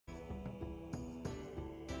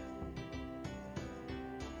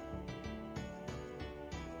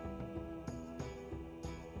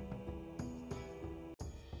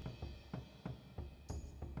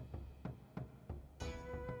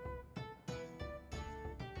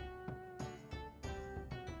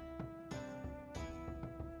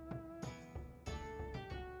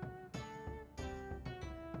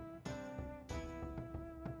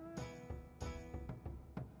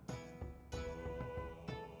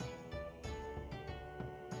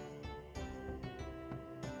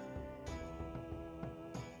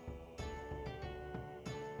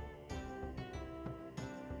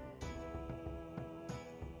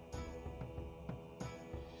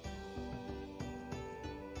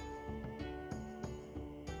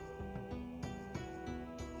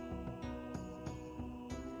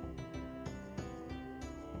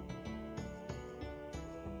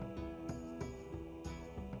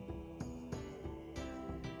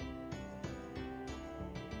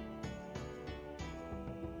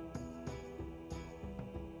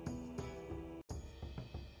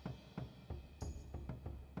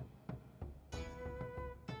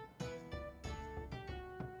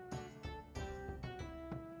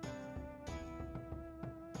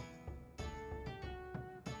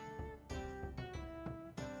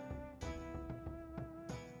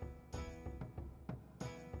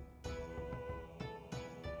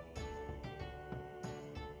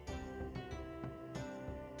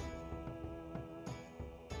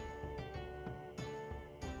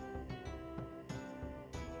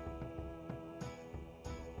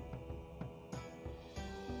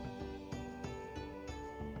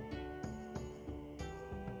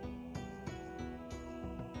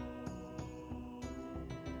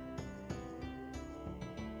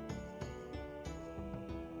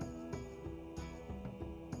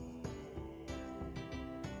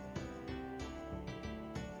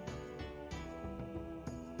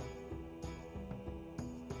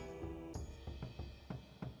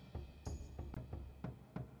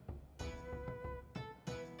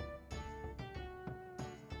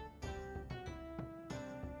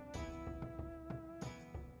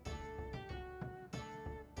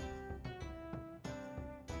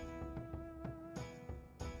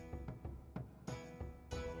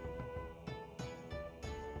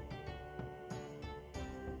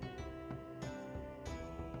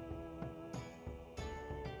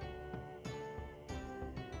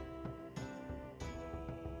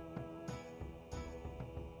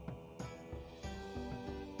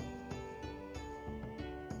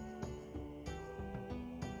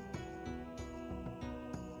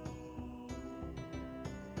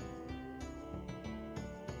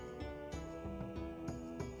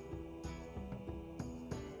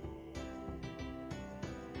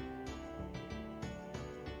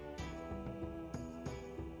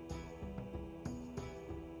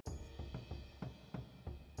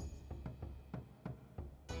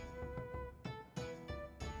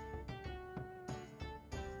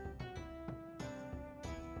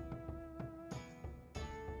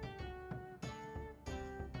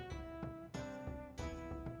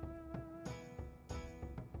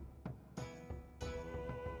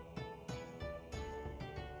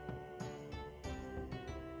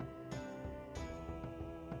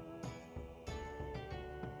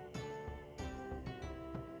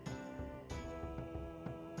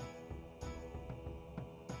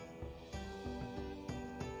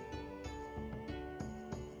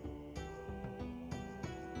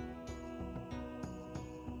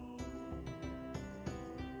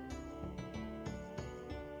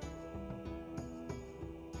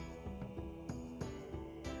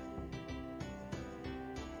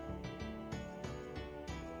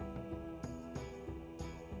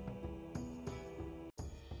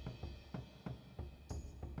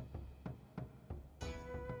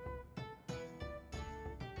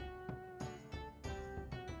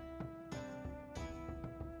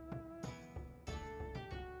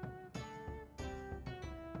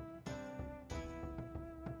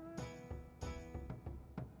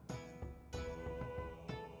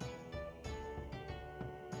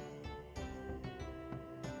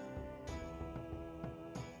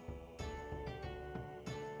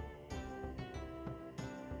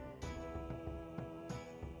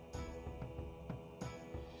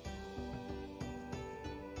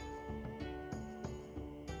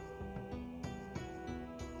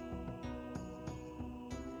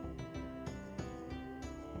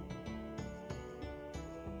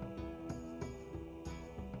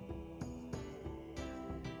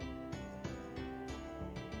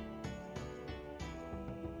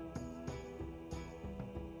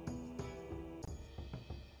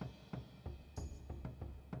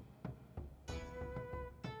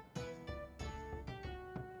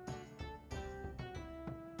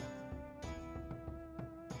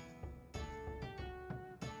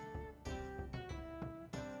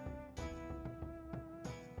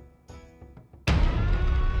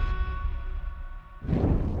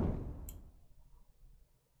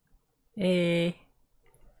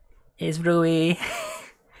It's Rui.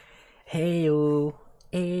 Heyo,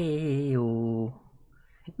 heyo.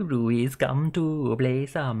 Rui's come to play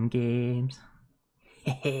some games.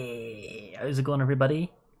 Hey, how's it going,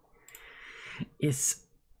 everybody? It's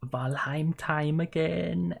Valheim time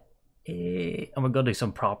again. And we're gonna do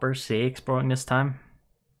some proper sea exploring this time.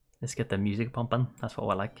 Let's get the music pumping. That's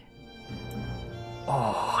what I like.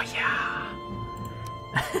 Oh yeah.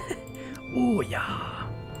 Oh yeah.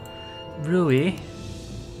 Rui.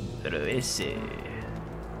 Ruisu.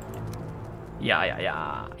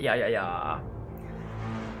 Yeah.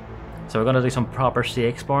 So we're gonna do some proper sea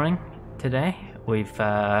exploring today.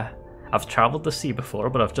 I've traveled the sea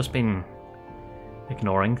before, but I've just been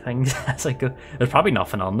ignoring things as I go. There's probably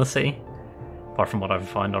nothing on the sea, apart from what I've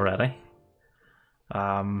found already.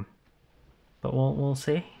 But we'll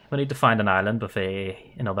see. We need to find an island with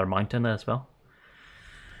another mountain as well.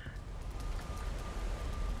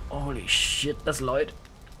 Holy shit, that's loud.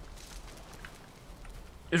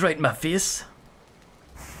 It's right in my face.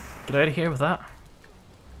 Get out of here with that.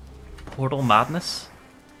 Portal madness.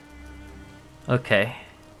 Okay.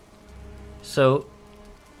 So,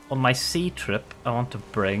 on my sea trip, I want to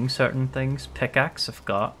bring certain things. Pickaxe, I've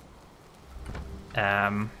got.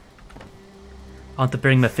 I want to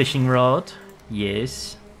bring my fishing rod.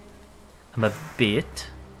 Yes. And my bait.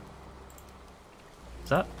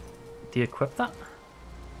 Is that? Do you equip that?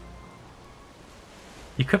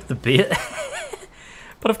 You equip the bait?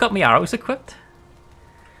 But I've got my arrows equipped.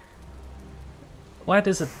 Why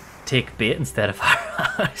does it take bait instead of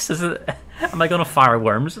arrows? Am I gonna fire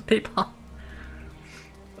worms at people?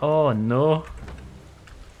 Oh no.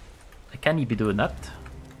 Can you be doing that?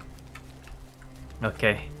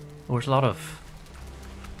 Okay. Oh, there's a lot of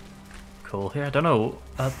coal here. I don't know.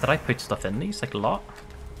 Did I put stuff in these? Like a lot?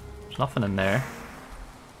 There's nothing in there.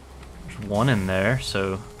 There's one in there,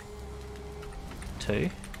 so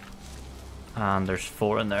 2. And there's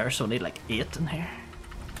 4 in there, so we need like 8 in here.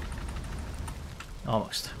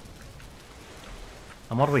 Almost.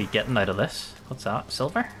 And what are we getting out of this? What's that?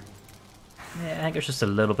 Silver? Yeah, I think there's just a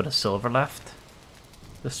little bit of silver left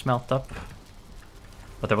to smelt up.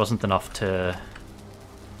 But there wasn't enough to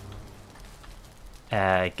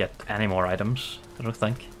get any more items, I don't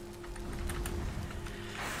think.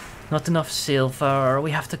 Not enough silver.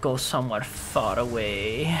 We have to go somewhere far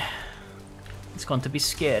away. It's going to be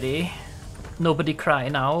scary. Nobody cry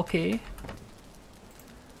now, okay?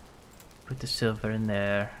 Put the silver in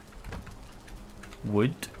there.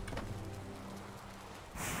 Wood.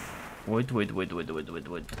 Wood.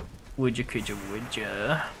 Would you, could you, would you?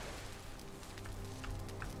 I'm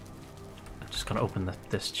just gonna open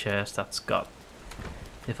this chest. That's got...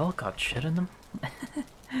 They've all got shit in them.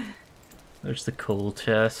 There's the coal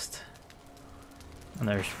chest. And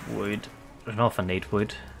there's wood. I don't know if I need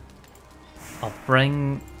wood. I'll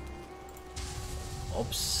bring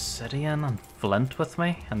obsidian and flint with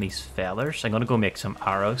me, and these feathers. I'm gonna go make some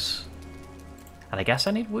arrows. And I guess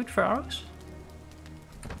I need wood for arrows?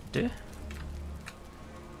 Do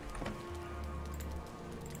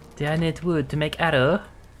I need wood to make arrow?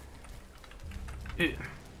 Ooh,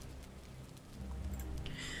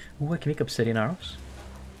 I can make obsidian arrows.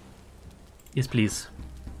 Yes, please.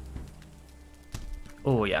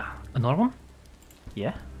 Oh yeah, another one?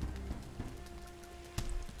 Yeah.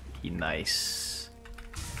 Nice.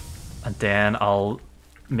 And then I'll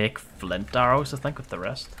make flint arrows, I think, with the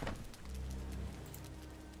rest.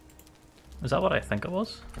 Is that what I think it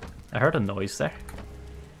was? I heard a noise there.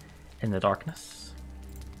 In the darkness.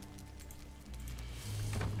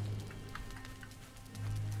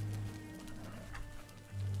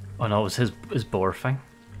 Oh no, it was his boar thing.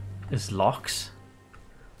 His locks.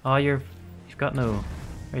 Oh, you've got no...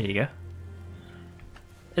 There you go.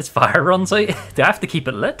 His fire runs out. Do I have to keep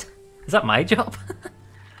it lit? Is that my job?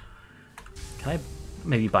 Can I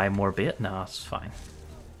maybe buy more bait? No, it's fine.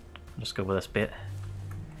 I'll just go with this bait.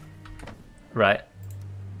 Right.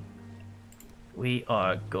 We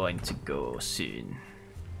are going to go soon.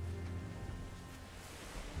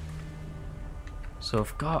 So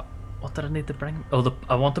I've got... What did I need to bring? Oh,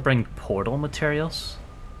 I want to bring portal materials.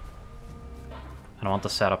 And I want to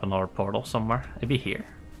set up another portal somewhere. Maybe here?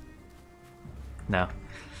 No.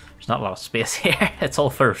 There's not a lot of space here. It's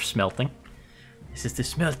all for smelting. This is the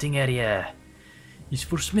smelting area. It's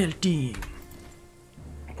for smelting.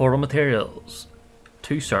 Portal materials.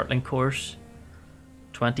 2 circling cores.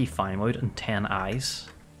 20 fine wood and 10 eyes.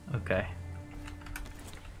 Okay.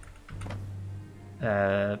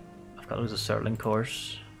 I've got loads of circling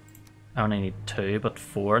cores. I only need 2, but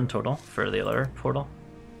 4 in total for the other portal.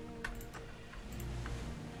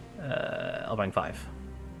 I'll bring 5.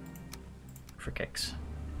 For kicks.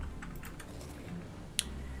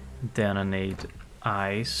 Then I need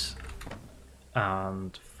ice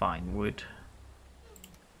and fine wood.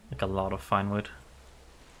 Like a lot of fine wood.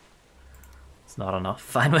 It's not enough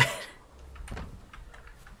fine wood.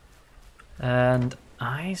 And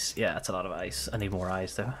ice? Yeah, it's a lot of ice. I need more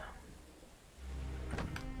ice though.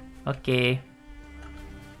 Okay.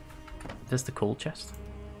 Is this the coal chest?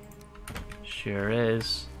 Sure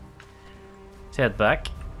is. Let's head back.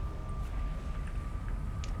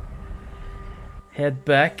 Head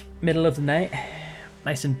back, middle of the night.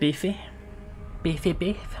 Nice and beefy. Beefy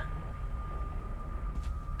beef.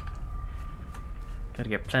 Gotta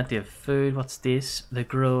get plenty of food. What's this? They're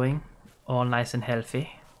growing. All nice and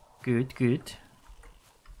healthy. Good, good.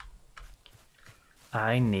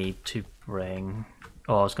 I need to bring...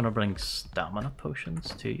 Oh, I was gonna bring stamina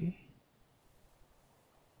potions too.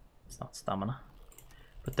 It's not stamina.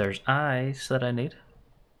 But there's ice that I need.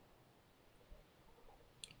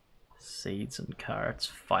 Seeds and carrots,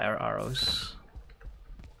 fire arrows.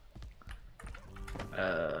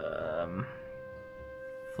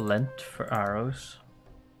 Flint for arrows.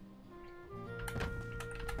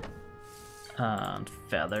 And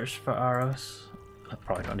feathers for arrows. I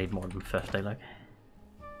probably don't need more than 50, like.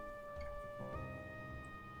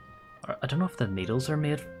 I don't know if the needles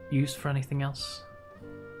are used for anything else.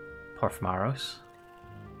 Apart from arrows.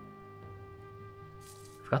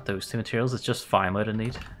 I've got those two materials, it's just fine what I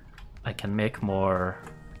need. I can make more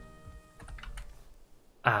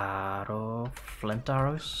flint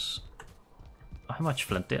arrows. How much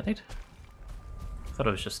flint do I need? I thought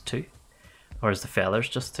it was just 2. Or is the feathers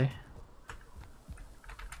just 2?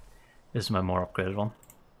 This is my more upgraded one.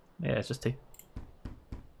 Yeah, it's just 2.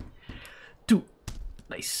 2!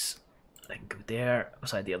 Nice. I can go there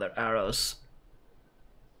beside the other arrows.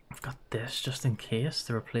 I've got this just in case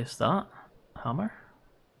to replace that hammer.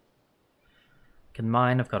 Can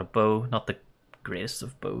mine, I've got a bow, not the greatest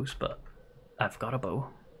of bows, but I've got a bow.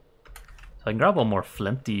 So I can grab one more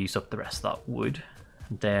flint to use up the rest of that wood.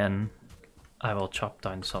 And then I will chop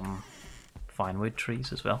down some fine wood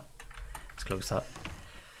trees as well. Let's close that.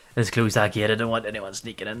 Let's close that gate, I don't want anyone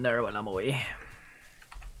sneaking in there while I'm away.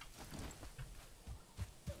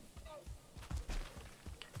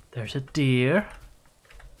 There's a deer.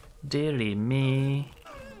 Dearie me.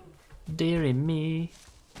 Dearie me.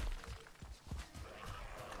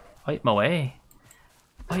 Out my way.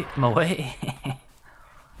 Out my way.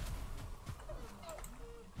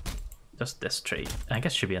 Just this tree. I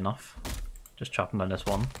guess should be enough. Just chopping down this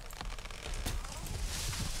one.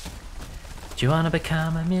 Do you wanna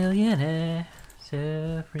become a millionaire?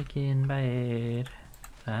 So freaking bad.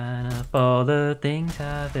 Sign up all the things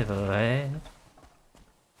I've ever had.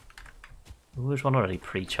 Ooh, there's one already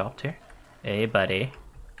pre-chopped here. Hey, buddy.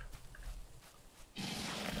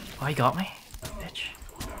 Oh, you got me, bitch.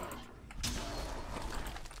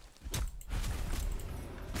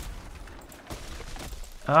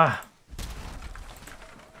 Ah.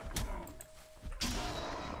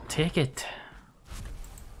 Take it.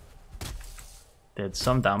 Did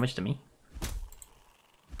some damage to me.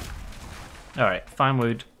 Alright, fine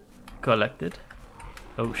wood collected.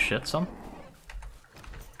 Oh shit, some.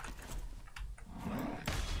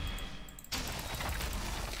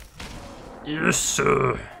 Yes,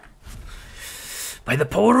 sir. By the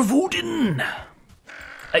power of Odin,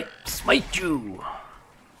 I smite you.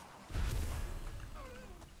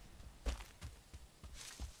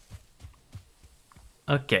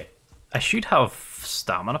 Okay, I should have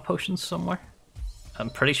stamina potions somewhere. I'm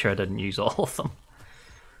pretty sure I didn't use all of them.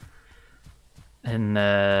 In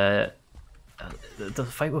the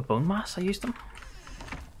fight with bone mass, I used them.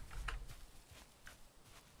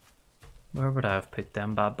 Where would I have put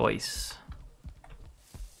them bad boys?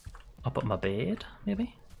 Up at my bed,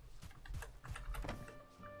 maybe?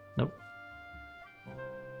 Nope.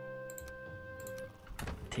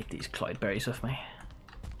 Take these cloudberries with me.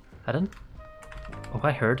 I didn't... Oh,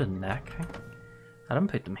 I heard a neck. I didn't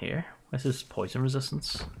put them here. This is poison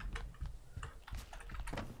resistance.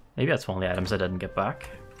 Maybe that's one of the items I didn't get back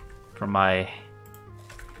from my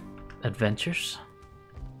adventures.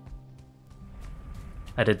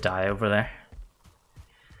 I did die over there.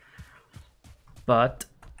 But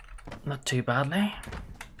not too badly.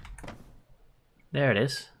 There it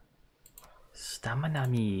is. Stamina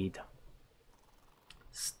mead.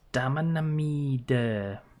 Stamina mead.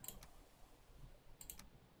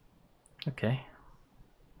 Okay.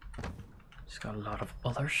 Just got a lot of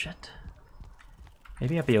other shit.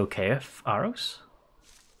 Maybe I'd be okay with arrows.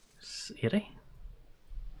 80.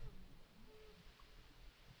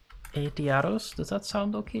 80 arrows, does that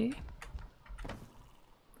sound okay?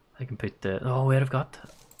 I can put the... Oh wait, I've got...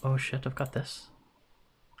 Oh shit, I've got this.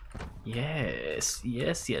 Yes,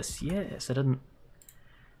 yes, yes, yes. I didn't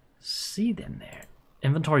see them there.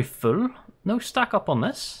 Inventory full? No stack up on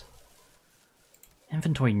this.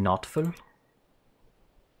 Inventory not full.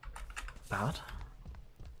 Bad.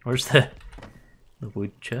 Where's the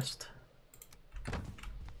wood chest?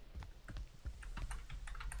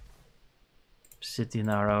 Obsidian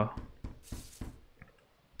arrow.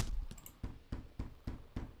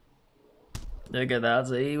 Look at that,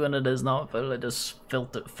 see, when it is not full, it just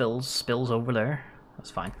spills over there. That's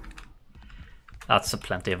fine. That's a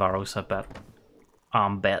plenty of arrows, I bet.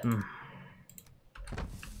 I'm betting.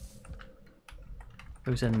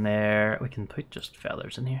 Goes in there. We can put just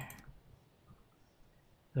feathers in here.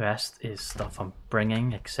 The rest is stuff I'm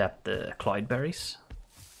bringing, except the cloudberries,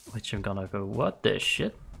 which I'm gonna go, what the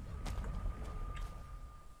shit?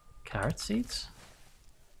 Carrot seeds?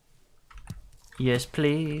 Yes,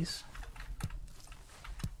 please.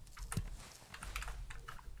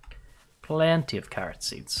 Plenty of carrot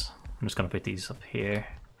seeds. I'm just gonna put these up here.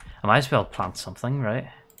 I might as well plant something, right?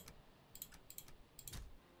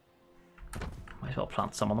 Might as well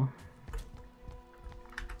plant some of them.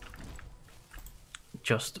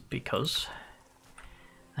 Just because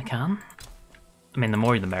I can. I mean, the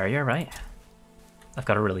more the merrier, right? I've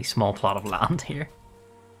got a really small plot of land here.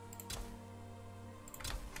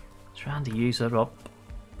 Trying to use it up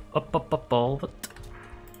all of it.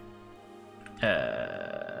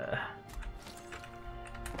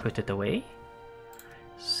 Put it away.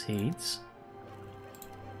 Seeds.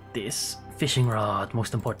 This fishing rod,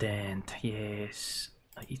 most important. Yes.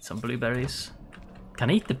 I eat some blueberries. Can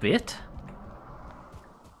I eat the bait?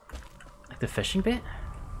 Like the fishing bait?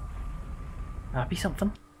 That'd be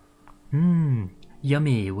something.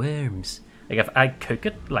 Yummy worms. Like if I cook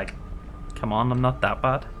it, like, come on, I'm not that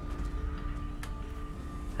bad.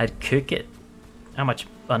 I'd cook it. How much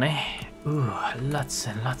honey? Ooh, lots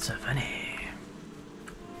and lots of honey.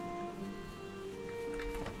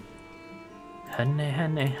 Honey,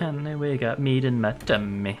 honey, honey, we got meat in my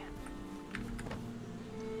tummy.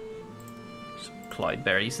 Some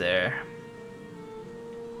cloudberries there.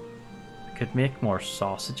 I could make more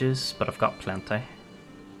sausages, but I've got plenty.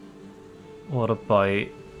 What about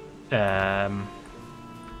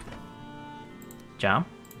jam?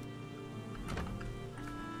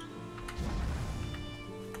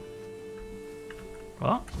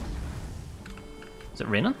 What? Is it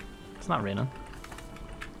raining? It's not raining.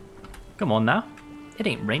 Come on now. It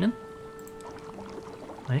ain't raining.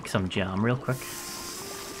 Make some jam real quick.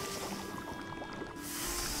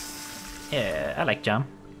 Yeah, I like jam.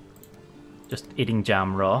 Just eating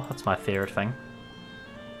jam raw, that's my favourite thing.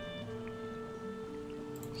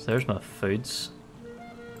 So there's my foods.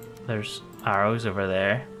 There's arrows over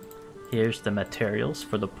there. Here's the materials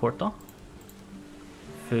for the portal.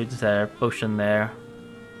 Foods there, potion there.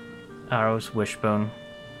 Arrows, wishbone.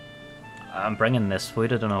 I'm bringing this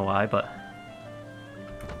wood, I don't know why, but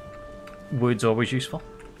wood's always useful.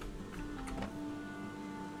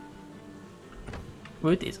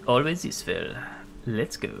 Wood is always useful.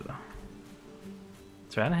 Let's go.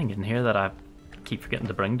 Is there anything in here that I keep forgetting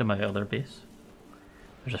to bring to my other base?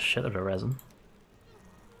 There's a shit of resin.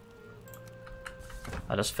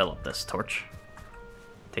 I'll just fill up this torch.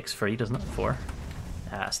 Takes 3, doesn't it? 4.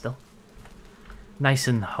 Ah, still. Nice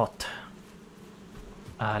and hot.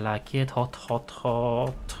 I like it hot, hot,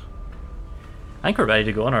 hot. I think we're ready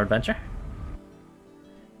to go on our adventure.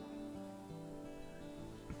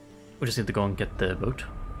 We just need to go and get the boat.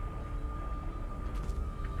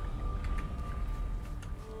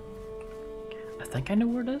 I think I know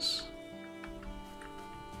where it is.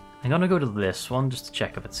 I'm gonna go to this one just to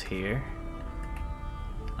check if it's here.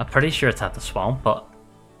 I'm pretty sure it's at the swamp, but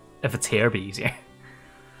if it's here, it'll be easier.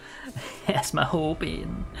 That's my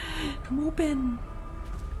hoping. I'm hoping.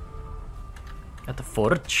 At the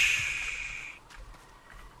forge.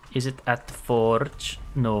 Is it at the forge?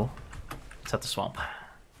 No. It's at the swamp.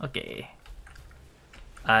 Okay.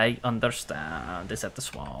 I understand. It's at the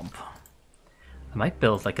swamp. I might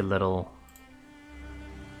build like a little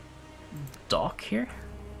dock here.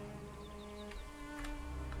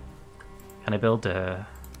 Can I build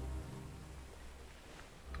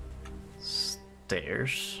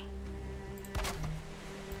stairs?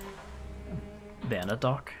 Then a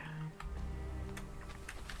dock.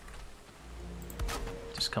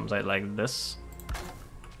 Just comes out like this.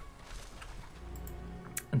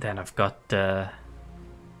 And then I've got I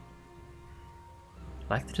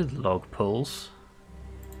like to do the log poles.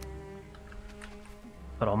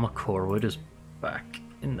 But all my core wood is back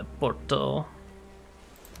in the portal.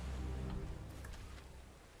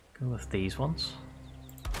 Go with these ones.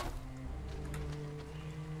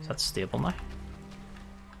 Is that stable now?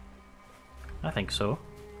 I think so.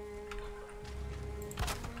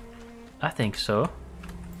 I think so.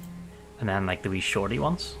 And then like the wee shorty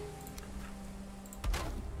ones.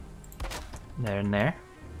 There and there.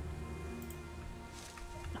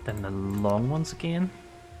 And then the long ones again.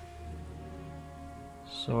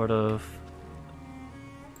 Sort of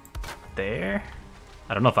there.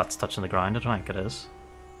 I don't know if that's touching the ground. I don't think it is.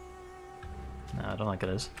 No, I don't think it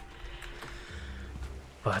is.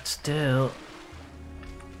 But still.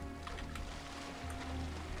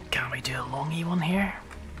 Can we do a longy one here?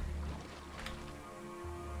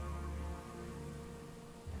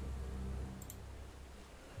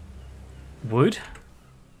 Wood?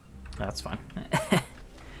 That's fine.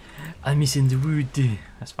 I'm missing the wood.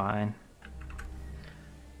 That's fine.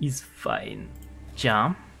 It's fine.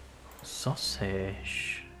 Jam.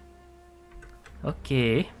 Sausage.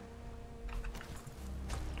 Okay.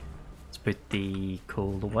 Let's put the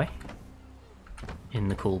coal away. In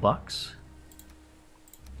the coal box.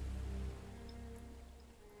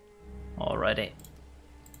 Alrighty.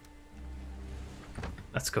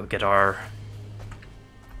 Let's go get our...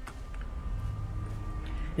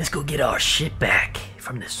 Let's go get our shit back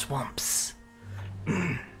from the swamps.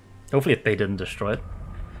 Hopefully they didn't destroy it.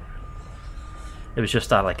 It was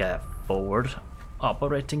just at like a forward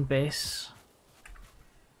operating base.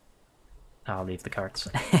 I'll leave the carts.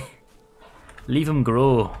 Leave them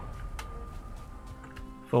grow.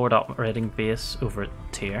 Forward operating base over at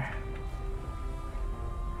tier.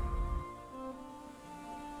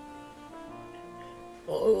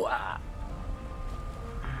 Oh, ah.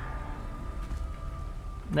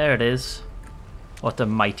 There it is. What a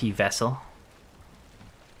mighty vessel.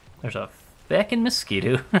 There's a feckin'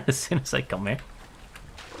 mosquito as soon as I come here.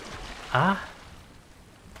 Ah.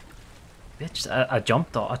 Bitch, I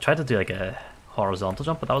jumped off. I tried to do like a horizontal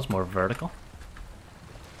jump, but that was more vertical.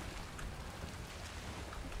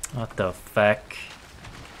 What the feck?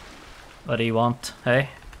 What do you want, hey?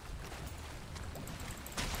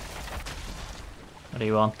 What do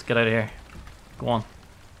you want? Get out of here. Go on.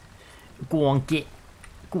 Go on, get.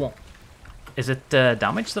 Go on. Is it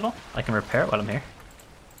damaged at all? I can repair it while I'm here.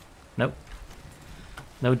 Nope.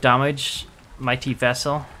 No damage. Mighty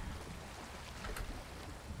vessel.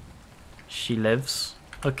 She lives.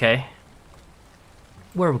 Okay.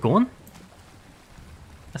 Where are we going?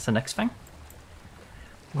 That's the next thing.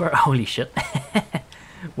 Where? Holy shit.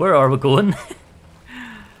 Where are we going?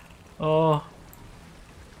 Oh.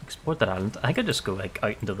 Export that island. I could just go like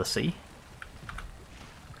out into the sea.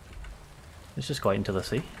 Let's just go out into the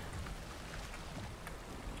sea.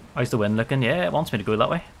 How's the wind looking? Yeah, it wants me to go that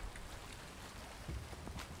way.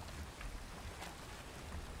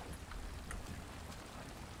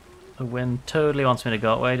 The wind totally wants me to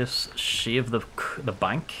go that way. Just shave the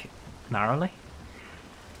bank narrowly.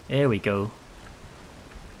 There we go.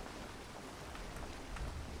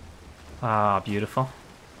 Ah, beautiful.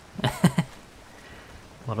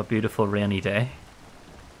 What a beautiful rainy day.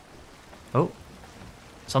 Oh,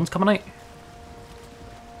 sun's coming out.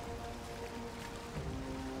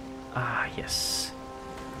 Ah, yes.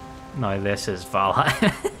 Now this is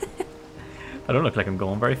Valheim. I don't look like I'm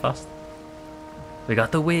going very fast. We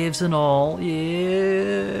got the waves and all.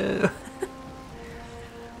 Yeah.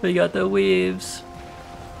 We got the waves.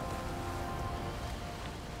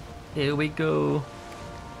 Here we go.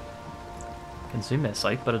 I can zoom this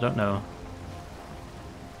out, but I don't know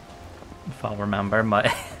if I'll remember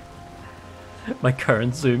my my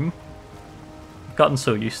current zoom. I've gotten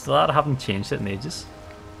so used to that, I haven't changed it in ages.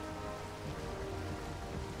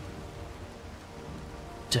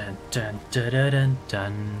 Dun dun dun dun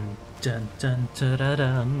dun dun dun dun dun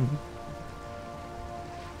dun.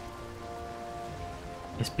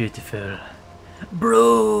 It's beautiful.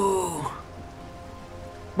 Bro!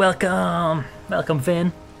 Welcome! Welcome,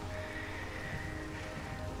 Vin.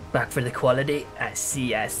 Back for the quality. I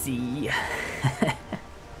see, I see.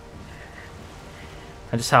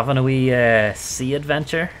 I'm just having a wee sea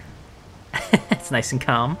adventure. It's nice and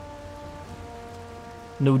calm.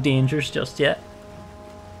 No dangers just yet.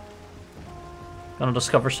 Gonna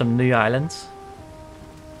discover some new islands.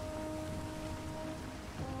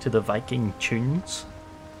 To the Viking tunes.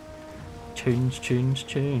 Tunes, tunes,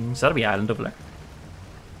 tunes. That'll be island over there.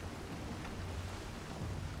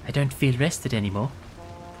 I don't feel rested anymore.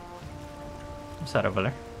 What's that over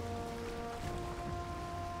there?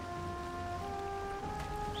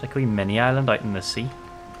 It's like a wee mini island out in the sea.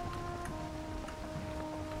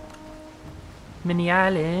 Mini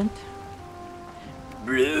island.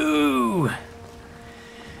 Blue.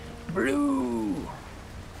 Blue.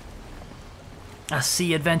 A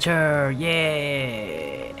sea adventure.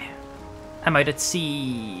 Yeah. I'm out at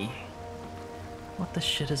sea. What the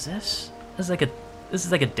shit is this? This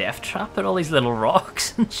is like a death trap at all these little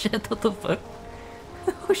rocks and shit. What the fuck?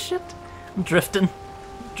 Oh shit! I'm drifting,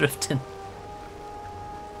 drifting.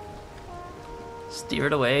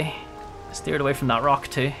 Steered away from that rock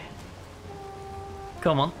too.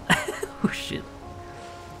 Come on. Oh shit!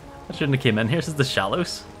 I shouldn't have came in here. This is the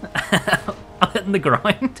shallows. I'm hitting the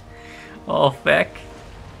ground. Oh feck!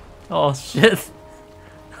 Oh shit!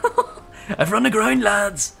 I've run aground,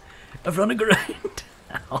 lads! I've run aground!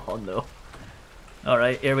 Oh no.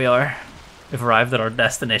 Alright, here we are. We've arrived at our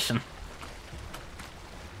destination.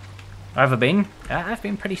 Where have I been? I've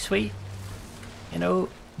been pretty sweet. You know,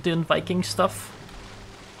 doing Viking stuff.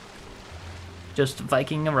 Just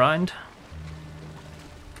Viking around.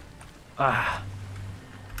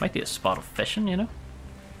 Might be a spot of fishing, you know?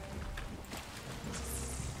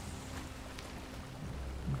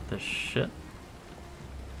 What the shit?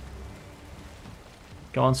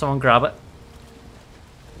 Go on, someone grab it.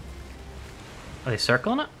 Are they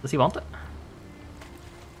circling it? Does he want it?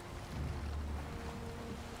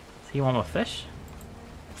 Does he want a fish?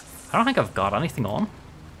 I don't think I've got anything on.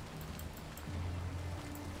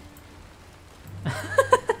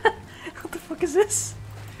 What the fuck is this?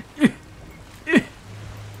 Did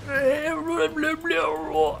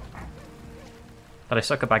I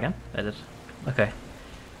suck it back in? I did. Okay.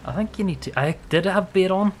 I think you need to... I did have bait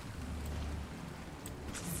on.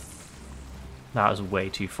 That was way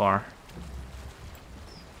too far.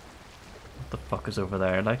 What the fuck is over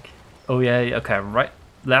there, like? Oh yeah, okay, right.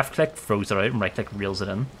 Left click throws it out and right click reels it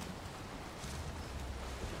in.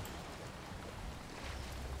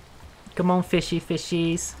 Come on, fishy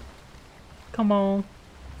fishies. Come on.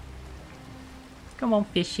 Come on,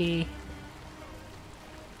 fishy.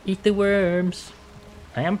 Eat the worms.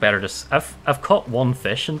 I am better to... I've caught one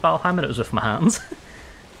fish in Valheim and it was with my hands.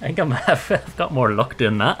 I think I've got more luck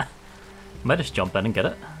doing that. I might just jump in and get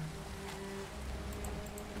it.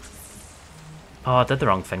 Oh, I did the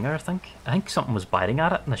wrong finger, I think. I think something was biting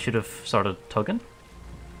at it and I should have started tugging.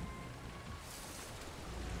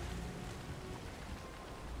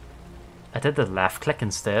 I did the left click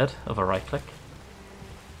instead of a right click.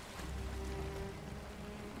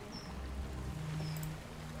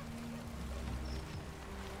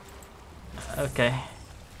 Okay.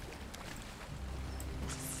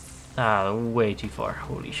 Way too far.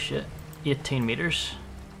 Holy shit. 18 meters.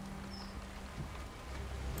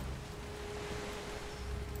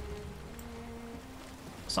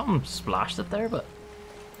 Something splashed it there, but...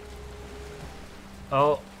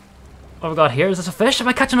 Oh. What have we got here? Is this a fish? Am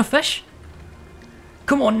I catching a fish?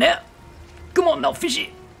 Come on now. Come on now,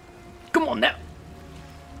 fishy. Come on now.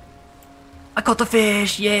 I caught the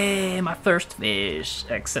fish. Yay, my first fish.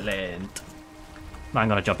 Excellent. Now I'm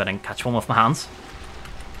going to jump in and catch one with my hands.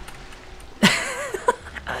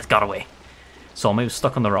 It got away. Saw me, was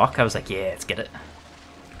stuck on the rock. I was like, yeah, let's get it.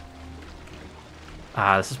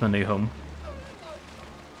 This is my new home.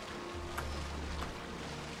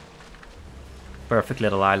 Perfect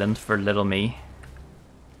little island for little me.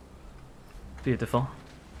 Beautiful.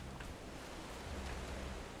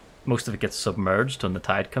 Most of it gets submerged when the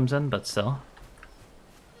tide comes in, but still.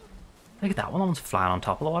 Look at that one, that one's flying on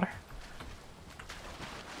top of the water.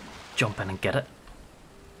 Jump in and get it.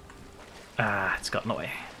 It's gotten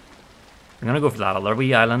away. I'm gonna go for that other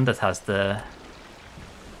wee island that has the...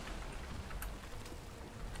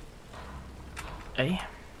 Hey.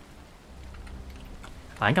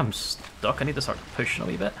 I think I'm stuck. I need to start pushing a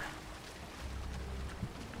wee bit.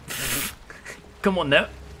 Come on now.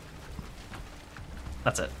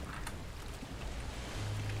 That's it.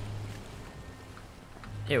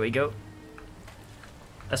 Here we go.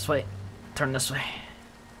 This way. Turn this way.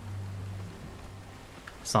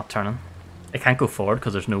 It's not turning. I can't go forward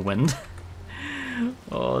because there's no wind.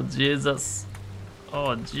 Oh Jesus.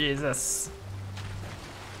 Oh Jesus.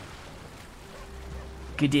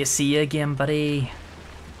 Good to see you again, buddy.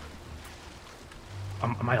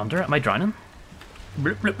 Am I under it? Am I drowning?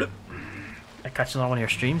 Bloop, bloop, bloop. I catch another one of your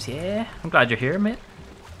streams. Yeah, I'm glad you're here, mate.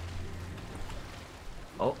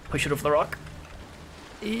 Oh, push it over the rock.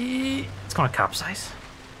 It's gonna capsize.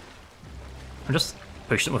 I'm just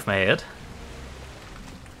pushing it with my head.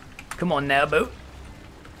 Come on now, boat.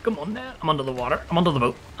 Come on now. I'm under the water. I'm under the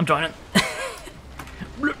boat. I'm drowning.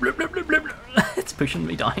 Bloop, bloop, bloop, bloop, bloop, bloop. It's pushing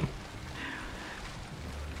me down.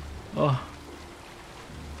 Oh.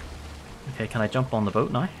 Okay, can I jump on the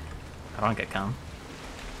boat now? I don't think I can.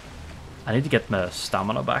 I need to get my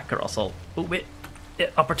stamina back or else I'll... Oh wait,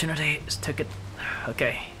 yeah, opportunity just took it.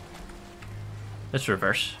 Okay. Let's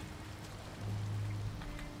reverse.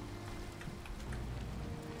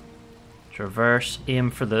 Let's reverse,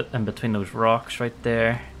 aim for the... in between those rocks right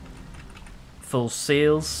there. Full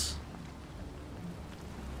sails.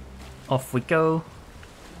 Off we go.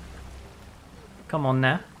 Come on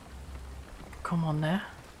now. Come on now.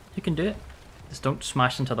 You can do it. Just don't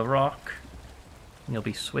smash into the rock. And you'll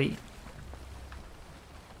be sweet.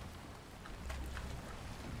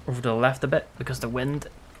 Over to the left a bit because the wind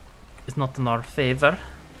is not in our favour.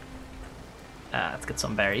 Let's get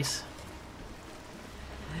some berries.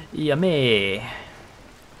 Yummy!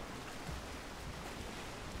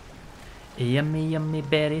 Yummy, yummy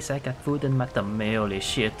berries. I got food in my tummy. Holy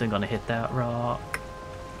shit, I'm gonna hit that rock.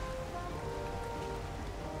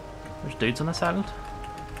 There's dudes on this island.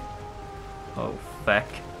 Oh, feck.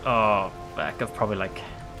 Oh, feck. I've probably, like,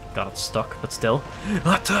 got it stuck, but still.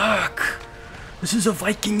 Attack! This is a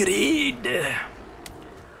Viking raid!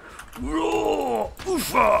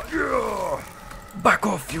 Back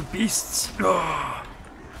off, you beasts!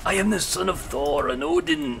 I am the son of Thor and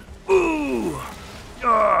Odin! Ooh!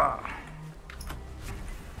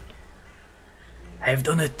 I have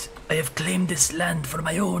done it! I have claimed this land for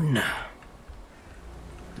my own!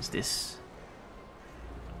 What is this?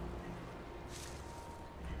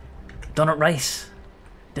 Done it rice!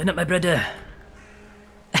 Done it, my brother!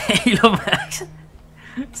 You love my accent?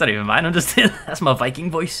 It's not even mine, I'm just that's my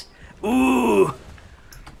Viking voice. Ooh!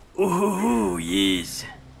 Ooh, yes!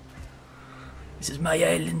 This is my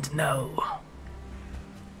island now.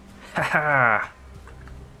 Haha!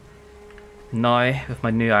 Now, with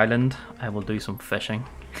my new island, I will do some fishing.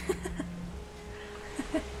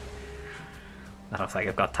 I don't think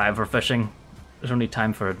I've got time for fishing. There's only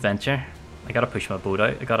time for adventure. I gotta push my boat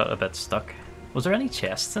out. I got it a bit stuck. Was there any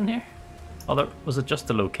chests in here? Oh, was it just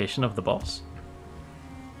the location of the boss?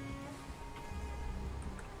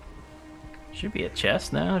 Should be a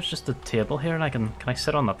chest now. There's just a table here, and can I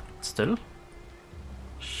sit on that stool?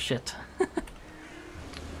 Shit.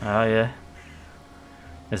 Oh yeah.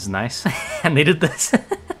 This is nice. I needed this. Is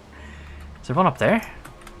there one up there?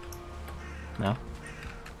 No.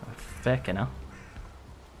 Oh, fucking hell.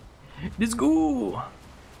 Let's go!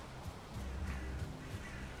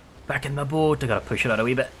 Back in my boat. I gotta push it out a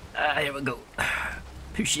wee bit. Here we go.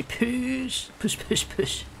 Pushy push. Push, push,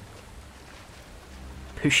 push.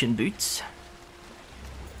 Pushing boots.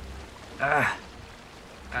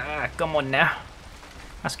 Come on now.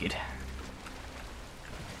 That's good.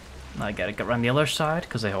 Now I gotta get around the other side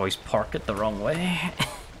because I always park it the wrong way.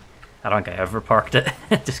 I don't think I ever parked it.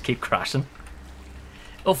 Just keep crashing.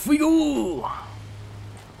 Off we go!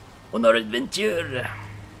 On our adventure!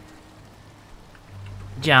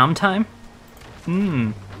 Jam time?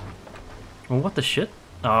 Well, what the shit?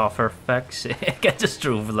 Oh, for fuck's sake, I just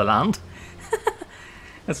drove over the land.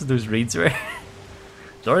 That's what those reeds were.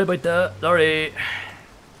 Sorry about that, sorry.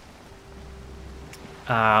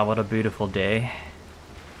 Ah, what a beautiful day.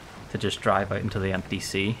 To just drive out into the empty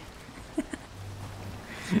sea.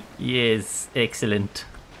 Yes, excellent.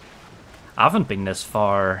 I haven't been this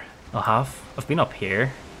far. I have. I've been up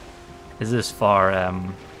here. Is this far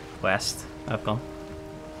west I've gone?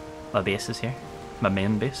 My base is here. My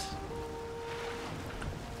main base.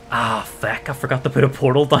 Ah, fuck. I forgot to put a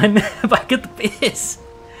portal down back at the base.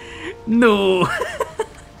 No.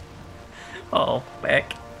 Oh,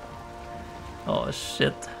 fuck. Oh,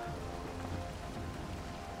 shit.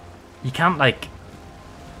 You can't, like,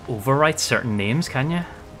 overwrite certain names, can you?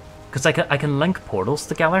 Because I can link portals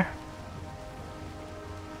together.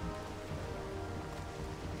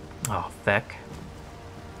 Oh, feck.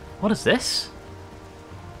 What is this?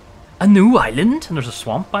 A new island? And there's a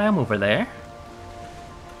swamp biome over there.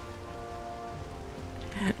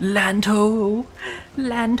 Land ho!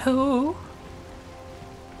 Land ho!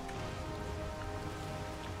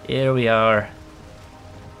 Here we are.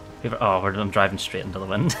 Oh, I'm driving straight into the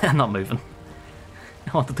wind. I'm not moving.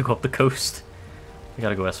 I wanted to go up the coast. We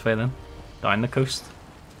gotta go this way then. Down the coast.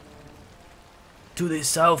 To the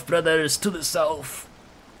south, brothers, to the south.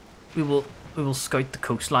 We will scout the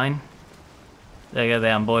coastline. There you go,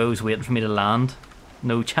 them boys waiting for me to land.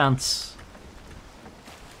 No chance.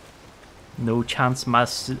 No chance,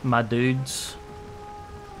 my dudes.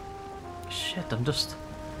 Shit, I'm just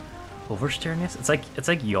oversteering this. It's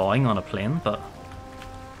like yawing on a plane, but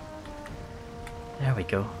there we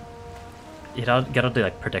go. You gotta do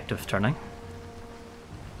like predictive turning.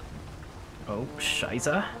 Oh,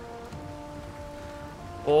 scheiße.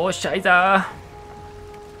 Oh, scheiße.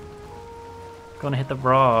 Gonna hit the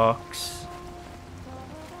rocks.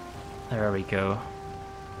 There we go.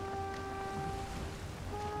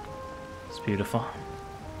 It's beautiful.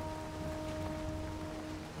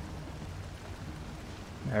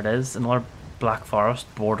 There it is, another black forest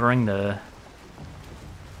bordering the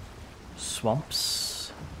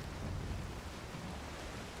swamps.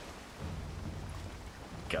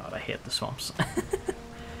 God, I hate the swamps.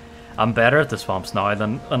 I'm better at the swamps now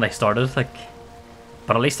than when I started, like.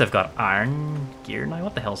 But at least I've got iron gear now.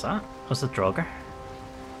 What the hell's that? What's the Draugr? I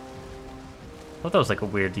thought that was like a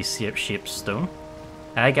weirdly shaped stone.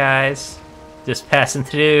 Hi guys. Just passing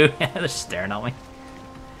through. They're staring at me.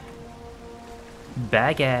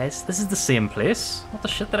 Bye guys. This is the same place. What the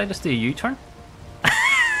shit, did I just do a U-turn?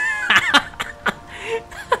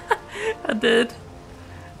 I did.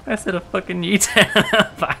 I said a fucking U-turn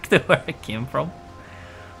back to where I came from.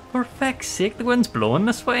 For feck's sake, the wind's blowing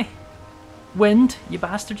this way. Wind, you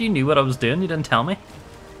bastard, you knew what I was doing, you didn't tell me.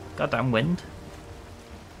 Goddamn wind.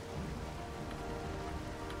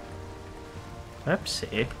 Oops,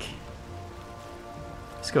 sake.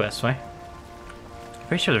 Let's go this way.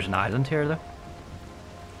 Pretty sure there's an island here though.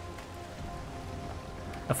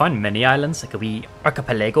 I found mini islands, like a wee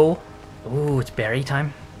archipelago. Oh, it's berry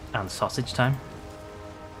time. And sausage time.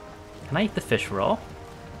 Can I eat the fish raw?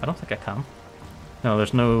 I don't think I can. No,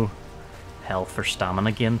 there's no health or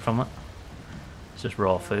stamina gain from it. It's just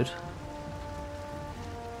raw food.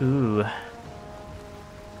 Ooh.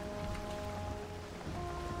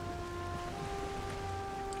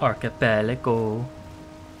 Archipelago.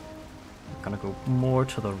 I'm gonna go more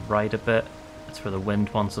to the right a bit. That's where the wind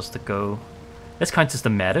wants us to go. This counts as the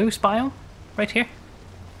meadows biome, right here.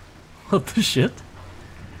 What the shit?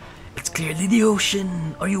 It's clearly the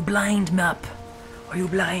ocean. Are you blind, map? Are you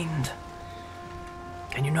blind?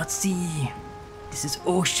 Can you not see? This is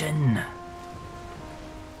ocean.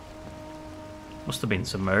 Must have been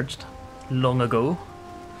submerged long ago.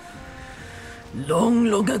 Long,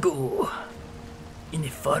 long ago. In a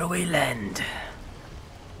faraway land.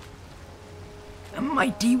 A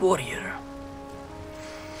mighty warrior.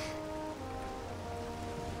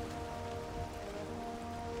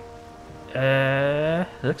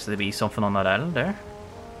 Looks to be something on that island there.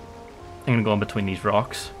 I'm gonna go in between these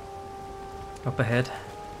rocks. Up ahead.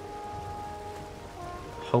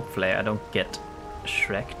 Hopefully I don't get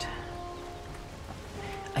shreked.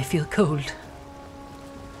 I feel cold.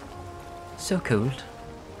 So cold.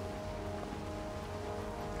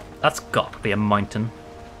 That's got to be a mountain.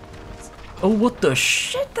 Oh, what the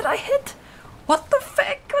shit did I hit? What the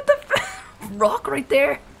feck? What the feck? Rock right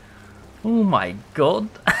there. Oh my god.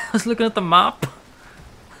 I was looking at the map.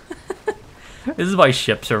 This is why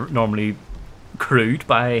ships are normally crewed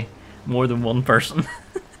by more than one person.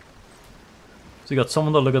 So you got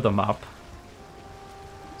someone to look at the map.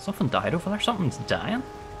 Something died over there. Something's dying.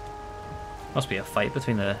 Must be a fight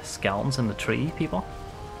between the skeletons and the tree people.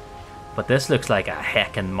 But this looks like a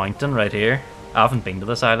heckin' mountain right here. I haven't been to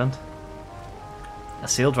this island. I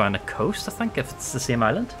sailed around the coast, I think, if it's the same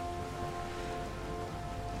island.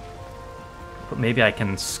 But maybe I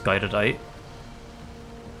can scout it out.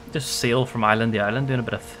 Just sail from island to island, doing a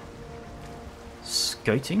bit of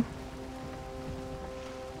scouting.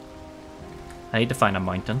 I need to find a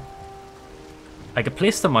mountain. I could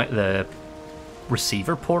place the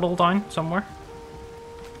receiver portal down somewhere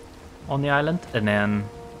on the island, and then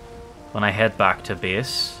when I head back to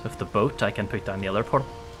base with the boat, I can put down the other portal.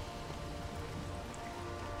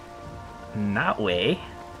 And that way,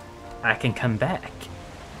 I can come back.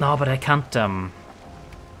 No, but I can't,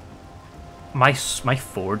 my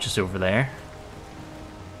forge is over there.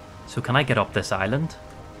 So can I get up this island?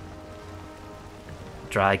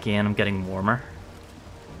 Dry again, I'm getting warmer.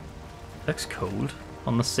 Looks cold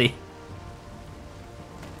on the sea.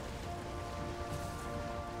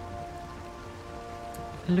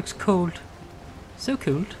 It looks cold. So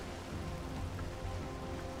cold.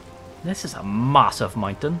 This is a massive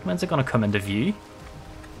mountain. When's it gonna come into view?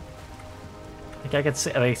 Like I can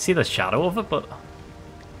see the shadow of it, but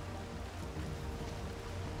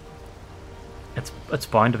it's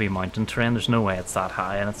bound to be mountain terrain. There's no way it's that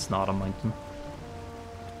high and it's not a mountain.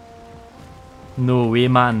 No way,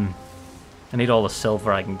 man. I need all the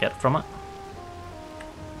silver I can get from it.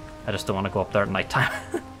 I just don't want to go up there at night time.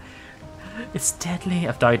 It's deadly.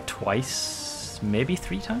 I've died twice, maybe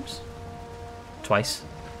 3 times. Twice.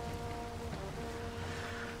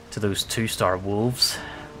 To those 2-star wolves.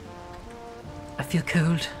 I feel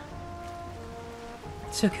cold.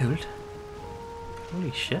 It's so cold.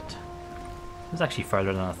 Holy shit. This is actually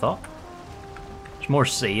further than I thought. There's more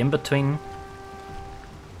sea in between.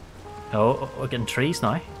 Oh, we're getting trees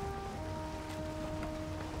now.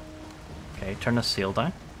 Okay, turn the sail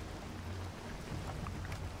down.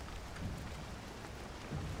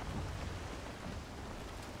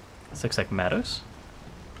 This looks like meadows.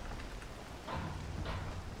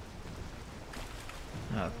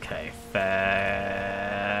 Okay, feck.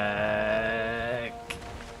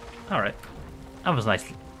 Alright. That was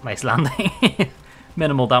nice landing.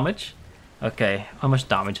 Minimal damage. Okay, how much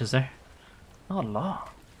damage is there? Not a lot.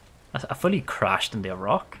 I fully crashed into a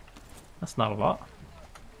rock. That's not a lot.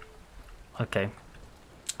 Okay.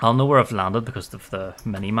 I'll know where I've landed because of the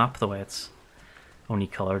mini-map, the way it's only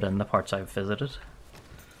coloured in the parts I've visited.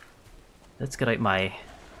 Let's get out my...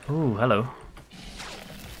 Oh, hello.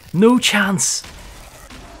 No chance!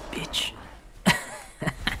 Bitch.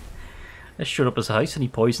 I showed up his house and he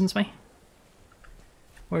poisons me.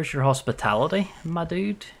 Where's your hospitality, my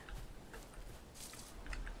dude?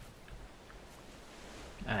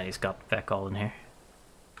 Ah, he's got Vec all in here.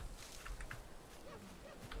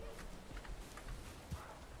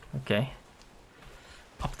 Okay.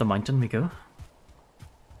 Up the mountain we go.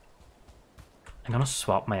 I'm gonna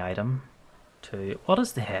swap my item to... What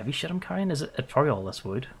is the heavy shit I'm carrying? Is it... It's probably all this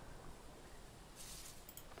wood.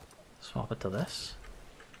 Swap it to this.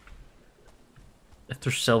 If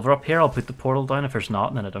there's silver up here, I'll put the portal down. If there's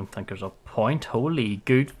not, then I don't think there's a point. Holy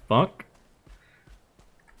good fuck.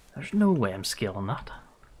 There's no way I'm scaling that.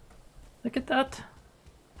 Look at that.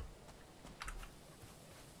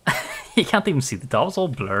 You can't even see the top. It's all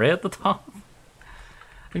blurry at the top.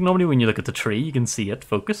 Like normally when you look at the tree, you can see it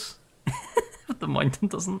focus. But the mountain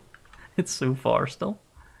doesn't. It's so far still.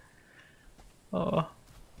 Oh.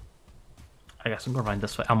 I guess I'm going around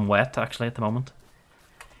this way. I'm wet actually at the moment.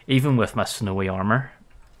 Even with my snowy armor,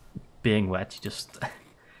 being wet, you just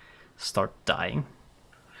start dying.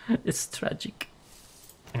 It's tragic.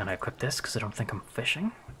 I'm gonna equip this because I don't think I'm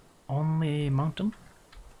fishing on the mountain.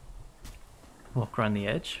 Walk around the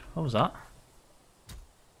edge. What was that?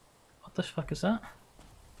 What the fuck is that?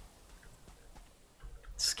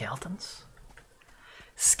 Skeletons?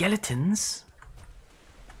 Skeletons?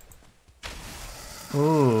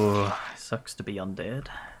 Oh, sucks to be undead.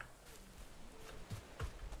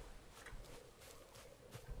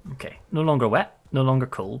 Okay, no longer wet, no longer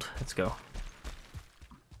cold. Let's go.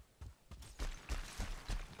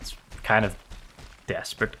 It's kind of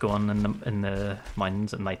desperate going in the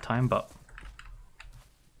mines at night time, but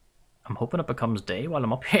I'm hoping it becomes day while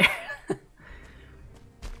I'm up here.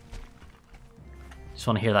 Just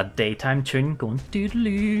want to hear that daytime tune going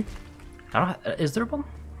doodaloo. I don't know, is there one?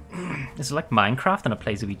 Is it like Minecraft and it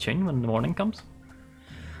plays a wee tune when the morning comes?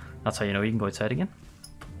 That's how you know you can go outside again.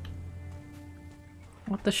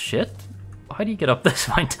 What the shit? How do you get up this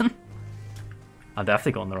mountain? I'm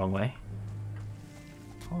definitely going the wrong way.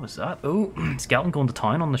 What was that? Oh, skeleton going to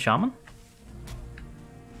town on the shaman.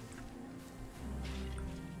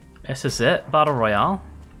 This is it, Battle Royale.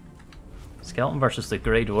 Skeleton versus the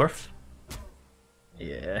Grey Dwarf.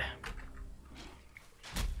 Yeah.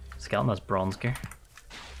 Skeleton has bronze gear.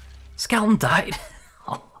 Skeleton died!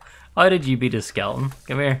 How did you beat a skeleton?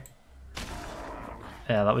 Come here.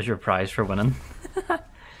 Yeah, that was your prize for winning.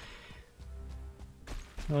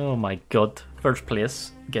 Oh my god. First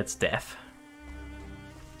place gets death.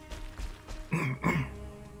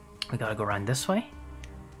 We gotta go around this way.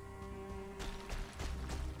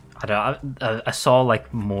 I saw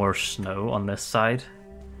like more snow on this side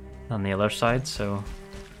than the other side, so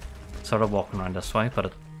I started walking around this way, but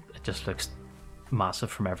it just looks massive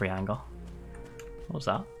from every angle. What was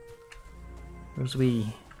that? There was a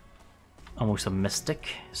wee, almost a mystic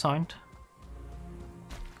sound.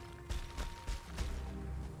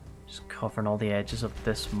 Just covering all the edges of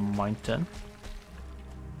this mountain.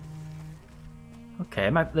 Okay,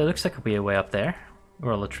 it looks like it'll be a way up there,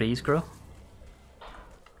 where all the trees grow.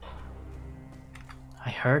 I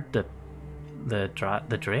heard the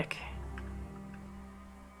drake.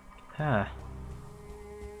 Ah.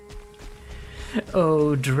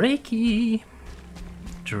 Oh, Drakey!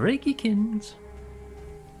 Drakey-kins!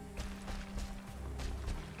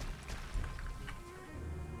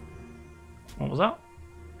 What was that?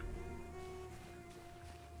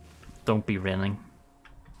 Don't be raining.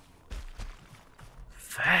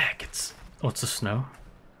 Fuck, it's... Oh, it's the snow.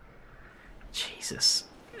 Jesus.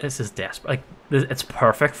 This is desperate. Like, it's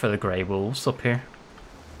perfect for the grey wolves up here.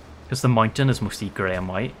 Because the mountain is mostly grey and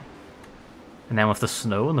white. And then with the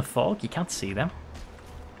snow and the fog, you can't see them.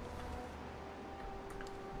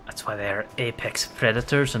 That's why they're apex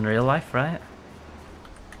predators in real life, right?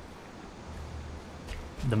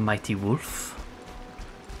 The mighty wolf.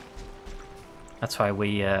 That's why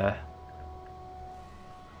we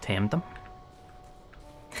tamed them.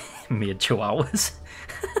 Made chihuahuas.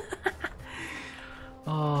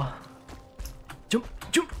 Oh. Jump,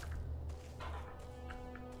 jump!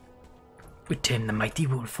 We tame the mighty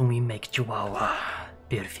wolf and we make chihuahua.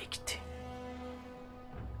 Perfect.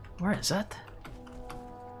 Where is that?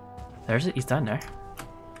 There's it, he's down there.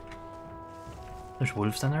 There's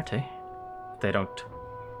wolves down there too. They don't...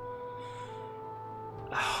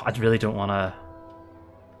 I really don't want to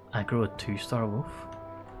aggro a 2-star wolf.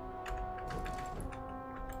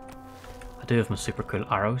 I do have my super cool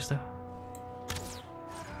arrows though.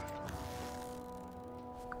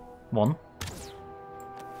 1.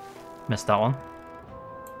 Missed that one.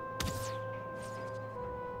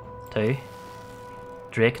 2.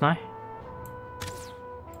 Drake now.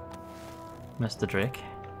 Missed the Drake.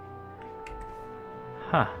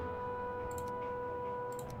 Huh.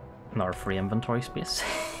 Another free inventory space.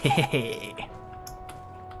 The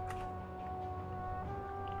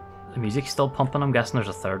music's still pumping. I'm guessing there's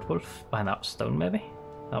a third wolf behind that stone, maybe?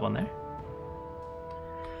 That one there.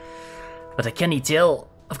 But I can't tell.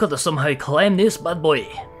 I've got to somehow climb this bad boy.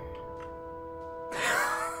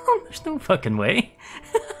 There's no fucking way.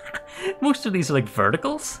 Most of these are like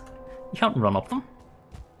verticals. You can't run up them.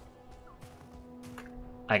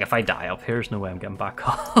 Like if I die up here, there's no way I'm getting back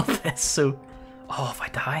off this. So, oh, if I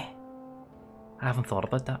die, I haven't thought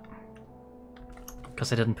about that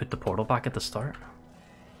because I didn't put the portal back at the start.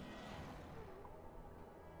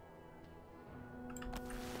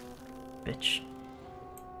 Bitch.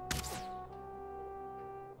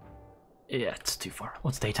 Yeah, it's too far.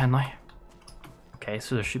 What's daytime now? Okay,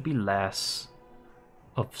 so there should be less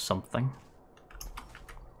of something.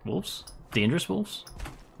 Wolves? Dangerous wolves?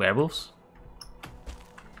 Werewolves?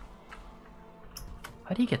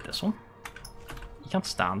 How do you get this one? You can't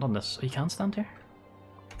stand on this. Oh, you can stand here?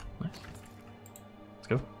 Nice. Let's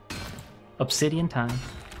go. Obsidian time.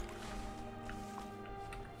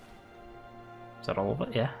 Is that all of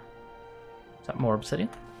it? Yeah. Is that more obsidian?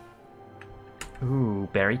 Ooh,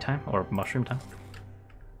 berry time or mushroom time.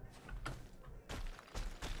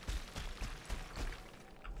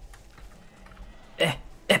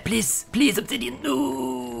 Please, obsidian,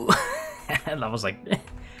 no! That was like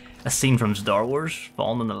a scene from Star Wars,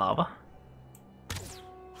 falling in the lava.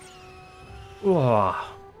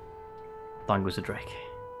 Oh, down goes the Drake.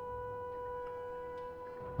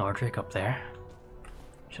 Another Drake up there.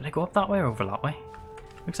 Should I go up that way or over that way?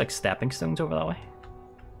 Looks like stepping stones over that way.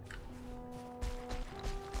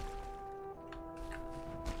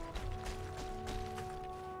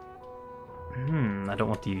 I don't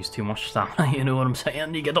want to use too much stamina, you know what I'm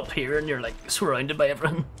saying? You get up here and you're like surrounded by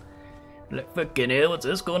everything. You're like, fucking hell, what's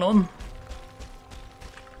this going on?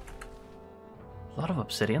 A lot of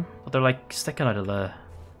obsidian, but they're like sticking out of the...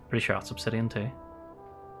 Pretty sure that's obsidian too.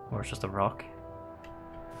 Or it's just a rock.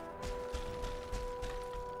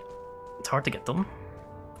 It's hard to get them.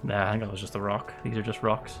 Nah, I think that was just a rock. These are just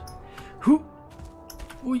rocks. Hoo!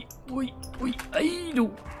 Oi, oi, oi, I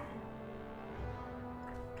do.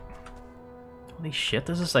 Holy shit,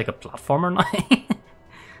 this is like a platformer now.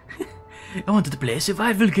 I wanted to play a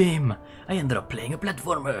survival game. I ended up playing a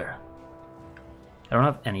platformer. I don't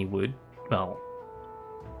have any wood. Well,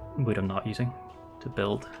 wood I'm not using to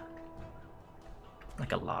build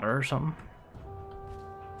like a ladder or something.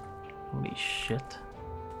 Holy shit.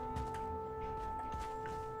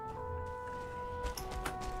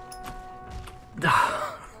 You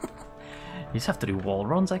just have to do wall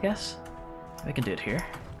runs, I guess. I can do it here.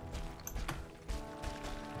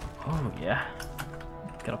 Oh yeah.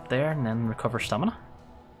 Get up there and then recover stamina.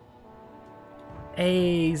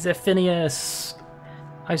 Hey, Zephinius!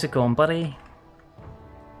 How's it going, buddy?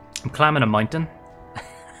 I'm climbing a mountain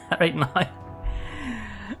right now.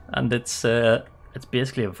 And it's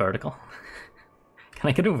basically a vertical. Can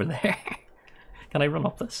I get over there? Can I run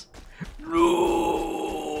up this?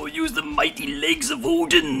 Use the mighty legs of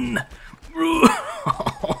Odin!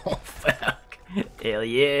 Oh, fuck. Hell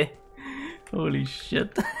yeah. Holy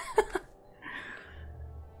shit.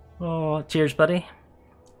 Oh, cheers, buddy.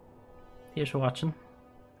 Cheers for watching.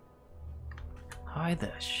 How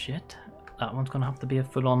the shit? That one's gonna have to be a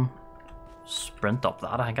full-on sprint up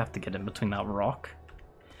that. I think I have to get in between that rock.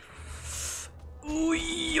 Oh,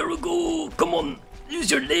 here we go. Come on.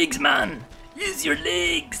 Use your legs, man. Use your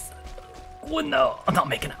legs. Go on now. I'm not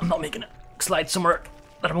making it. I'm not making it. Slide somewhere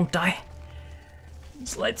that I won't die.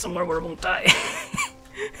 Slide somewhere where I won't die.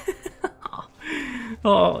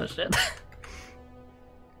 Oh, shit.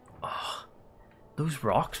 Oh, those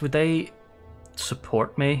rocks, would they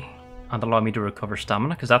support me and allow me to recover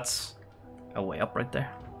stamina? Because that's a way up right there,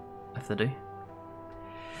 if they do.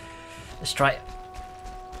 Let's try it.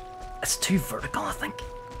 It's too vertical, I think.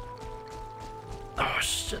 Oh,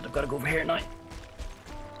 shit, I've got to go over here now.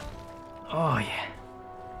 Oh, yeah.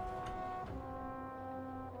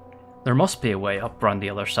 There must be a way up around the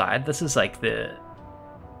other side. This is like the...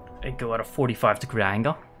 I go at a 45-degree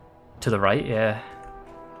angle. To the right, yeah.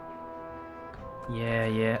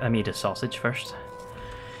 Yeah. I made a sausage first.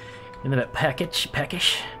 In a bit peckish. I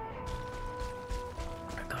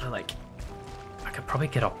gotta like... I could probably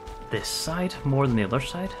get up this side more than the other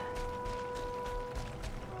side.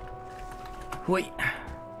 Wait.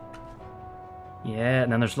 Yeah,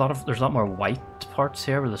 and then there's a lot more white parts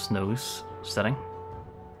here where the snow's sitting.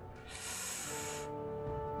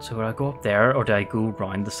 So would I go up there, or do I go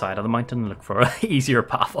round the side of the mountain and look for an easier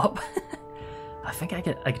path up? I think I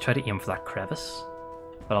could try to aim for that crevice,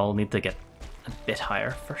 but I'll need to get a bit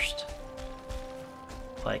higher first.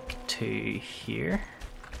 Like to here.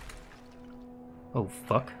 Oh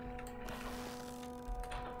fuck.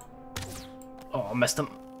 Oh, I missed him.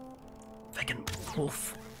 Fucking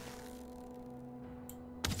wolf.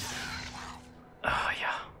 Oh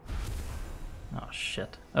yeah. Oh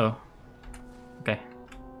shit. Oh. Okay.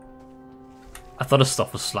 I thought his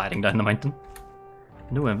stuff was sliding down the mountain.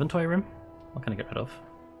 No inventory room? What can I get rid of?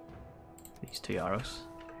 These 2 arrows.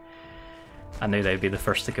 I knew they'd be the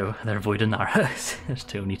first to go. They're avoiding arrows. There's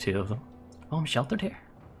only 2 of them. Oh, I'm sheltered here.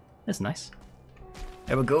 That's nice.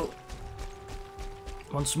 There we go.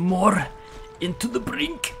 Once more. Into the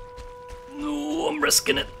brink. No, I'm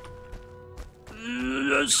risking it.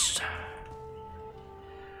 Yes.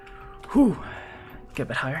 Whew. Get a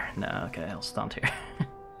bit higher? No, okay, I'll stand here.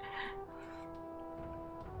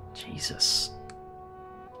 Jesus.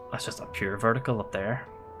 That's just a pure vertical up there.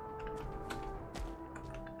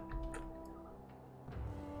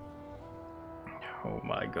 Oh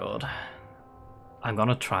my god. I'm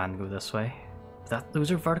gonna try and go this way.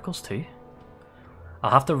 Those are verticals too.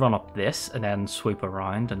 I'll have to run up this and then sweep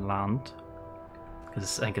around and land.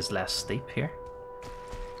 Because I think it's less steep here.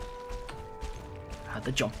 I had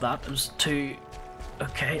to jump that, it was too...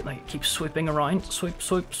 Okay, like keep sweeping around. Sweep,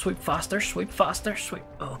 sweep, sweep faster, sweep faster, sweep.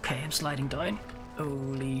 Okay, I'm sliding down.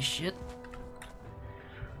 Holy shit.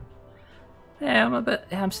 Yeah,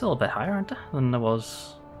 I'm still a bit higher, aren't I, than I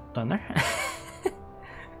was down there.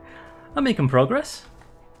 I'm making progress.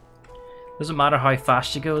 Doesn't matter how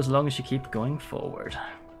fast you go as long as you keep going forward.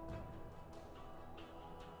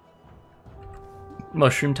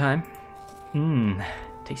 Mushroom time. Mmm,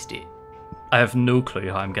 tasty. I have no clue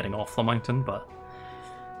how I'm getting off the mountain, but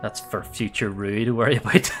that's for future Rui to worry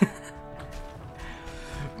about.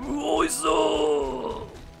 Ruisu!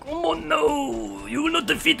 Come on now! You will not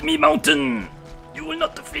defeat me, mountain! You will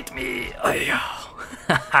not defeat me!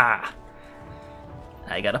 Haha!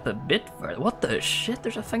 I got up a bit further. What the shit?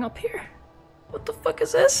 There's a thing up here. What the fuck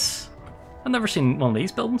is this? I've never seen one of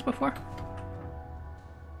these buildings before. Can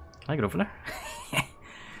I get over there?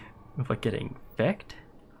 Without getting infected?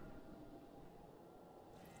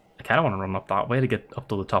 I kind of want to run up that way to get up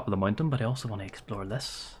to the top of the mountain, but I also want to explore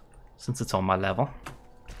this, since it's on my level.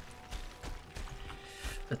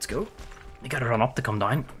 Let's go. You gotta run up to come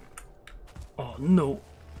down. Oh no.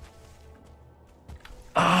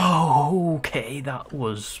 Oh, okay, that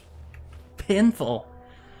was painful.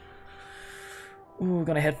 Ooh,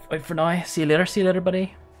 gonna head out for now. See you later,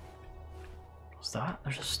 buddy. What's that?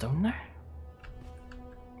 There's a stone there?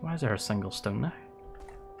 Why is there a single stone there?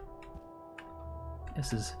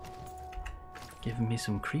 This is giving me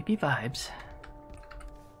some creepy vibes.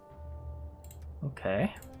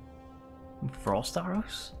 Okay. Frost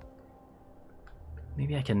arrows?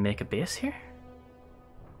 Maybe I can make a base here?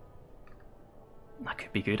 That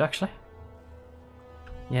could be good, actually.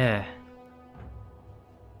 Yeah.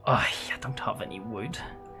 Oh, I don't have any wood.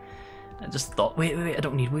 I just thought, wait, I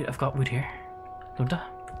don't need wood. I've got wood here. Don't I?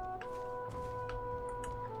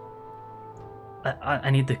 I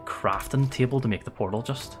need the crafting table to make the portal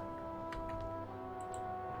just.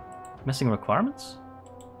 Missing requirements?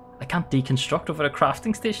 I can't deconstruct over a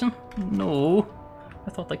crafting station? No. I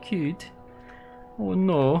thought I could. Oh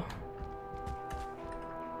no.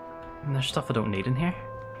 And there's stuff I don't need in here.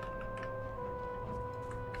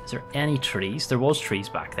 Is there any trees? There was trees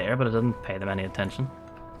back there, but I didn't pay them any attention.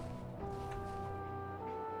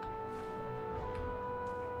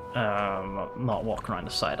 I'm not walking around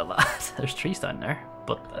the side of that. There's trees down there,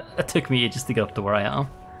 but it took me ages to get up to where I am.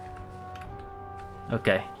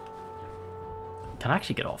 Okay. Can I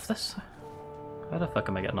actually get off this? How the fuck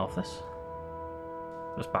am I getting off this?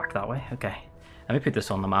 Just back that way? Okay. Let me put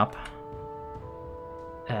this on the map.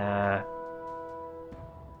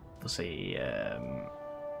 Let's see.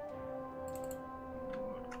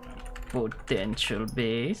 Potential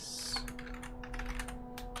base.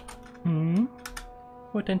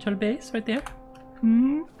 Potential base right there.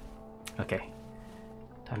 Okay.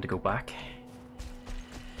 Time to go back.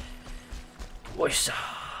 Voice.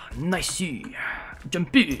 Nice.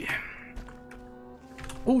 Jumpy.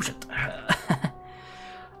 Oh shit.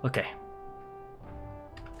 Okay.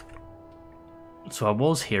 So I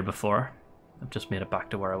was here before. I've just made it back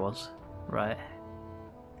to where I was. Right.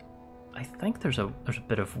 I think there's a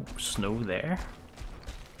bit of snow there.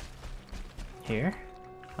 Here.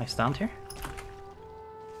 Can I stand here?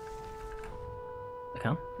 I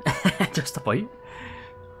can. Just about.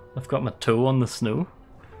 I've got my toe on the snow.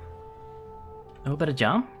 Oh, a bit of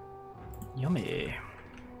jam. Yummy.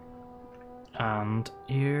 And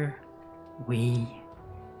here we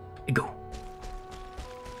go.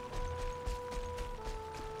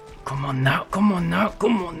 Come on now, come on now,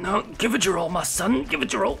 come on now. Give it your all, my son. Give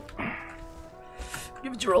it your all.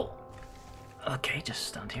 Give it your all. Okay, just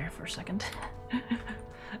stand here for a second.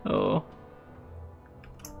 Oh.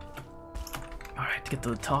 Alright, to get to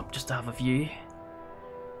the top, just to have a view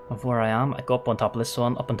of where I am. I go up on top of this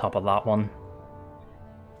one, up on top of that one.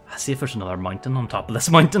 Let's see if there's another mountain on top of this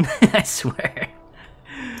mountain. I swear.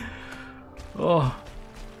 Oh.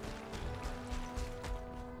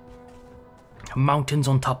 Mountains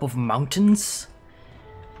on top of mountains?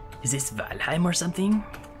 Is this Valheim or something?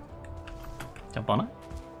 Jump on it.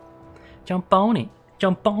 Jump on it.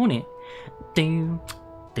 Jump on it. Do,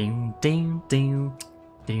 do, do, do,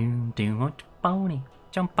 do, do. Jump on it.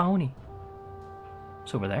 Jump on it.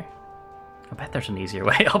 It's over there. I bet there's an easier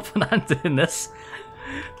way up when I'm doing this.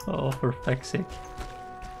 Oh, for fuck's sake.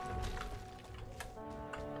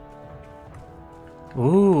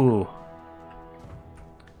 Ooh.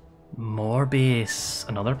 More base.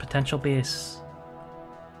 Another potential base.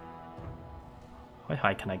 How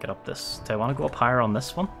high can I get up this? Do I want to go up higher on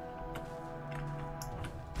this one?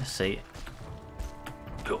 Let's see.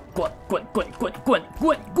 Go on, go on, go on, go on, go on,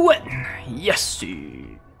 go on, go on. Yes!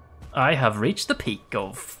 I have reached the peak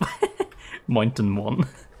of Mountain 1.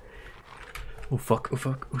 Oh fuck, oh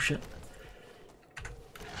fuck, oh shit.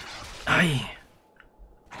 Aye.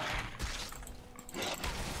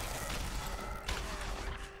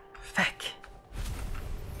 Fuck.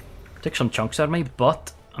 Took some chunks out of me,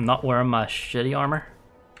 but I'm not wearing my shitty armor.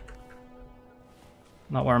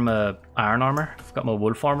 Not wearing my iron armor. I've got my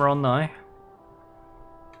wolf armor on now.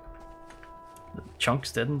 The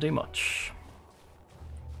chunks didn't do much.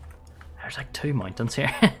 There's like 2 mountains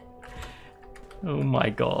here. Oh my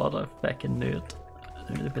god, I fucking knew it.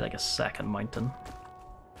 There need to be like a second mountain.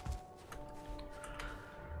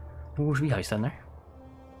 Oh, there's a wee house down there.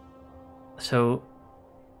 So,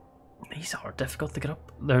 these are difficult to get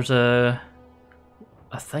up. There's a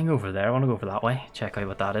thing over there. I want to go over that way. Check out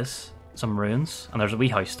what that is. Some ruins. And there's a wee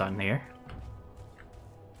house down here.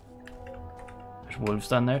 There's wolves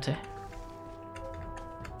down there too.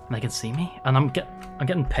 And they can see me. And I'm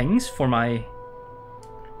getting pings for my...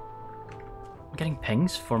 I'm getting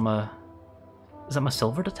pings for my... Is that my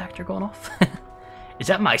silver detector going off? Is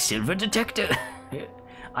that my silver detector?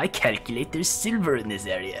 I calculate there's silver in this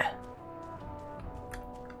area.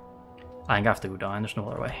 I think I have to go down, there's no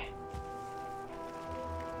other way.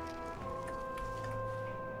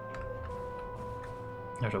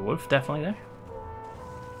 There's a wolf definitely there.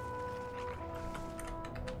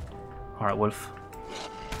 Alright, wolf.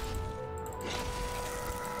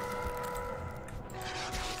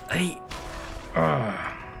 Hey!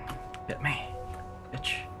 Bit me,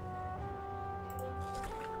 bitch.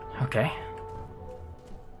 Okay.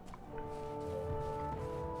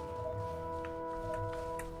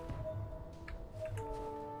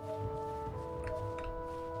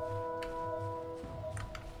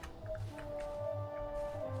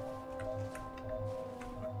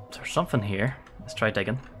 There's something here. Let's try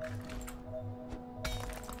digging.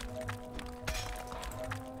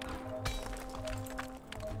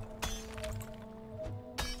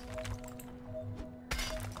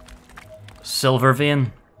 Silver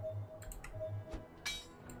vein.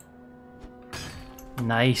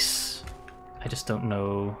 Nice. I just don't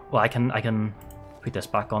know. Well, I can put this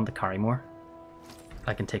back on to carry more.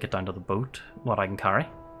 I can take it down to the boat, what I can carry.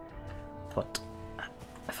 But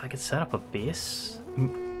if I could set up a base.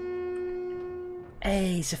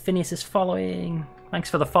 Hey, Zephinius is following.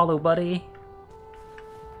 Thanks for the follow, buddy.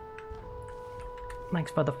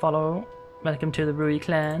 Thanks for the follow. Welcome to the Rui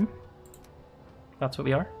clan. That's what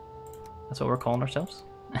we are. That's what we're calling ourselves.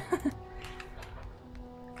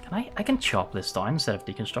 I can chop this down instead of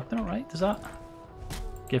deconstructing it, right? Does that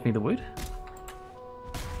give me the wood?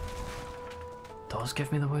 Does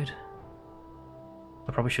give me the wood.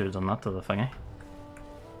 I probably should have done that to the thingy.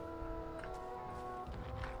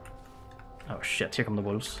 Oh shit, here come the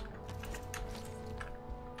wolves.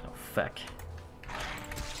 Oh fuck.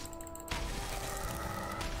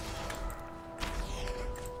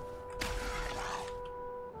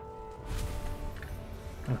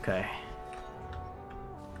 Okay.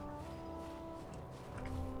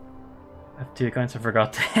 I have 2 accounts, I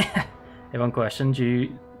forgot. One question, do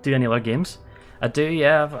you do any other games? I do,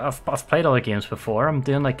 yeah, I've played other games before. I'm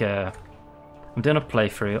doing a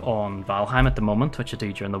playthrough on Valheim at the moment, which I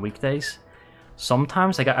do during the weekdays.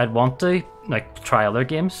 Sometimes I'd want to like try other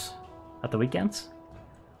games at the weekends.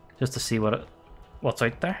 just to see what's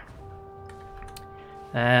out there.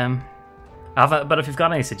 But if you've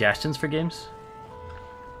got any suggestions for games,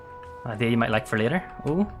 an idea you might like for later.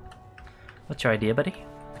 Ooh, what's your idea, buddy?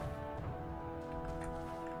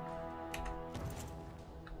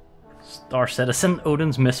 Star Citizen,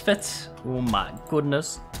 Odin's Misfits. Oh my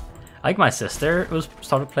goodness. I think my sister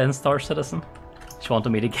started playing Star Citizen. She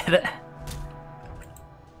wanted me to get it.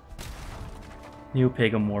 New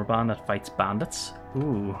pagan warband that fights bandits.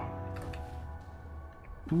 Ooh.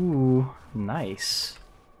 Ooh, nice.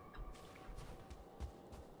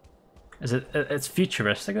 Is it? It's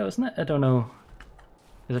futuristic, though, isn't it? I don't know.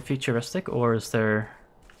 Is it futuristic or is there?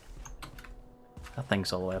 That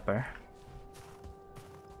thing's all the way up there.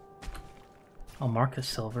 I'll mark a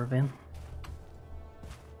silver vein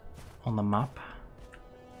on the map.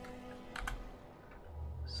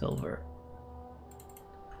 Silver.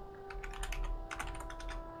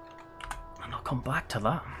 And I'll come back to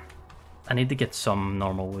that. I need to get some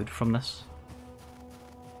normal wood from this.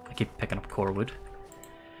 I keep picking up core wood.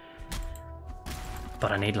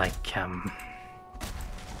 But I need like a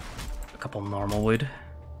couple normal wood.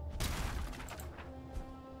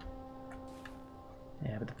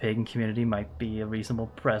 Yeah, but the pagan community might be a reasonable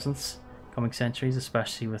presence coming centuries,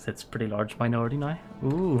 especially with its pretty large minority now.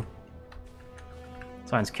 Ooh.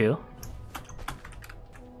 Sounds cool.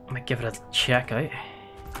 I might give it a check out.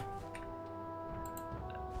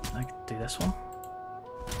 I could do this one.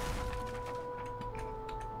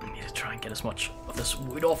 I need to try and get as much of this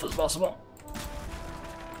wood off as possible.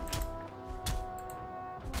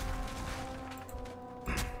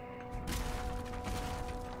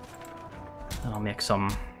 And I'll make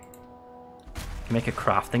make a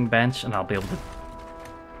crafting bench and I'll be able to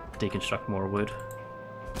deconstruct more wood.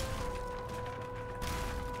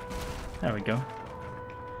 There we go.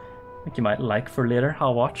 I think you might like for later.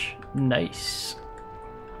 I'll watch. Nice.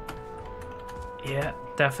 Yeah,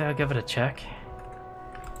 definitely I'll give it a check.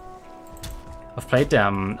 I've played,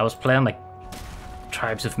 I was playing like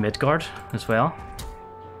Tribes of Midgard as well.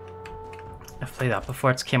 I've played that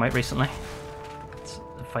before, it's came out recently. It's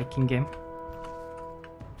a Viking game.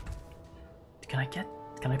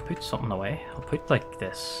 Can I put something away? I'll put like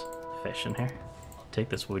this fish in here. I'll take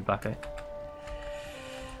this wood back out.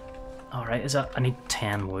 Alright, I need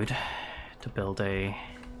 10 wood to build a...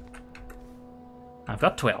 I've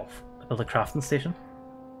got 12. Build a crafting station.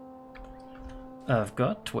 I've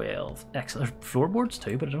got 12. Excellent. There's floorboards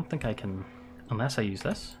too, but I don't think I can... Unless I use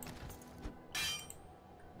this.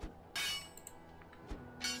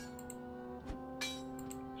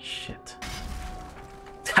 Shit.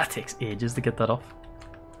 That takes ages to get that off.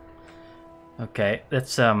 Okay,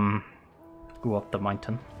 let's go up the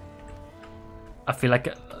mountain. I feel like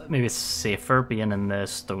maybe it's safer being in the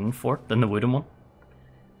stone fort than the wooden one.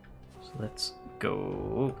 So let's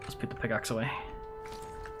go. Let's put the pickaxe away.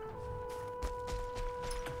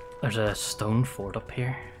 There's a stone fort up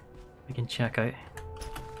here we can check out.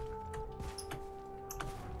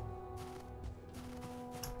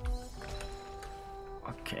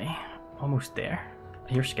 Okay, almost there.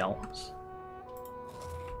 I hear skeletons.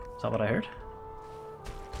 Is that what I heard?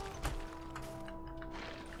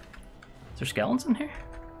 Is there skeletons in here?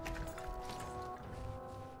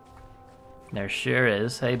 There sure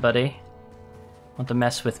is. Hey buddy. Want to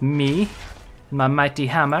mess with me and my mighty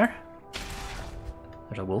hammer?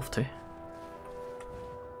 There's a wolf too.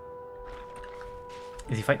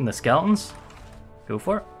 Is he fighting the skeletons? Go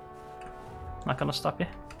for it. Not gonna stop you.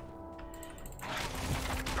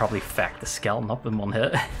 Probably feck the skeleton up in one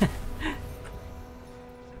hit.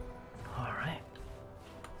 Alright.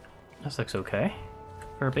 This looks okay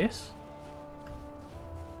for a base.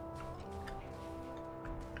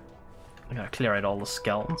 I gotta clear out all the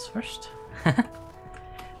skeletons first.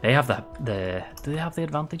 They have do they have the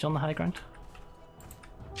advantage on the high ground?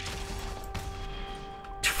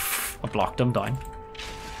 I blocked them down.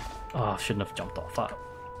 Oh, I shouldn't have jumped off that.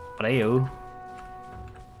 But ayo.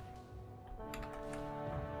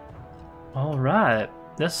 Alright,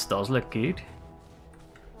 this does look good.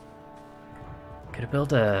 Could I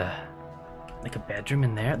build like a bedroom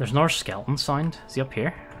in there? There's another skeleton sound. Is he up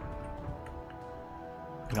here?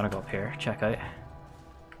 I'm gonna go up here, check out.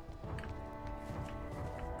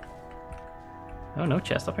 Oh, no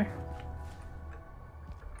chest up here.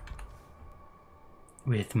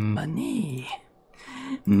 With money.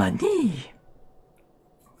 Money!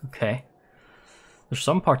 Okay. There's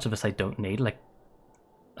some parts of this I don't need, like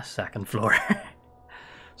a second floor.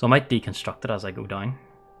 So I might deconstruct it as I go down,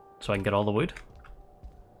 so I can get all the wood.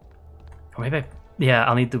 Or maybe yeah,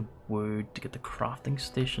 I'll need the wood to get the crafting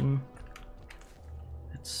station.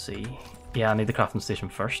 Let's see. Yeah, I need the crafting station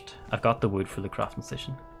first. I've got the wood for the crafting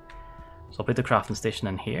station. So I'll put the crafting station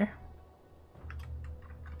in here.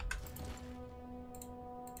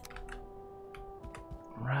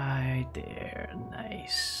 Right there,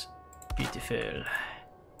 nice, beautiful.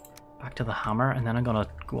 Back to the hammer, and then I'm gonna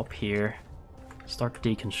go up here, start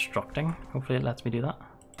deconstructing. Hopefully it lets me do that.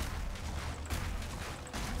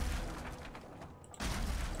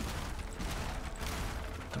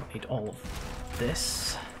 Don't need all of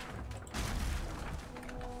this.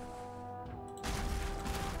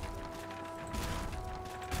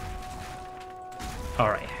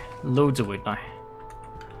 Alright, loads of wood now.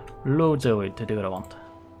 Loads of wood to do what I want.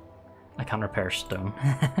 I can't repair stone,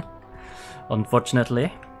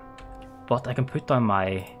 unfortunately. But I can put down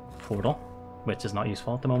my portal, which is not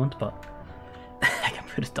useful at the moment, but I can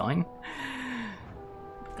put it down.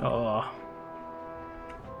 Oh.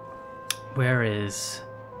 Where is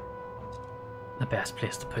the best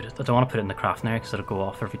place to put it? I don't want to put it in the crafting area because it'll go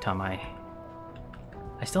off every time I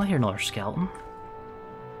still hear another skeleton.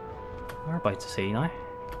 We're about to see now.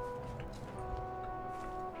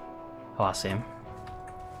 Oh, I see him.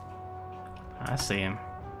 I see him.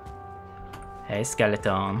 Hey,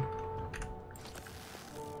 skeleton.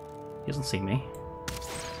 He doesn't see me.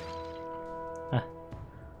 Huh.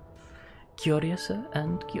 Curiouser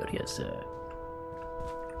and curiouser.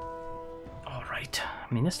 Alright.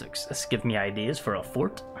 I mean, this gives me ideas for a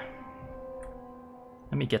fort.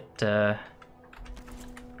 Let me get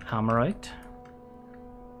hammer out.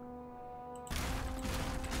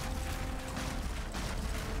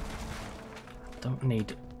 Don't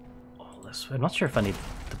need all this. I'm not sure if I need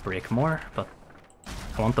to break more, but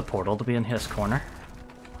I want the portal to be in his corner,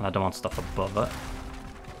 and I don't want stuff above it,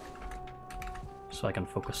 so I can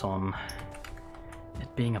focus on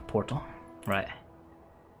it being a portal. Right.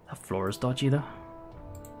 That floor is dodgy though.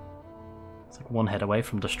 It's like one hit away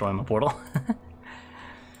from destroying my portal.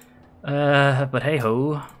 But hey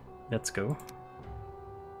ho, let's go.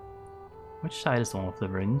 Which side is the one with the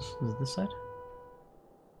runes? Is it this side?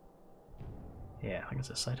 Yeah, I think it's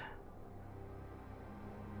this side.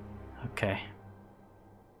 Okay.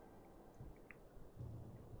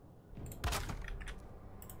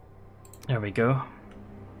 There we go.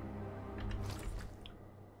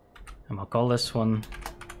 And I'll call this one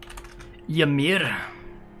Ymir.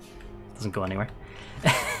 Doesn't go anywhere.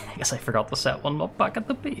 I guess I forgot to set one up back at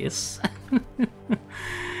the base.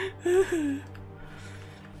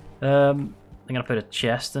 I'm gonna put a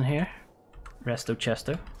chest in here. Resto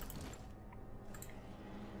chesto.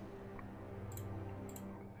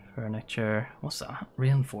 Furniture. What's that?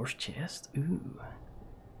 Reinforced chest. Ooh.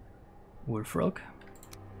 Wood frog.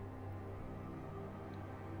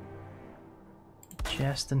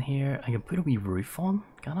 Chest in here. I can put a wee roof on,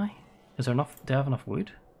 can I? Is there enough? Do I have enough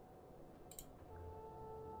wood?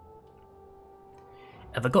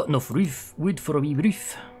 Have I got enough wood for a wee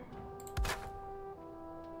roof?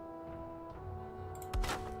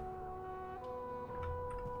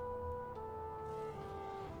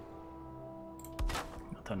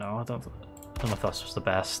 I don't know. I don't know if that's just the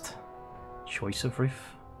best choice of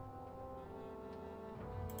roof.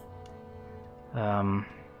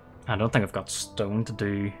 I don't think I've got stone to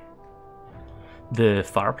do the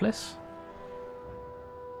fireplace.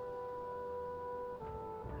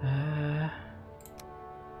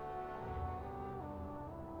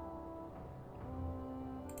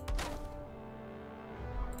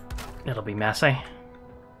 It'll be messy,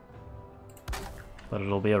 but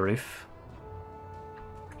it'll be a roof.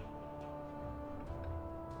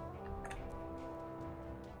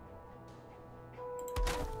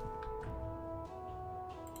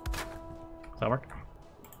 Does that work?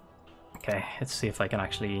 Okay, let's see if I can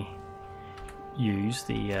actually use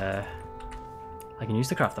the I can use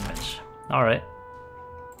the crafting bench. Alright.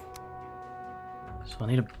 So I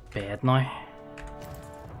need a bed now.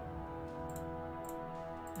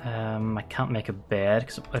 I can't make a bed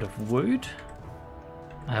because I'm out of wood.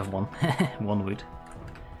 I have one. One wood.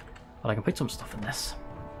 But I can put some stuff in this.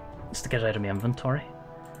 Just to get it out of my inventory.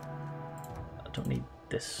 I don't need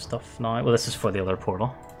this stuff now. Well, this is for the other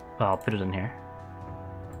portal. Well, I'll put it in here.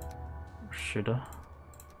 Or should I?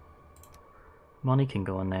 Money can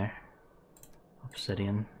go in there.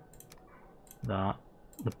 Obsidian. That.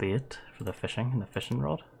 The bait for the fishing and the fishing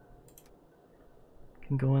rod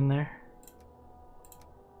can go in there.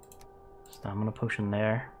 Stamina potion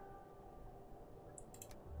there.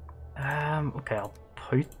 Okay, I'll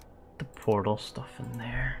put the portal stuff in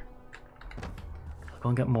there. I'll go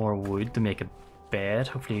and get more wood to make a bed.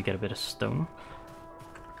 Hopefully you get a bit of stone.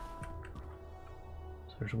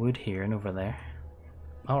 So there's wood here and over there.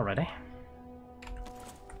 Alrighty.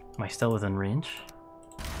 Am I still within range?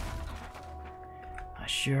 I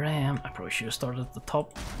sure am. I probably should have started at the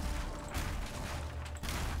top.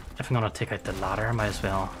 I'm gonna take out the ladder, I might as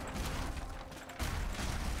well.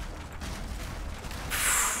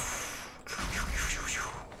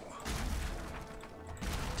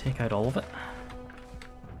 Take out all of it.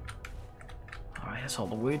 Alright, that's all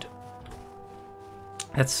the wood.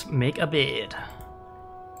 Let's make a bed.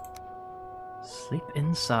 Sleep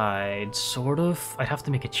inside, sort of. I'd have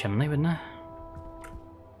to make a chimney, wouldn't I?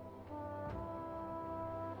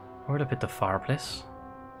 Where would I put the fireplace?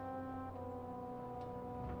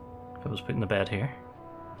 If I was putting the bed here.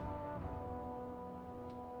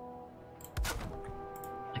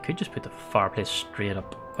 I could just put the fireplace straight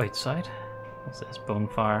up outside. What's this?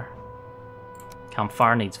 Bonfire.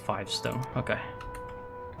 Campfire needs 5 stone. Okay.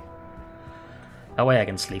 That way I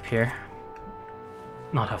can sleep here.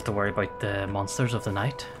 Not have to worry about the monsters of the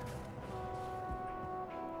night.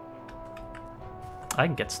 I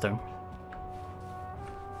can get stone.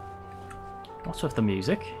 What's with the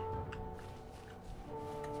music?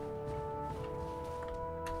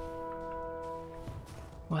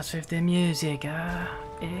 What's with the music?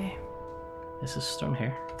 Eh? This is stone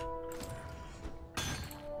here.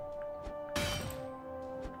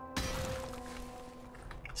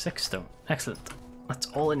 Six stone. Excellent. That's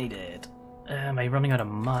all I needed. Am I running out of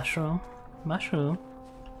mushroom? Mushroom.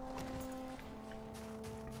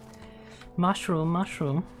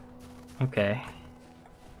 Mushroom. Okay.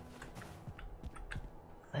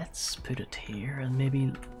 Let's put it here and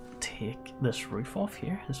maybe take this roof off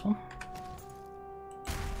here. This one.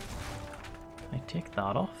 I take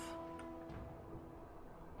that off.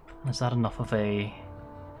 Is that enough of a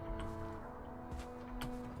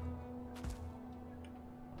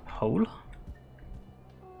hole?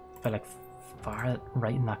 If I like fire it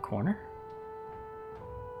right in that corner.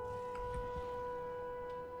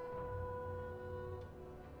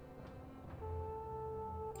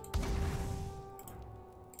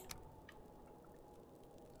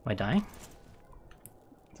 Am I dying?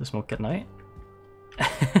 Is the smoke getting out?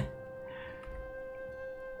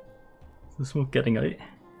 Is the smoke getting out?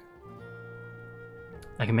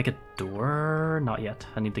 I can make a door? Not yet.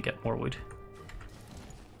 I need to get more wood.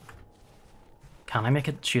 Can I make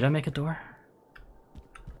it? Should I make a door?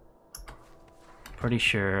 Pretty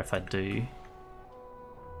sure if I do.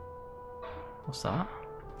 What's that?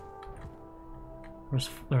 There's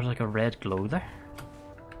like a red glow there.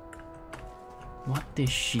 What the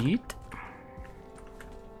shit?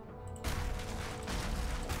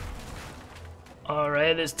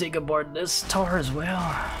 Alright, let's take aboard this tower as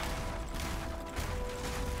well.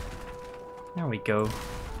 There we go.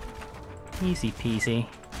 Easy peasy.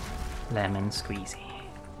 Lemon squeezy.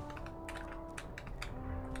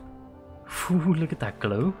 Ooh, look at that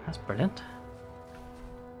glow. That's brilliant.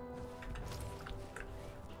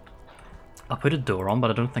 I'll put a door on,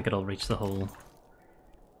 but I don't think it'll reach the whole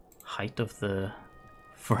height of the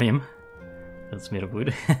frame. It's made of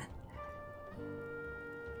wood. I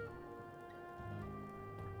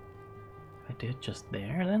do it just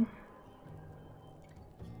there then.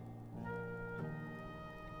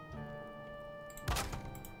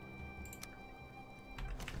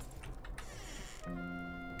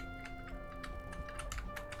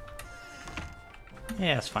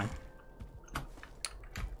 Yeah, it's fine.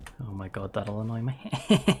 Oh my god, that'll annoy me.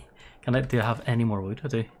 Do I have any more wood? I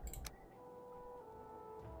do.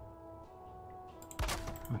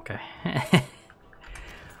 Okay.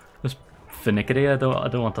 Just finicky. I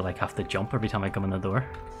don't want to like have to jump every time I come in the door.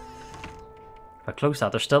 If I close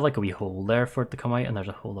that, there's still like a wee hole there for it to come out, and there's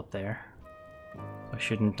a hole up there. So I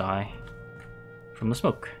shouldn't die from the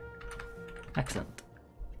smoke. Excellent.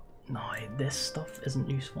 No, this stuff isn't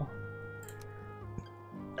useful.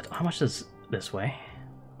 How much does this weigh?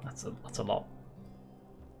 That's a lot.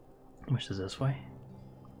 How much does this weigh?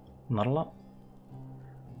 Not a lot.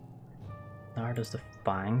 There does the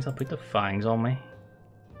fangs. I'll put the fangs on me.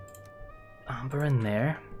 Amber in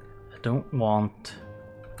there. I don't want...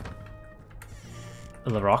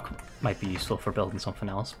 Well, the rock might be useful for building something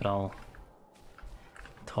else, but I'll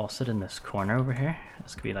toss it in this corner over here.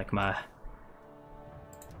 This could be like my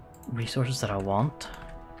resources that I want,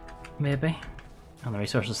 maybe. And the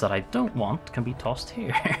resources that I don't want can be tossed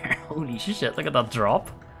here. Holy shit, look at that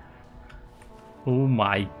drop. Oh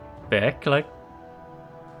my beck, like...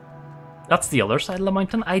 That's the other side of the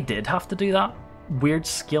mountain. I did have to do that. Weird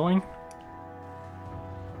skilling.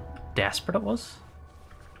 Desperate it was.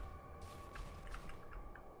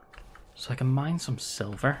 So I can mine some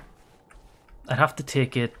silver. I'd have to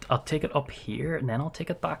take it... I'll take it up here and then I'll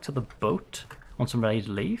take it back to the boat once I'm ready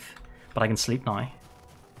to leave. But I can sleep now.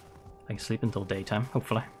 I can sleep until daytime,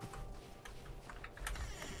 hopefully.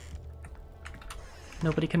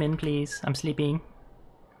 Nobody come in, please. I'm sleeping.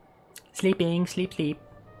 Sleeping, sleep, sleep.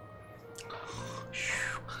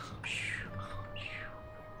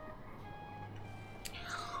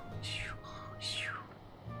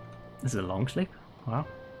 This is a long sleep. Wow.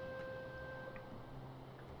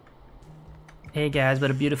 Hey guys, what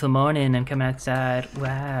a beautiful morning. I'm coming outside.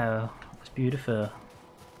 Wow. It's beautiful.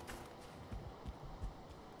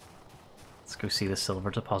 Let's go see the silver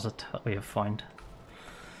deposit that we have found.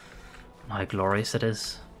 And how glorious it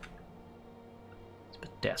is. It's a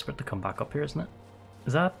bit desperate to come back up here, isn't it?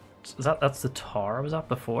 That's the tower I was at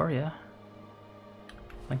before, yeah?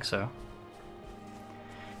 I think so.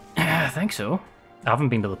 I think so. I haven't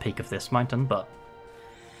been to the peak of this mountain, but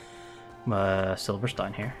silver's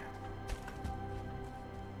down here.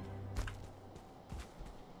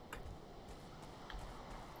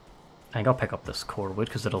 I think I'll pick up this core wood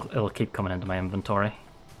because it'll keep coming into my inventory.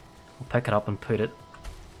 I'll pick it up and put it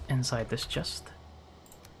inside this chest.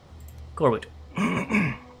 Core wood.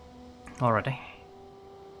 Alrighty.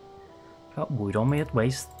 Got wood on me, it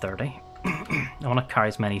weighs 30. I want to carry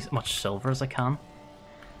as much silver as I can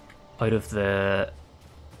out of the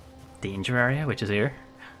danger area, which is here,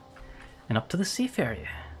 and up to the safe area,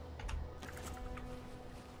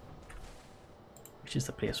 which is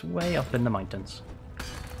the place way up in the mountains.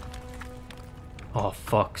 Oh,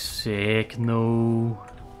 fuck's sake, no.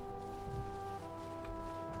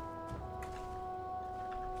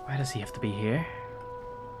 Why does he have to be here?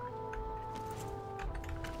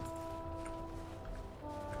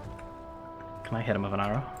 Can I hit him with an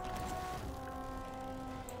arrow?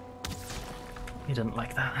 He didn't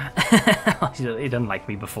like that. He didn't like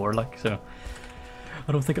me before, like, so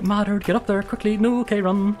I don't think it mattered. Get up there quickly. No, okay,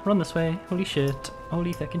 run this way. Holy shit.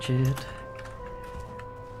 Holy fucking shit.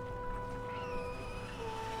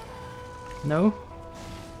 No.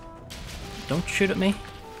 Don't shoot at me.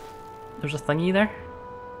 There's a thingy there.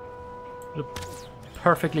 There's a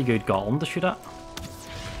perfectly good golem to shoot at.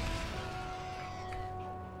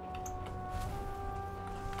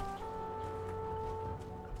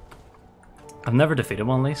 I've never defeated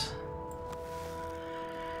one of these.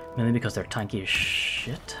 Mainly because they're tanky as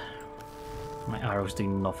shit. My arrows do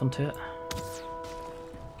nothing to it.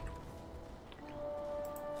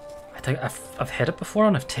 I think I've hit it before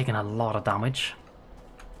and I've taken a lot of damage.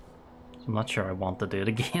 So I'm not sure I want to do it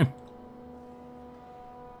again.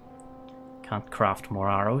 Can't craft more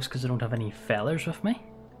arrows because I don't have any feathers with me.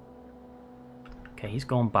 Okay, he's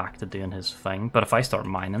going back to doing his thing. But if I start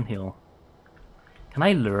mining, he'll... Can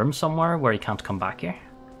I lure him somewhere where he can't come back here?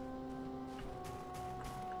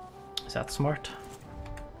 Is that smart?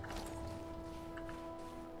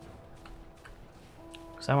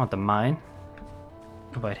 Because I want to mine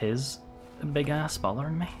about his big ass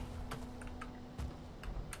bothering me.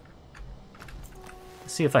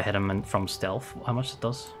 Let's see if I hit him from stealth, how much it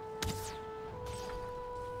does.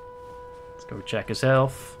 Let's go check his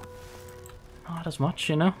health. Not as much,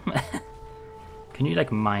 you know? Can you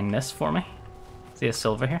like mine this for me? See a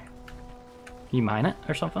silver here? Can you mine it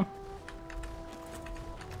or something?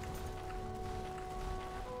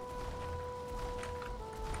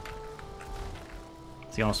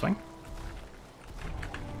 Is he on a swing?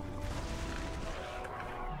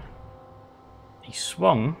 He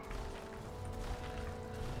swung.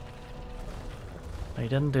 He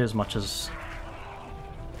didn't do as much as...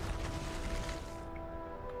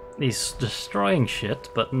 He's destroying shit,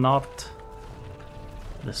 but not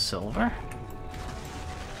the silver.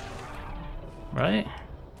 Right?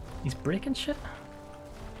 He's breaking shit?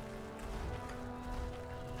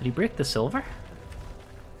 Did he break the silver?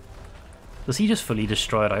 Does he just fully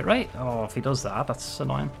destroy it outright? Oh, if he does that, that's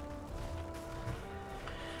annoying.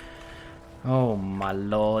 Oh my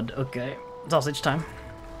lord. Okay. Sausage time.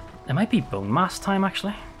 It might be bone mass time,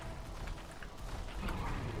 actually.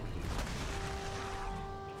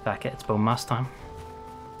 Fuck it, it's bone mass time.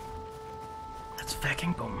 It's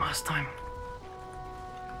fucking bone mass time.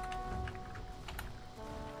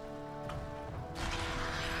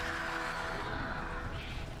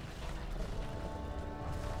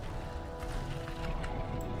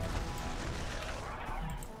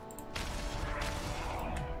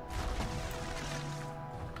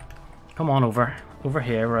 Come on over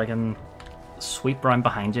here where I can sweep around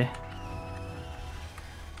behind you.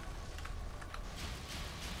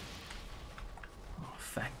 Oh,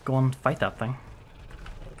 fuck. Go on, fight that thing.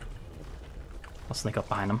 I'll sneak up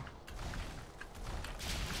behind him.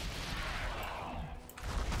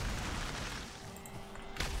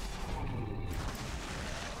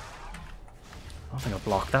 I don't think I'll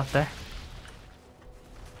block that there.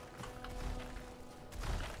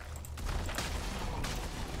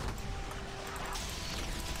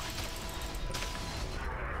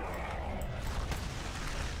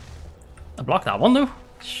 I blocked that one though.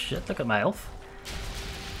 Shit, look at my health.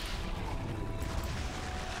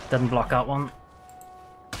 Didn't block that one.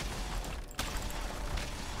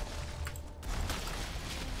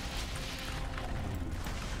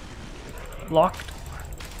 locked.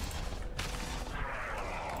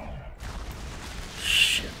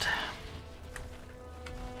 Shit.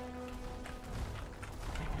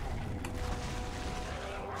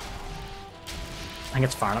 I think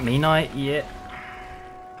it's firing at me now. Yeah.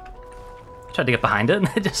 Tried to get behind it and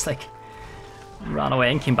it just like ran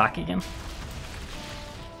away and came back again.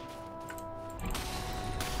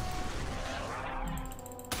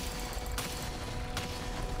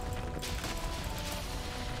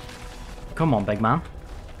 Come on, big man.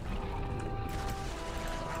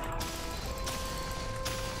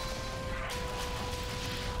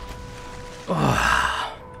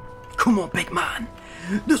 Oh. Come on, big man.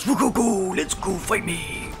 Let's go, go. Let's go, fight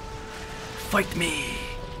me. Fight me.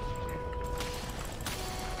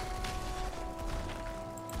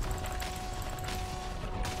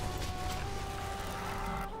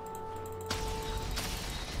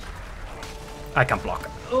 I can't block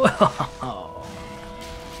it. Oh.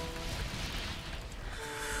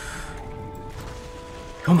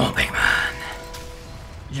 Come on, big man.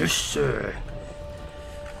 Yes, sir.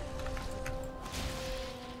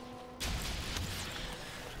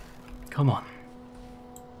 Come on.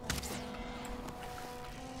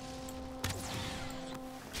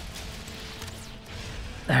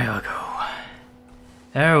 There we go.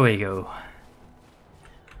 There we go.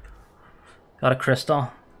 Got a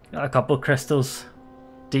crystal. Got a couple of crystals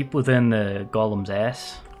deep within the golem's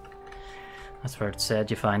ass. That's where it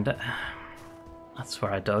said you find it. That's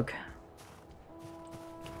where I dug.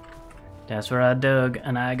 That's where I dug,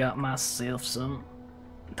 and I got myself some.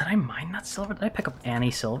 Did I mine that silver? Did I pick up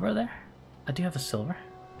any silver there? I do have a silver.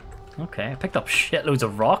 Okay, I picked up shitloads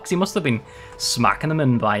of rocks. He must have been smacking them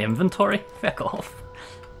in my inventory. Fuck off.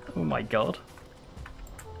 Oh my god.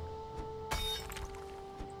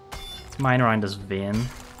 Let's mine around this vein.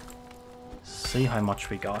 See how much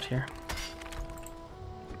we got here.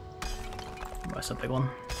 Oh, that's a big one.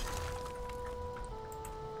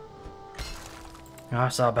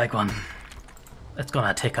 That's a big one. It's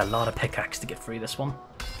gonna take a lot of pickaxe to get through this one.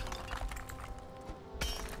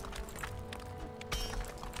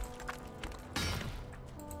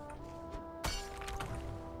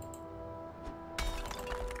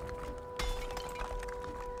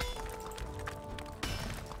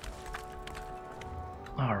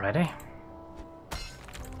 Alrighty.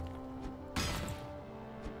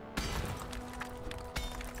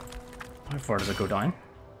 How far does it go down?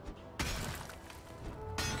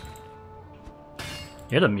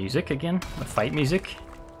 Hear the music again? The fight music?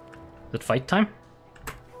 Is it fight time?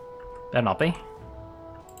 Better not be.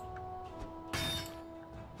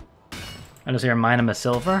 I just hear mining my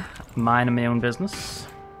silver, minding my own business.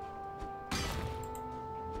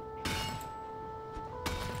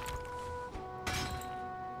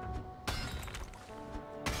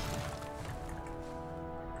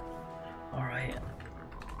 Alright.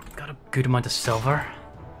 Got a good amount of silver.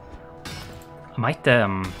 I might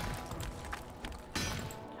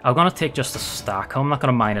I'm gonna take just a stack home, I'm not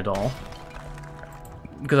gonna mine it all.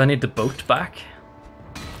 Because I need the boat back.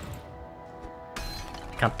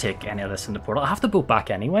 Can't take any of this in the portal. I have the boat back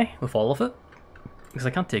anyway, with all of it. Because I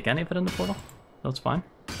can't take any of it in the portal. That's fine.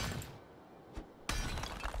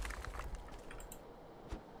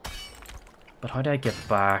 But how do I get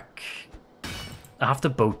back? I have to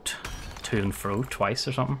boat to and fro twice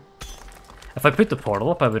or something. If I put the portal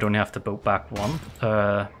up, I would only have to boat back one.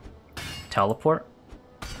 Teleport.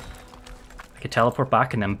 I could teleport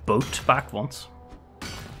back and then boat back once.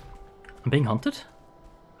 I'm being hunted?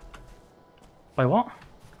 By what?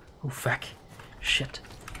 Oh fuck. Shit.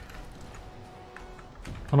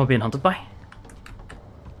 What am I being hunted by?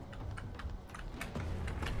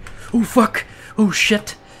 Oh fuck! Oh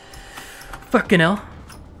shit! Fucking hell.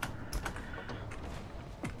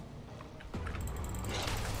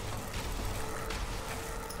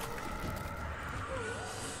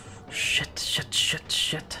 Shit, shit, shit,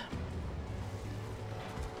 shit.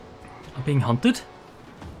 I'm being hunted?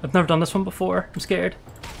 I've never done this one before. I'm scared.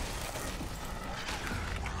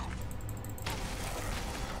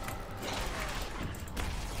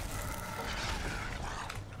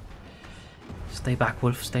 Stay back,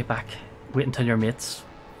 wolf. Stay back. Wait until your mates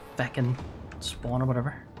fucking spawn or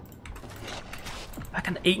whatever.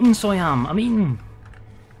 Fucking eating, so I am. I'm eating.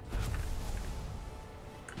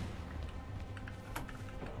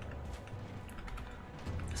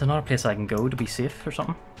 Is there another place I can go to be safe or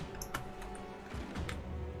something?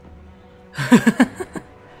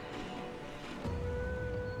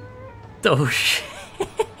 Oh shit.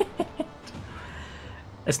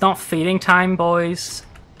 It's not feeding time, boys.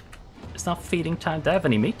 It's not feeding time. Do I have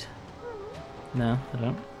any meat? No, I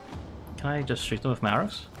don't. Can I just shoot them with my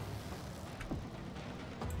arrows?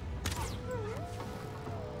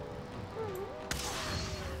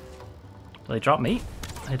 Will they drop meat?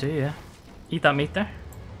 They do, yeah. Eat that meat there.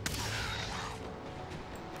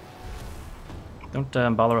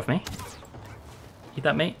 Don't bother with me. Eat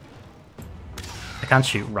that meat. I can't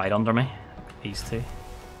shoot right under me. These two.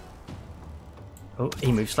 Oh,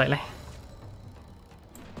 he moved slightly.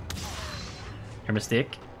 Your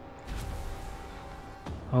mistake.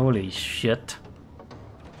 Holy shit.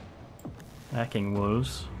 Hacking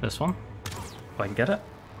wolves. This one. If I can get it.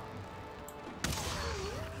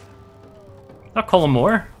 Not call them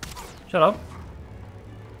more. Shut up.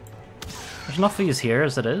 There's enough of these here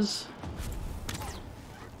as it is.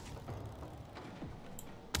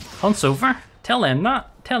 Hunt's over? Tell them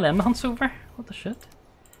that. Tell them the hunt's over. What the shit?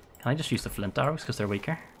 Can I just use the flint arrows because they're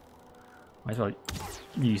weaker? Might as well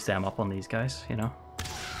use them up on these guys, you know?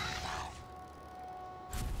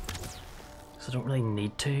 So I don't really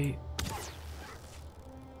need to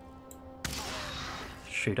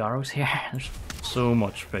shoot arrows here. There's so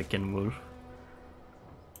much freaking wolf.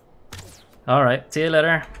 Alright, see you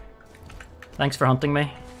later. Thanks for hunting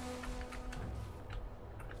me.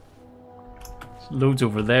 There's loads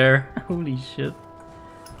over there. Holy shit.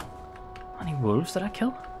 How many wolves did I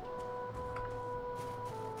kill?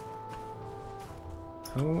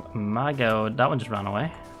 Oh my god, that one just ran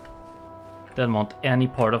away. Didn't want any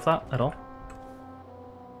part of that at all.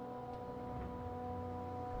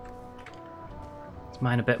 Let's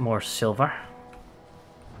mine a bit more silver.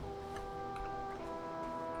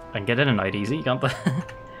 I can get in and out easy, can't I?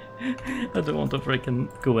 I don't want to freaking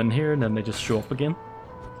go in here and then they just show up again.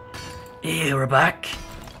 Hey, we're back.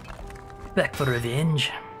 Back for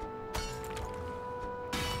revenge.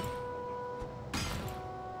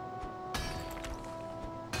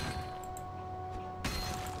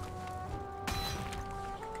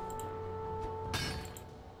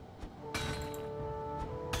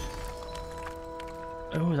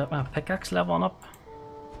 Oh, is that my pickaxe leveling up?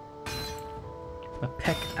 My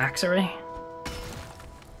pickaxery?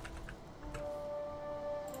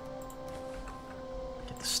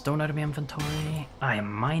 Get the stone out of my inventory. I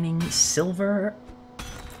am mining silver.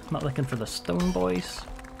 Not looking for the stone, boys.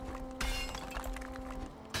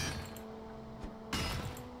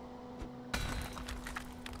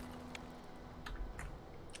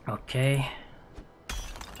 Okay.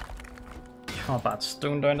 Chop that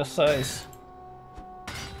stone down to size.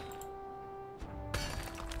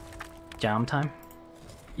 Jam time.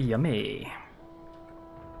 Yummy.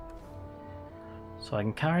 So I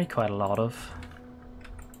can carry quite a lot of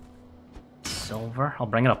silver. I'll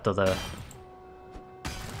bring it up to the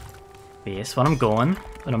base. When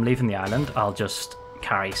I'm leaving the island, I'll just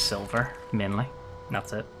carry silver mainly. And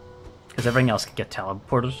that's it. Because everything else can get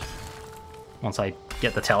teleported once I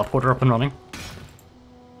get the teleporter up and running.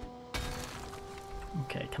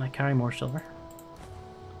 Okay, can I carry more silver?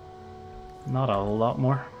 Not a lot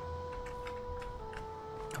more.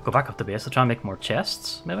 I'll go back up the base. I'll try and make more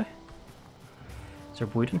chests, maybe? Is there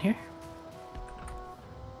wood in here?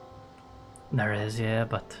 There is, yeah,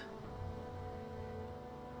 but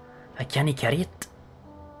I can't carry it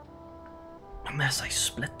unless I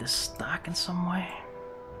split this stack in some way.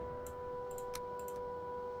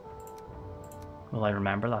 Will I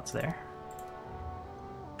remember that's there?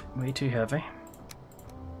 Way too heavy.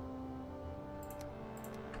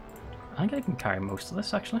 I think I can carry most of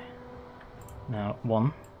this actually. Now,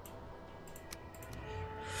 one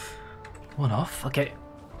off, okay.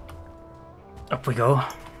 Up we go.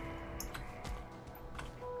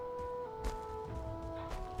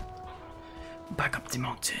 Back up the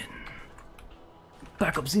mountain.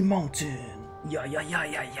 Back up the mountain. Yeah, yeah, yeah,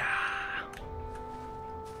 yeah, yeah.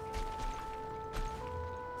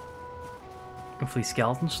 Hopefully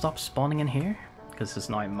skeletons stop spawning in here, because this is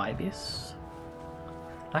now my base.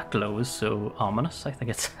 That glow is so ominous. I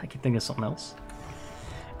keep thinking of something else.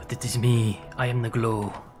 But it is me. I am the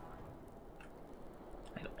glow.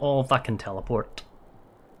 All of that can teleport.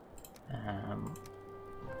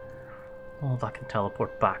 All of that can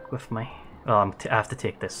teleport back with me. Well, I have to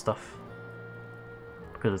take this stuff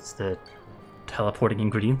because it's the teleporting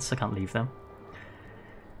ingredients. I can't leave them.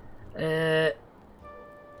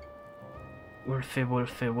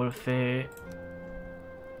 Wolfie.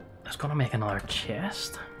 I was gonna make another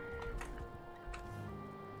chest.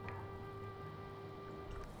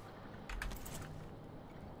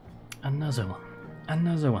 Another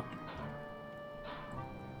one.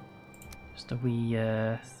 Just a wee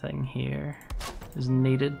thing here is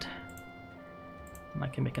needed. And I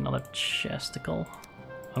can make another chesticle.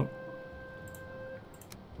 Oh.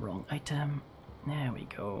 Wrong item. There we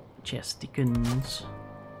go. Chesticons.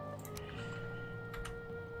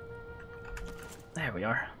 There we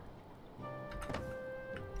are.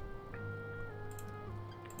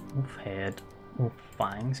 Wolf head. Wolf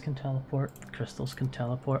fangs can teleport. Crystals can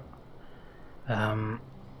teleport. I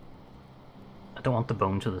don't want the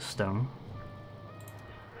bones of the stone.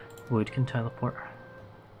 Wood can teleport.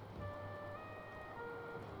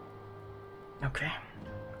 Okay.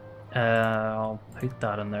 I'll put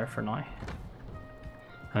that in there for now.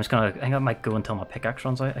 I'm just gonna. I think I might go until my pickaxe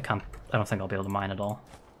runs out. I don't think I'll be able to mine at all.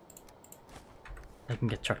 I can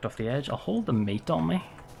get chucked off the edge. I'll hold the meat on me,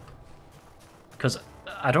 because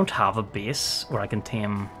I don't have a base where I can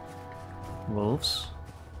tame wolves.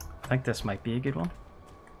 I think this might be a good one.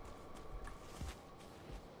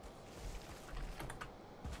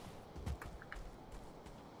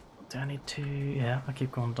 Do I need to? Yeah, I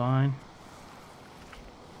keep going down.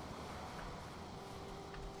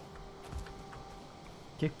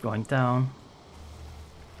 Keep going down.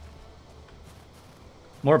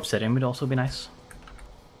 More obsidian would also be nice.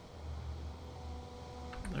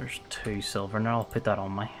 There's 2 silver now. I'll put that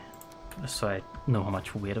on me, just so I know how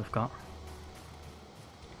much weight I've got.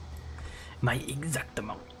 My exact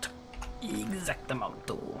amount. Exact amount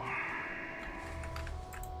though.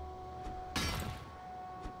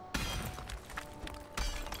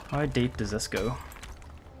 How deep does this go?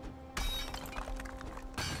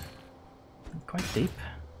 Quite deep.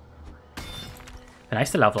 Be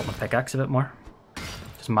nice to level up my pickaxe a bit more.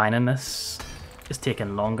 Just mining this is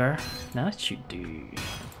taking longer. Now it should do.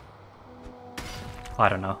 I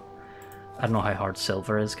don't know. I don't know how hard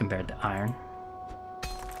silver is compared to iron.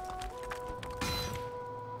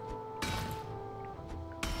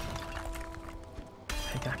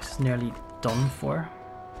 Pickaxe is nearly done for.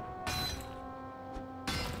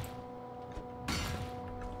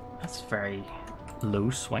 That's very low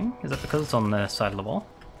swing. Is it because it's on the side of the wall?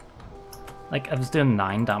 Like, I was doing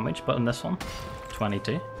 9 damage, but in this one,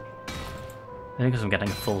 22. I think because I'm getting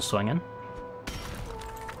a full swing in.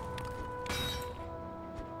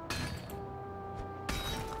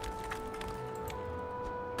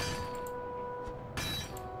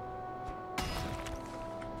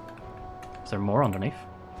 Is there more underneath?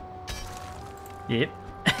 Yep.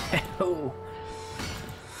 Oh.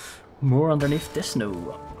 More underneath this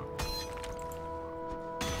snow.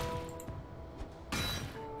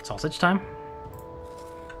 Sausage time.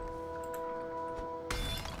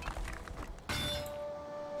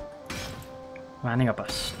 Lining up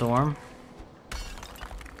a storm.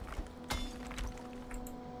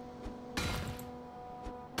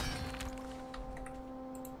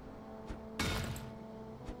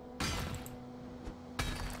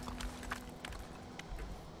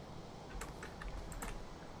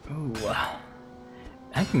 Ooh. I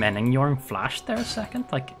think Menning Yorn flashed there a second,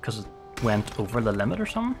 like, because it went over the limit or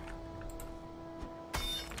something.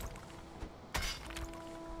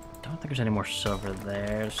 Don't think there's any more silver there.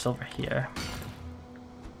 There's silver here.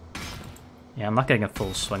 Yeah, I'm not getting a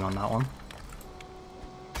full swing on that one.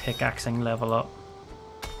 Pickaxing level up.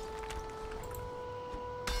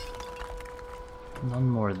 None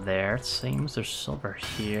more there, it seems. There's silver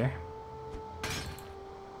here.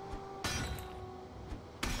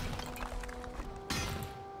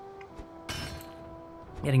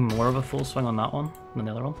 Getting more of a full swing on that one than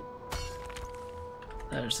the other one.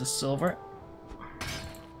 There's the silver.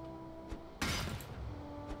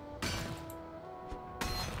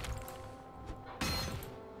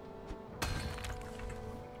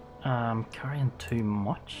 I'm carrying too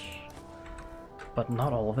much, but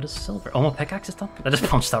not all of it is silver. Oh, my pickaxe is done. I just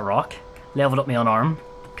punched that rock. Leveled up my unarmed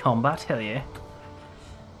combat, hell yeah.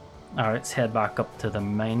 Alright, let's head back up to the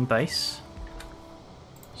main base.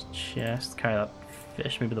 Chest, carry that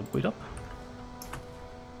fish, maybe the wood up.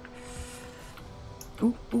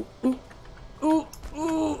 Ooh, ooh, ooh, ooh,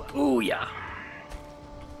 ooh, ooh, yeah.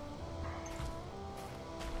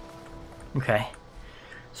 Okay,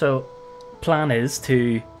 so plan is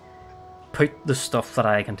to put the stuff that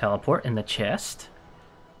I can teleport in the chest,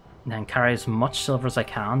 and then carry as much silver as I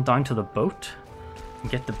can down to the boat, and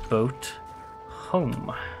get the boat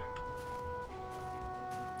home.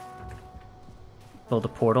 Build a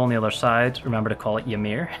portal on the other side. Remember to call it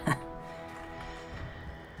Ymir.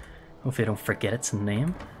 Hopefully I don't forget its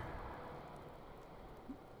name.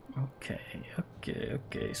 Okay.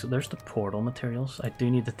 So there's the portal materials. I do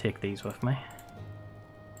need to take these with me,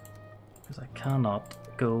 because I cannot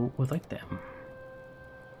go without them.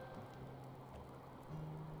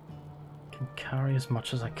 Can carry as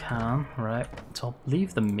much as I can. Right, so I'll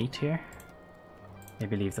leave the meat here.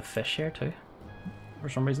 Maybe leave the fish here too, for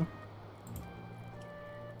some reason.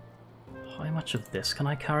 How much of this can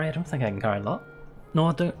I carry? I don't think I can carry a lot. No,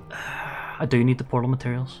 I do. I do need the portal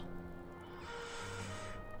materials.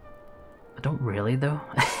 I don't really though.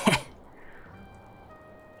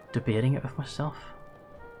 Debating it with myself.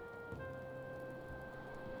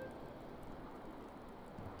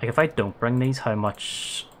 Like if I don't bring these, how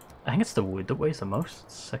much... I think it's the wood that weighs the most.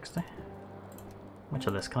 It's 60. How much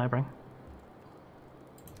of this can I bring?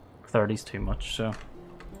 30's too much, so...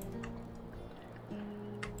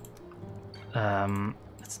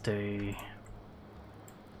 let's do...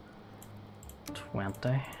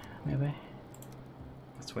 20, maybe?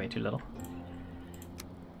 That's way too little.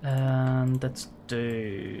 And let's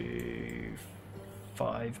do...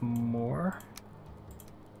 5 more.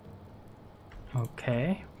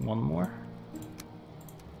 Okay, 1 more.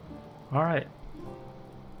 Alright.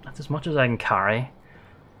 That's as much as I can carry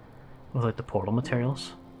without the portal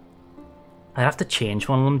materials. I have to change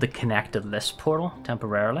one of them to connect to this portal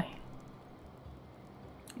temporarily.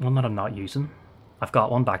 One that I'm not using. I've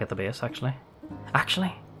got one back at the base, actually.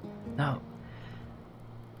 Actually, no.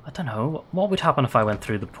 I don't know. What would happen if I went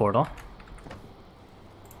through the portal?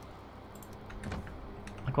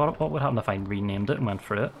 Like, what would happen if I renamed it and went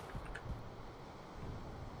through it?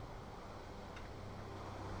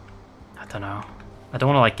 I don't know. I don't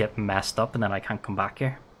want to, like, get messed up and then I can't come back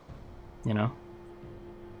here. You know?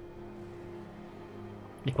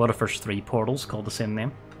 Like, what if there's 3 portals called the same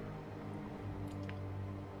name?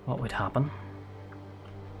 What would happen?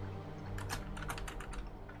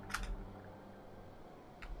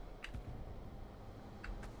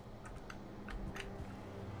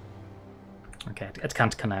 Okay, it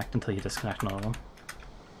can't connect until you disconnect another one.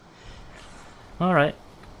 Alright.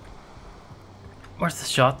 Where's the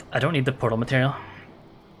shot? I don't need the portal material.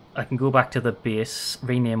 I can go back to the base,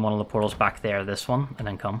 rename one of the portals back there, this one, and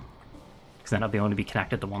then come. Because then it'll only be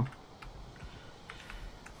connected to one.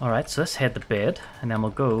 Alright, so let's head to bed, and then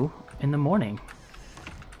we'll go in the morning.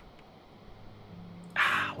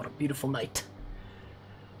 Ah, what a beautiful night.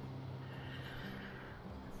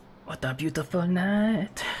 What a beautiful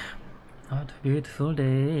night. What a beautiful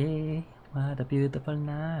day. What a beautiful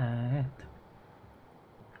night.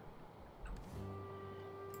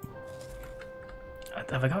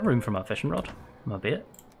 Have I got room for my fishing rod? My bait?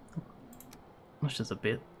 How much is a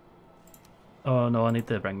bait? Oh no, I need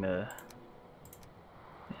to bring the...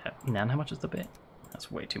 Yeah, Nan, how much is the bait?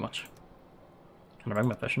 That's way too much. Can I bring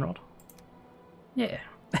my fishing rod? Yeah.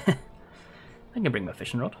 I can bring my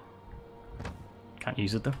fishing rod. Can't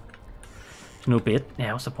use it though. There's no bait.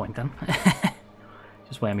 Yeah, what's the point then?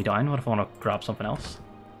 Just weigh me down. What if I want to grab something else?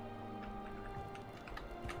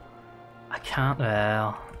 I can't,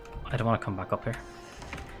 well... I don't want to come back up here.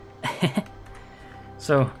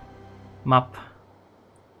 So, map.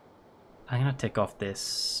 I'm gonna take off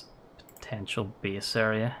this potential base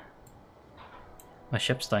area. My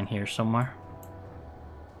ship's down here somewhere.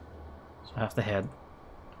 So I have to head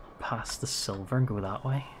past the silver and go that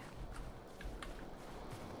way.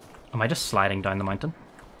 Am I just sliding down the mountain?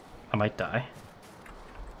 I might die.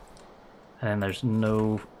 And then there's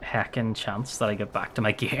no heckin' chance that I get back to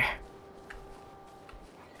my gear.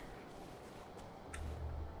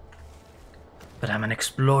 But I'm an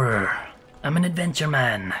explorer. I'm an adventure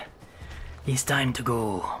man. It's time to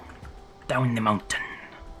go down the mountain.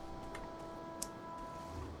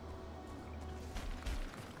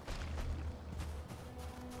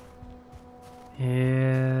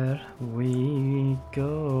 Here we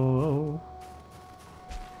go.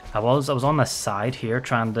 I was on the side here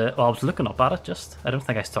trying to... Well, I was looking up at it just. I don't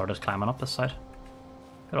think I started climbing up this side.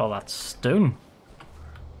 Look at all that stone.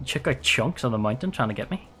 Check out chunks on the mountain trying to get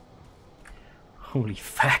me. Holy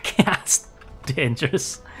fuck, that's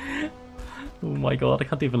dangerous. Oh my god, I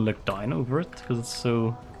can't even look down over it because it's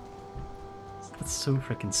so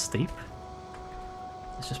freaking steep.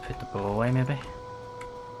 Let's just put the bow away maybe.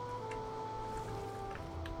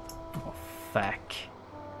 Oh fuck.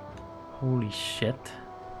 Holy shit.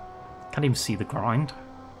 Can't even see the ground.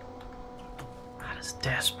 That is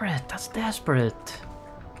desperate, that's desperate.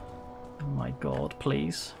 Oh my god,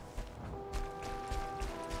 please.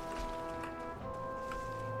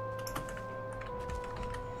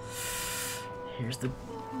 Here's the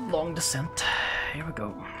long descent. Here we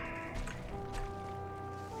go.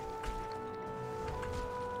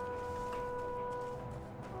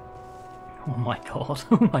 Oh my god.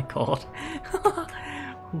 Oh my god.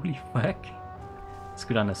 Holy fuck. Let's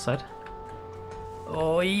go down this side.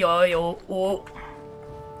 Oh, oh, oh.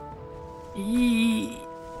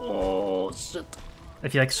 Oh, shit.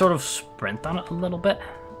 If you like sort of sprint on it a little bit.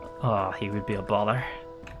 Oh, he would be a baller.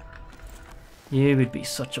 You would be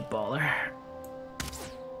such a baller.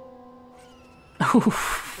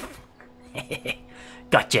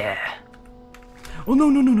 Gotcha. Oh no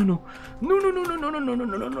no no no no no no no no no no no no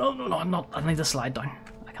no no no no no! I'm not. I need to slide down.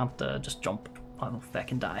 I can't just jump. I'll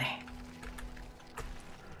fucking die.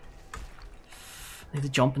 I need to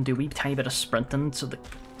jump and do a wee tiny bit of sprinting so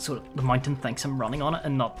so the mountain thinks I'm running on it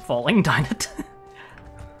and not falling down it.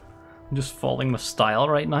 I'm just falling with style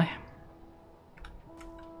right now.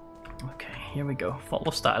 Okay, here we go. Fall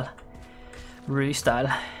with style. Rui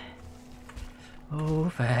style. Oh,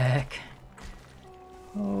 fuck.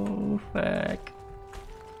 Oh, fuck.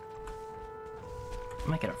 I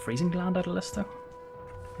might get a freezing gland out of this though.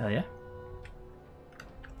 Hell yeah.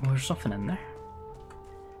 Oh, there's something in there.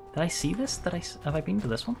 Did I see this? Have I been to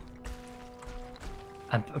this one?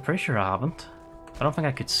 I'm pretty sure I haven't. I don't think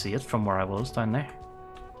I could see it from where I was down there.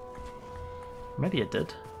 Maybe it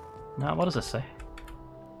did. No, what does it say?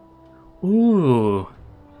 Ooh.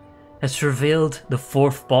 It's revealed the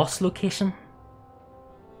 4th boss location.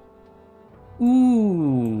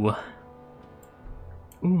 Ooh.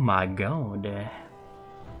 Oh my god.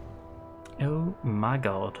 Oh my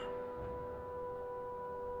god.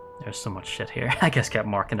 There's so much shit here. I just kept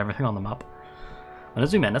marking everything on the map. When I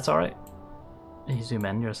zoom in, it's alright. You zoom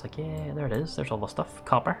in, you're just like, yeah, there it is. There's all the stuff.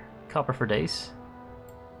 Copper. Copper for days.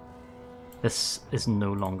 This is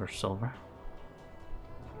no longer silver.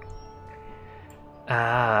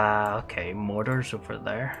 Ah, okay. Mortar's over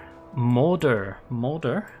there. Mortar.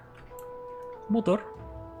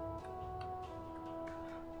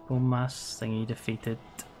 Bone mass thingy defeated.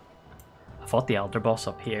 I fought the elder boss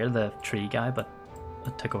up here, the tree guy, but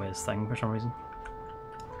it took away his thing for some reason.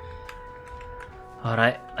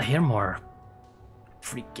 Alright, I hear more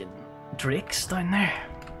freaking drakes down there.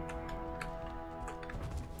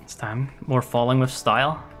 It's time. More falling with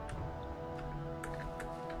style.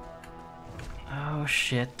 Oh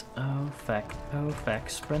shit. Oh feck. Oh feck.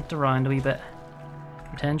 Sprint around a wee bit.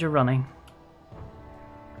 Pretend you're running.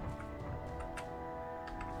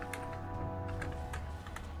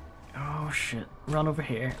 Oh shit. Run over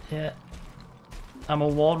here. Yeah. I'm a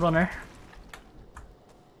wall runner.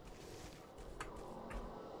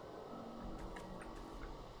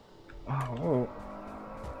 Oh.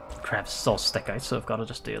 Crabs all stick out, so I've got to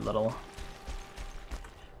just do a little.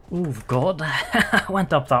 Oh god. I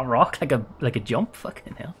went up that rock like a jump.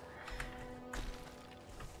 Fucking hell.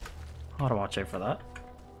 I gotta watch out for that.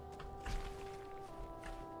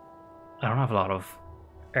 I don't have a lot of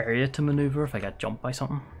area to maneuver if I get jumped by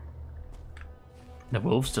something. The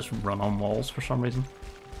wolves just run on walls for some reason.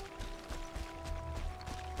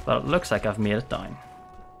 But it looks like I've made it down.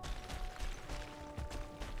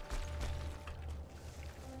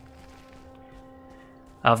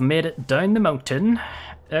 I've made it down the mountain.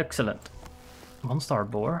 Excellent. 1-star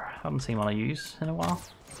boar. Haven't seen one I use in a while.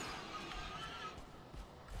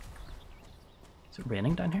 Is it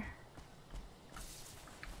raining down here?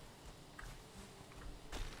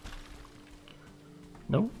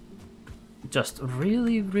 No. Just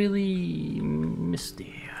really, really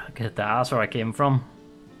misty. Look at that, that's where I came from.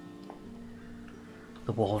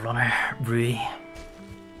 The wall runner, Rui.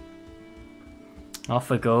 Off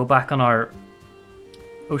we go, back on our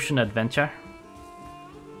ocean adventure.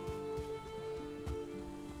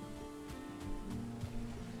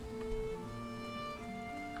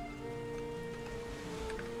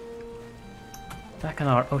 Back on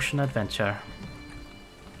our ocean adventure.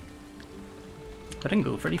 I didn't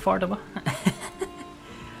go pretty far, did I?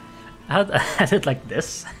 I did like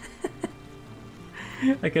this.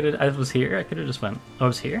 I was here, I could have just went, I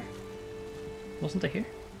was here? Wasn't I here?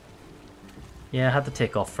 Yeah, I had to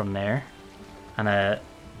take off from there. And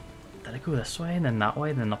did I go this way, and then that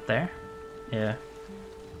way, and then up there? Yeah.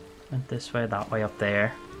 Went this way, that way, up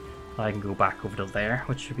there. I can go back over to there,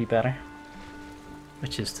 which should be better.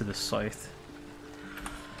 Which is to the south.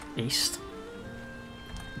 East.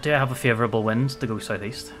 Do I have a favourable wind to go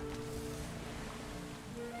southeast?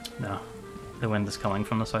 No. The wind is coming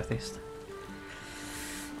from the southeast.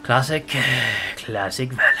 Classic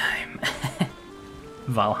Valheim.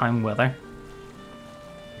 Valheim weather.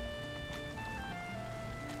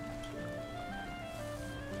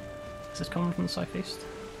 Is this coming from the southeast?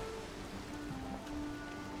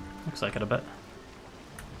 Looks like it a bit.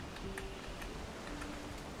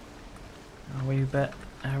 A wee bit.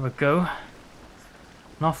 There we go.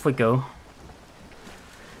 And off we go.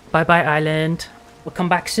 Bye bye island. We'll come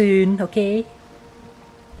back soon, okay?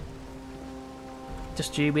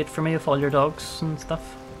 Just you wait for me with all your dogs and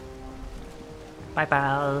stuff. Bye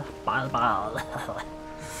bye. Bye bye.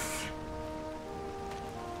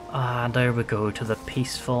 Ah, there we go to the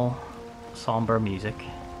peaceful, somber music.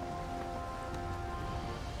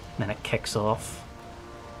 Then it kicks off.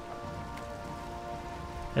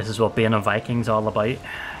 This is what being a Viking's all about.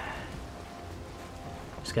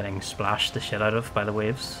 Just getting splashed the shit out of by the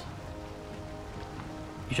waves.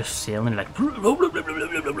 You're just sailing like. You're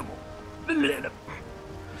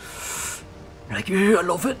like, yeah, I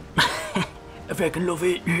love it. I fucking love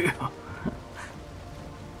it.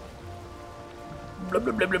 Blah,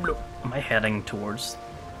 blah, blah, blah, blah. Am I heading towards...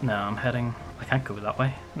 No, I'm heading... I can't go that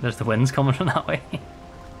way. There's the winds coming from that way.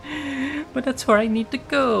 But that's where I need to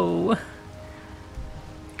go.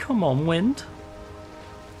 Come on, wind.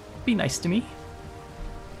 Be nice to me.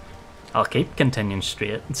 I'll keep continuing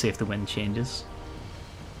straight and see if the wind changes.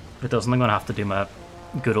 If it doesn't, I'm going to have to do my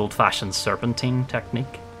good old-fashioned serpentine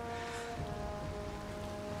technique.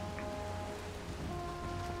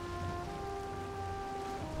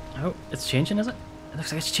 Oh, it's changing, is it? It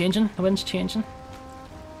looks like it's changing. The wind's changing.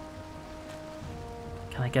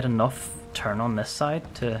 Can I get enough turn on this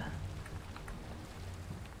side to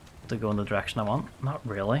go in the direction I want? Not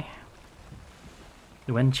really.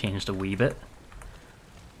 The wind changed a wee bit.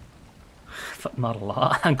 But not a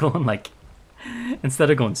lot. I'm going like...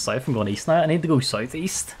 Instead of going south, I'm going east now. I need to go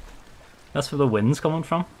southeast. That's where the wind's coming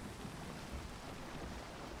from.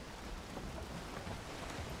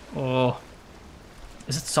 Oh.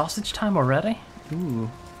 Is it sausage time already? Ooh.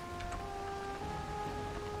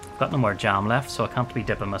 I've got no more jam left, so I can't be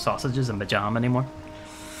dipping my sausages in my jam anymore.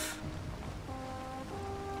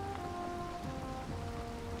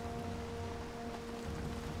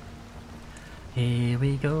 Here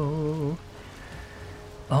we go.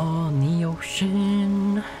 On the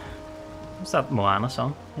ocean. What's that Moana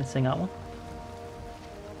song? You sing that one?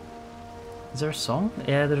 Is there a song?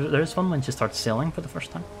 Yeah, there's one when she starts sailing for the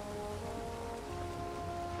first time.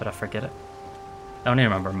 But I forget it. I only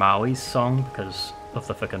remember Maui's song because of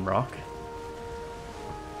the fucking rock.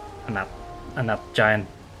 And that giant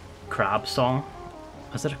crab song.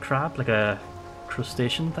 Was it a crab? Like a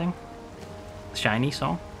crustacean thing? Shiny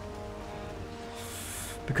song?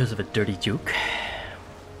 Because of a dirty joke.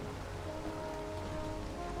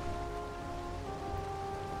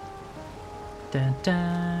 Dun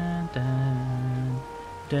dun dun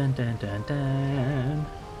dun dun dun dun.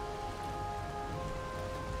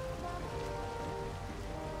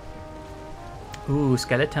 Ooh,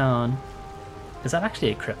 skeleton. Is that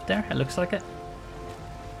actually a crypt there? It looks like it.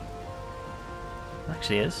 It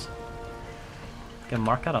actually is. Can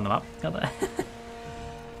mark that on the map. Got that.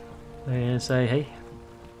 There's a hey.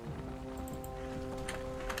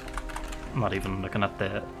 I'm not even looking at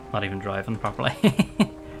the. Not even driving properly.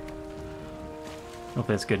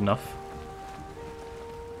 Hopefully it's good enough.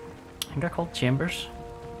 I think they're called chambers.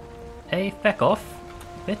 Hey, feck off,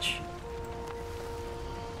 bitch.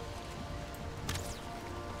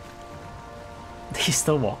 He's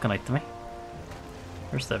still walking out to me.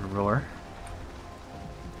 Where's the roar?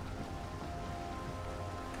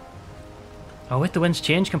 Oh wait, the wind's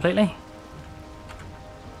changed completely.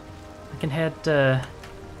 I can head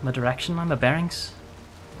my direction now, my bearings.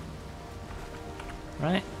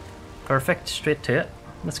 Right. Perfect, straight to it.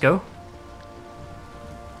 Let's go.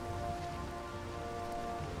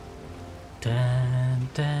 Dun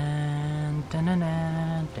dun dun dun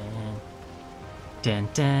dun dun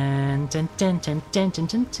dun dun dun dun dun dun dun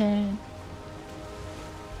dun dun.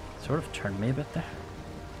 Sort of turned me a bit there.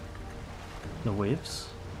 The waves.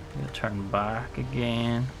 I'm gonna turn back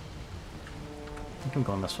again. I think I'm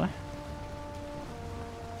going this way.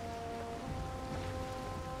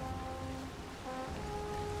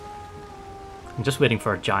 I'm just waiting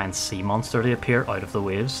for a giant sea monster to appear out of the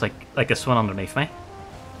waves, like this one underneath me.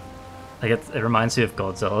 Like it reminds me of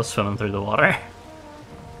Godzilla swimming through the water.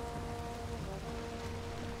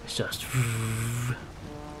 It's just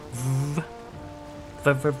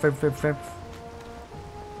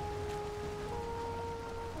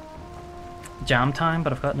jam time,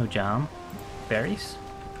 but I've got no jam. Berries.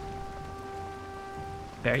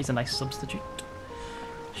 Berries a nice substitute.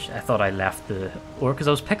 I thought I left the ore because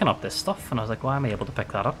I was picking up this stuff and I was like, why am I able to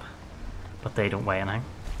pick that up? But they don't weigh anything.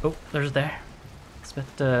 Oh, there's there. It's a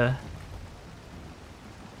bit to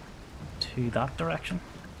that direction.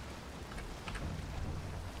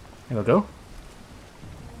 Here we go.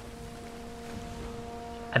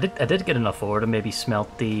 I did get enough ore to maybe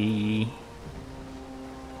smelt the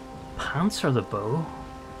pants or the bow.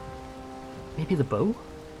 Maybe the bow?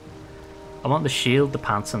 I want the shield, the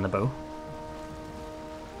pants and the bow.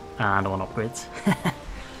 And I want upgrades.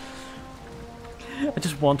 I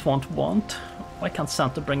just want. Why can't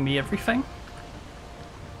Santa bring me everything?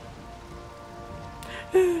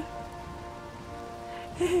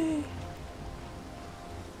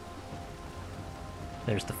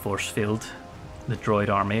 There's the force field the droid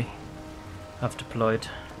army have deployed.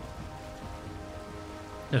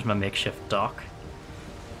 There's my makeshift dock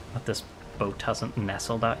that this boat hasn't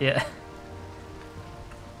nestled at yet.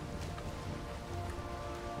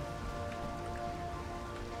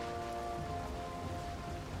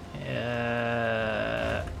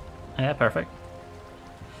 Yeah, perfect.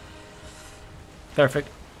 Perfect.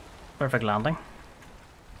 Perfect landing.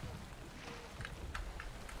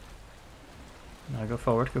 Now go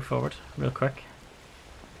forward, real quick.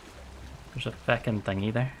 There's a feckin'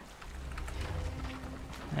 thingy there.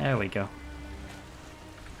 There we go.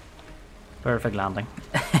 Perfect landing.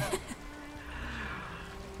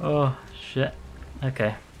 Oh, shit.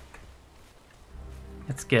 Okay.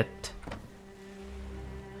 Let's get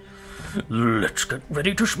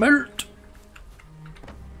ready to smelt!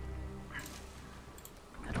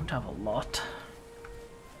 I don't have a lot.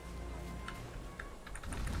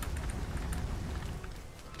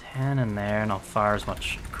 Ten in there, and I'll fire as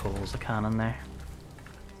much coal as I can in there.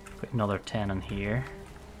 Put another 10 in here.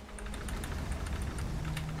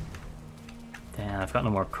 Then I've got no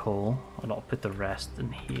more coal, and I'll put the rest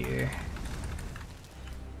in here.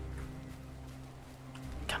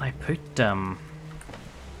 Can I put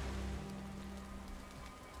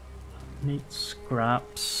need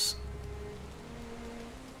scraps?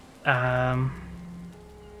 I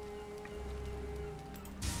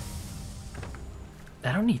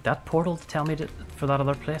don't need that portal to tell me for that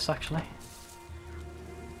other place, actually.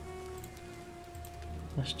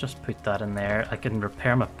 Let's just put that in there. I can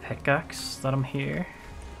repair my pickaxe that I'm here.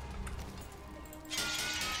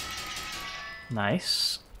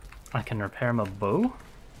 Nice. I can repair my bow.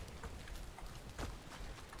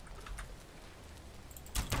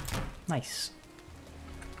 Nice.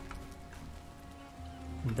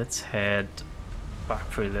 Let's head back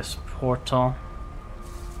through this portal.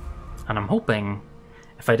 And I'm hoping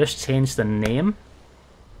if I just change the name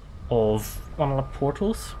of one of the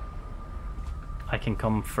portals, I can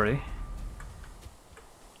come through.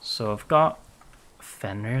 So I've got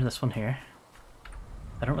Fenrir, this one here.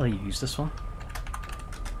 I don't really use this one.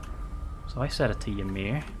 So I set it to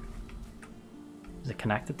Ymir. Is it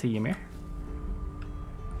connected to Ymir?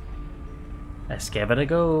 Let's give it a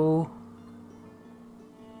go.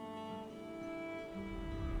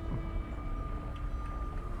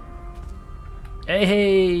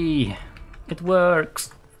 Hey! It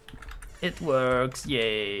works! It works,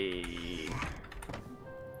 yay!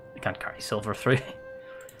 I can't carry silver through.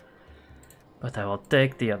 But I will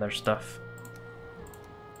take the other stuff.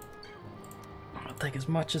 I'll take as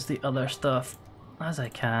much as the other stuff as I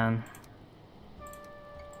can.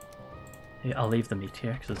 Yeah, I'll leave the meat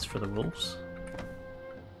here because it's for the wolves.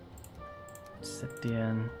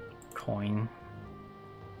 Obsidian, coin,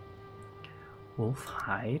 wolf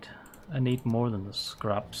hide. I need more than the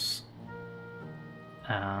scraps.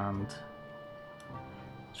 And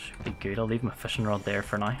should be good. I'll leave my fishing rod there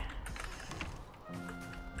for now.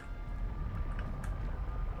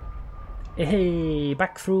 Hey,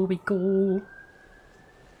 back through we go.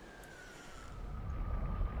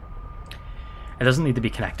 It doesn't need to be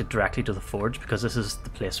connected directly to the forge because this is the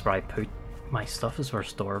place where I put my stuff, is where I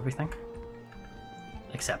store everything.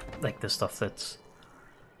 Except like the stuff that's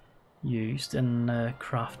used in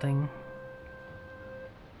crafting.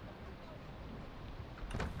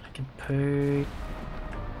 I can put...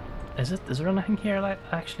 Is there anything here that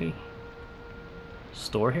I actually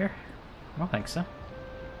store here? I don't think so.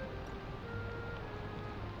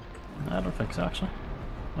 I don't think so, actually.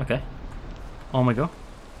 Okay. On we go.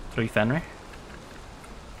 Through Fenrir.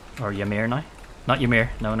 Or Ymir now. Not Ymir.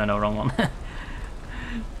 No, wrong one.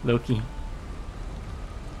 Loki.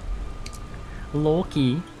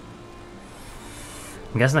 Loki.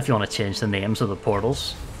 I'm guessing if you want to change the names of the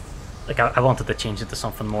portals, like I wanted to change it to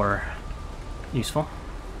something more useful.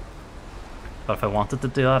 But if I wanted to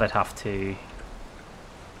do that, I'd have to...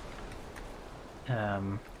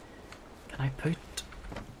 can I put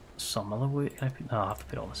some of the wood? Can I put... No, I have to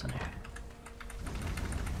put all this in here.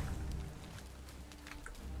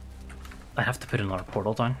 I have to put another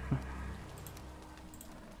portal down.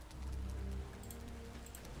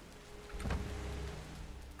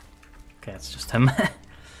 Okay, it's just him.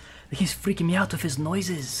 He's freaking me out with his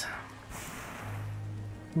noises.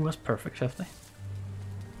 Ooh, that's perfect, 50.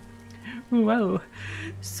 Wow,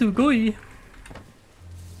 sugoi.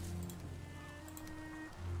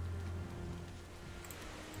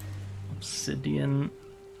 Obsidian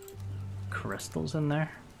crystals in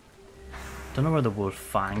there. Don't know where the wolf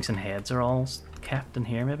fangs and heads are all kept in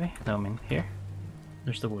here, maybe? No, I mean here.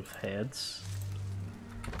 There's the wolf heads.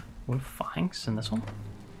 Wolf fangs in this one?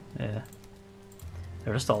 Yeah.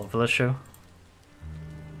 They're just all over the show.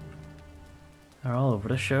 They're all over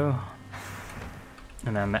the show.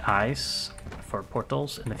 And then the eyes for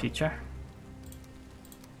portals in the future.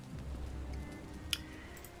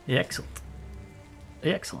 Excellent.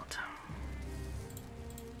 Excellent.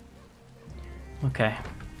 Okay.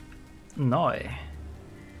 Now,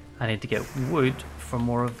 I need to get wood for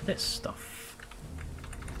more of this stuff.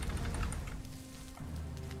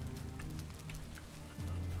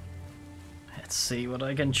 Let's see what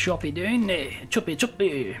I can choppy down there. Choppy,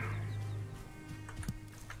 choppy.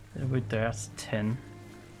 Bit of wood there, that's 10.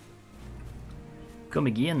 Come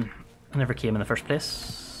again. I never came in the first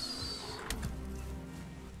place.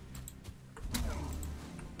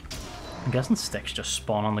 I'm guessing sticks just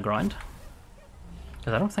spawn on the ground.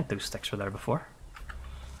 Because I don't think those sticks were there before.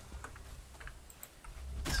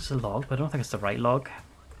 This is a log, but I don't think it's the right log.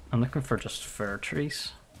 I'm looking for just fir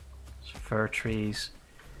trees. Fir trees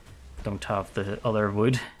don't have the other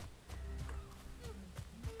wood.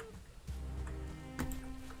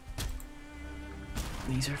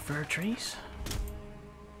 These are fir trees.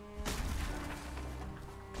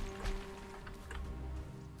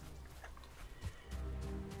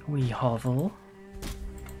 We hovel.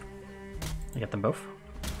 I get them both.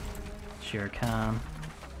 Sure can.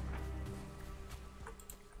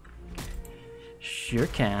 Sure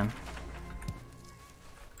can.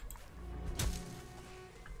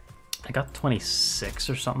 I got 26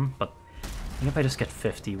 or something, but I think if I just get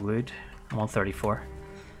 50 wood, I'm on 34.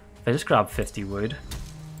 If I just grab 50 wood,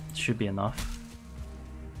 it should be enough.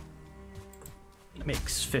 It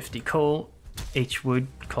makes 50 coal. Each wood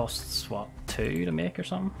costs, what, 2 to make or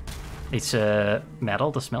something? It's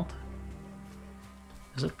metal to smelt.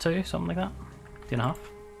 Is it 2? Something like that? 2.5?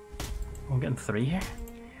 I'm getting 3 here.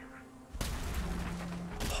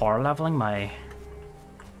 Power leveling my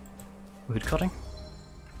wood cutting.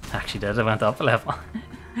 Actually did, I went up a level.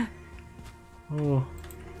 Oh.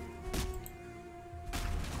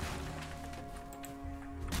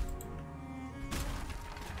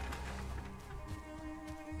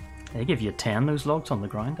 They give you 10 those logs on the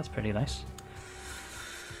ground, that's pretty nice.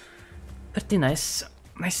 Pretty nice.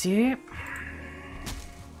 Nice, yeah.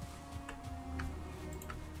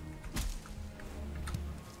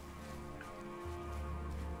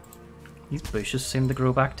 These bushes seem to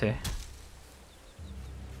grow back too.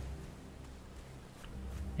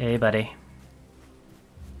 Hey, buddy.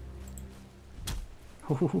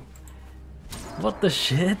 Ooh. What the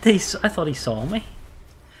shit? I thought he saw me.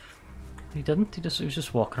 He didn't. He was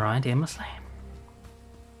just walking around aimlessly.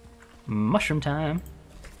 Mushroom time.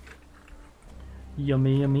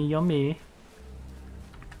 Yummy, yummy, yummy.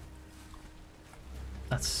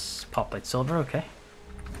 That's pop light silver. Okay.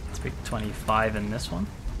 Let's be 25 in this one.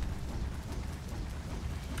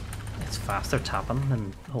 It's faster tapping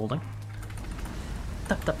than holding.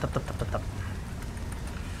 Tap, tap, tap, tap, tap, tap, tap.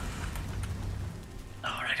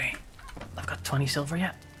 Alrighty. I've got 20 silver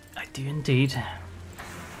yet. I do indeed.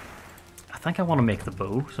 I think I want to make the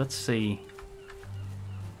bow, so let's see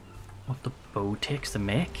what the bow takes to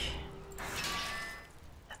make.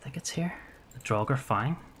 I think it's here. The Draugr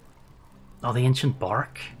Fang. Oh, the ancient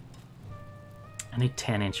bark. I need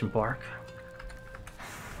 10 ancient bark.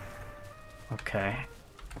 Okay.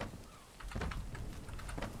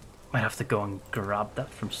 Might have to go and grab that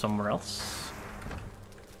from somewhere else.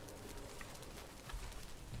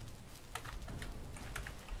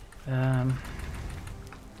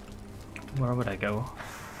 Where would I go?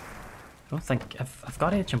 I don't think I've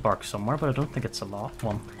got ancient bark somewhere, but I don't think it's a lot.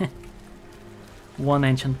 One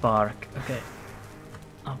ancient bark. Okay,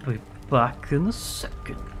 I'll be back in a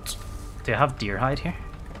second. Do I have deer hide here?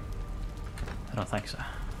 I don't think so.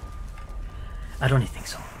 I don't think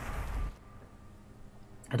so.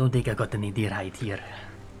 I don't think I got any deer hide here.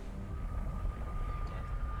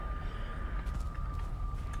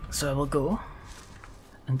 So I will go,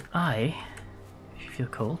 and if you feel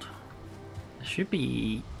cold, there should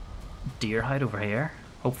be deer hide over here.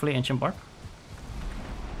 Hopefully ancient bark.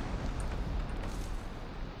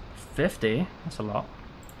 50, that's a lot.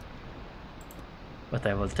 But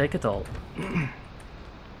I will take it all.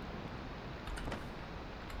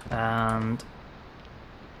 And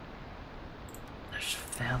there's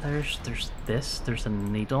feathers, there's this, there's a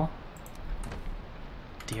needle.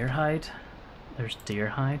 Deer hide. There's deer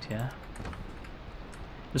hide, yeah.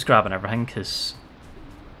 Just grabbing everything because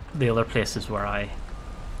the other places where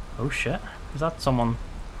oh shit. Is that someone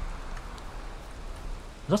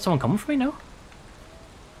coming for me now?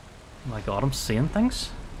 Oh my god, I'm seeing things.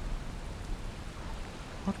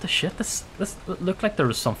 What the shit? This looked like there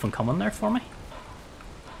was something coming there for me.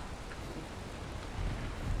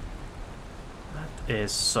 That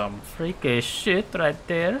is some freaky shit right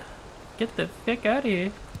there. Get the fuck out of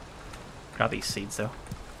here. Grab these seeds though.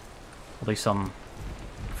 We'll do some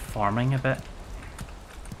farming a bit.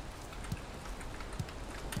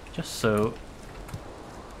 Just so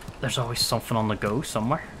there's always something on the go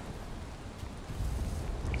somewhere.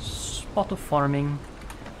 Spot of farming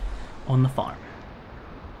on the farm.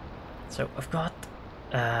 So I've got,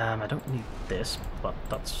 I don't need this, but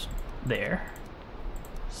that's there.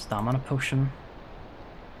 Stamina potion.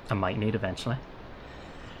 I might need eventually.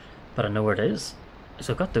 But I know where it is.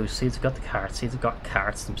 So I've got those seeds, I've got the carrot seeds, I've got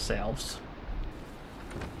carrots themselves.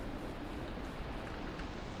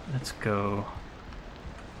 Let's go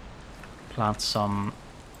plant some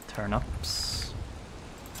turnips.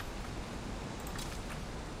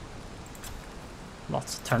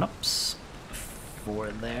 Lots of turnips.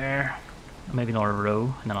 4 there. Maybe another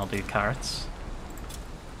row, and then I'll do carrots.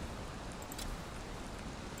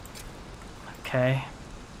 Okay.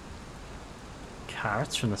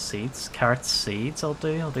 Carrots from the seeds. Carrot seeds I'll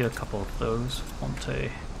do. I'll do a couple of those. 1, 2, 3,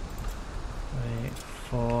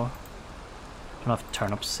 4. I don't have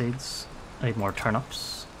turnip seeds. I need more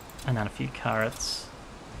turnips. And then a few carrots.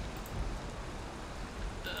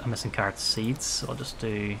 I'm missing carrot seeds, so I'll just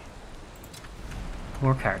do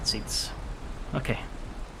more carrot seeds. Okay.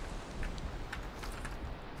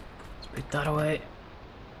 Let's put that away.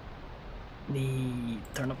 The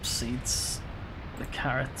turnip seeds. The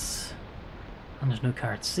carrots. And there's no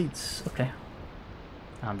carrot seeds. Okay.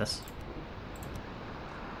 And this.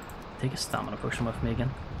 Take a stamina potion with me again.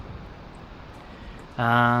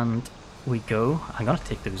 And we go. I'm gonna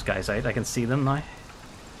take those guys out. I can see them now.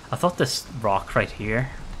 I thought this rock right here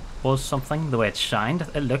was something, the way it shined.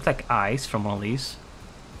 It looked like eyes from one of these.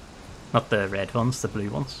 Not the red ones, the blue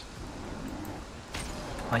ones.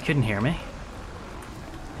 I couldn't hear me.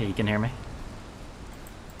 Hey, you can hear me.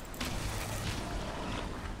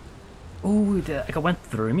 Oh, like it went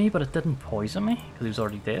through me, but it didn't poison me because he was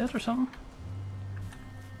already dead or something.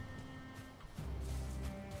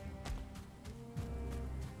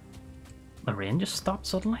 The rain just stopped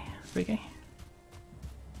suddenly. Freaky.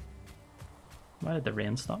 Why did the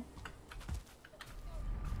rain stop?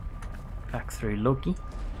 Back through Loki.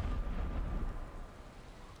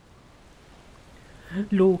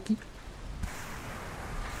 Loki.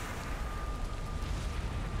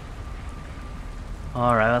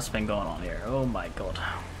 Alright, what's been going on here? Oh my god.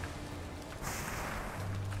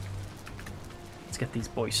 Let's get these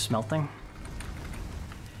boys smelting.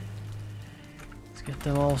 Let's get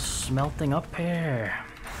them all smelting up here.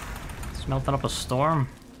 Smelting up a storm.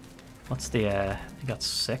 What's the, you got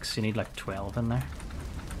 6, you need like 12 in there.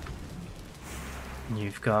 And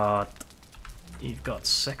you've got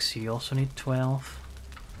 6, you also need 12.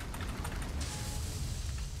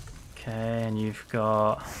 Okay, and you've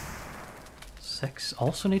got 6,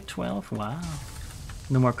 also need 12, wow.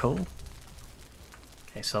 No more coal.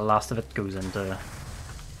 Okay, so the last of it goes into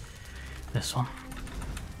this one.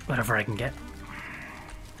 Whatever I can get.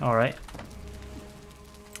 Alright.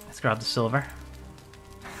 Let's grab the silver.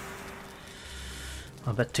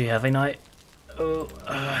 A bit too heavy now. Oh,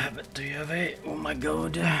 a bit too heavy. Oh my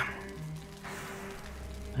god. I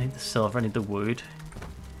need the silver, I need the wood.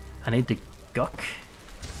 I need the guck.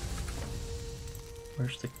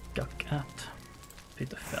 Where's the guck at? Put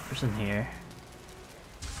the feathers in here.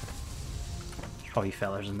 There's probably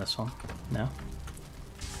feathers in this one. No?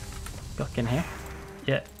 Guck in here?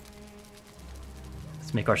 Yeah.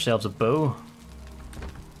 Let's make ourselves a bow.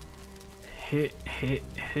 Hit, hit,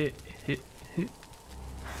 hit, hit, hit.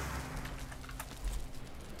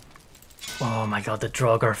 Oh my god, the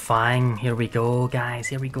Draugr Fang. Here we go, guys.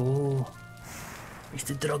 Here we go. It's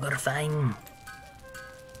the Draugr Fang.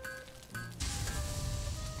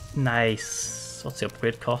 Nice. What's the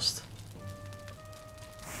upgrade cost?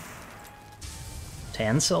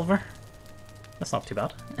 10 silver? That's not too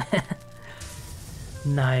bad.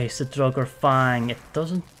 Nice, the Draugr Fang. It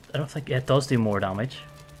doesn't... I don't think... It does do more damage.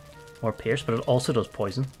 More pierce, but it also does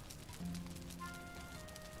poison.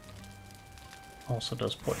 Also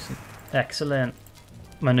does poison. Excellent.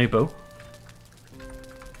 My new bow.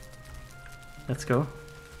 Let's go.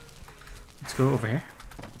 Let's go over here.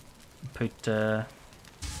 Put, this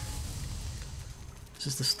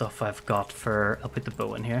is the stuff I've got for... I'll put the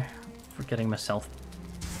bow in here. For getting myself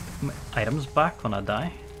my items back when I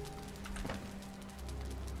die.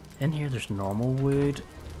 In here there's normal wood.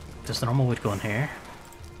 Does the normal wood go in here?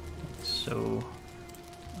 So...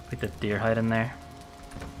 I'll put the deer hide in there.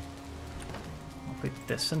 I'll put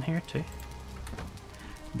this in here too.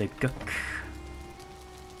 The guck.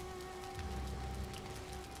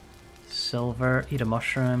 Silver, eat a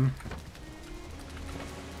mushroom.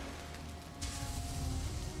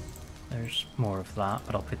 There's more of that,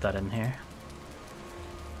 but I'll put that in here.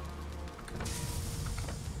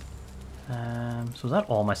 So is that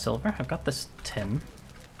all my silver? I've got this tin.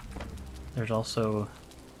 There's also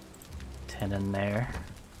tin in there.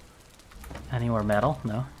 Any more metal?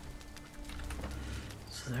 No.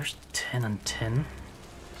 So there's tin and tin.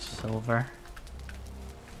 Silver.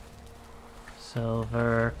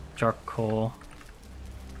 Silver. Charcoal.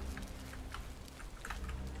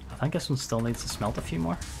 think this one still needs to smelt a few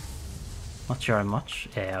more. Not sure how much.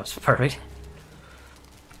 Yeah, it was perfect.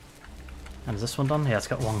 And is this one done? Yeah, it's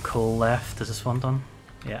got one coal left. Is this one done?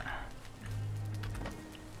 Yeah.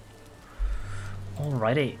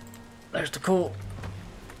 Alrighty. There's the coal.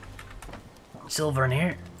 Silver in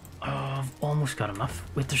here. Oh, I've almost got enough.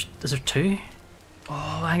 Wait, is there two?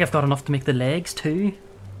 Oh, I think I've got enough to make the legs too.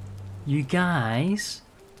 You guys.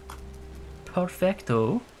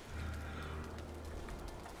 Perfecto.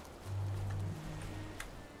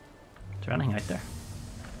 Is there anything out there?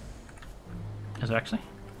 Is there actually?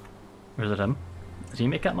 Or is it him? Did he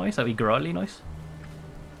make that noise? That wee growly noise?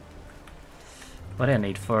 What do I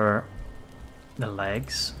need for the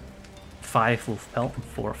legs? 5 wolf pelt and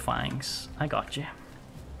 4 fangs. I got you.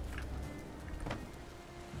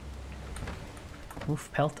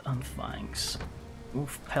 Wolf pelt and fangs.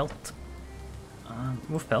 Wolf pelt.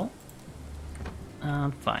 Wolf pelt.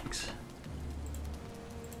 And fangs.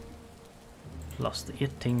 Plus the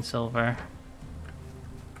 18 silver.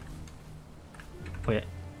 Wait.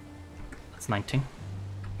 That's 19.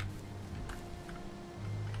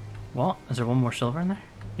 What? Is there one more silver in there?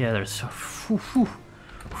 Yeah, there's. Whew, whew.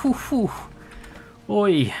 Whew, whew.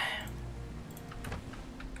 Oi.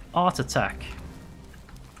 Art attack.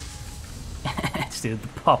 Just need to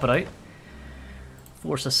pop it out.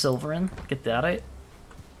 Force a silver in. Get that out.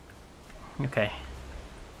 Okay.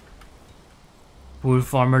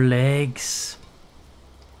 Wolf armor legs.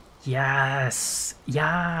 Yes.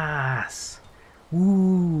 Yes.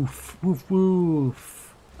 Woof. Woof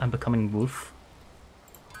woof. I'm becoming wolf.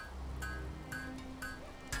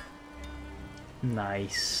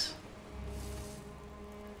 Nice.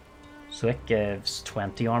 So it gives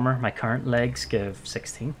 20 armor. My current legs give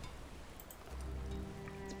 16.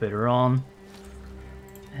 Let's put her on.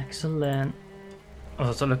 Excellent. What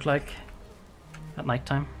does it look like at night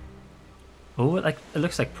time? Oh, it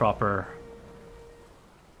looks like proper.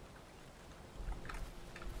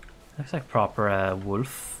 Looks like proper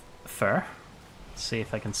wolf fur. Let's see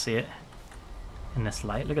if I can see it in this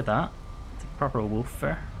light. Look at that. It's like proper wolf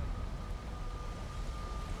fur.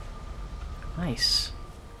 Nice.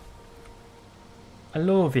 I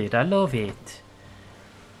love it. I love it.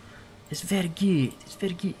 It's very good. It's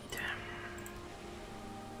very good.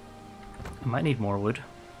 I might need more wood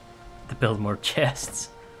to build more chests.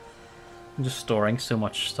 I'm just storing so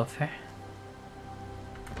much stuff here.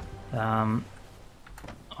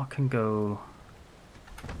 I can go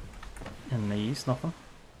in these, nothing.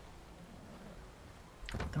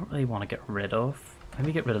 Don't really want to get rid of.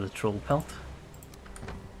 Maybe get rid of the troll pelt.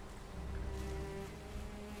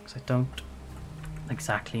 Because I don't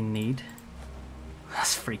exactly need.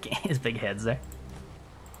 That's freaking his big heads there.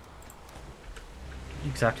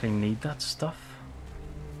 Exactly need that stuff.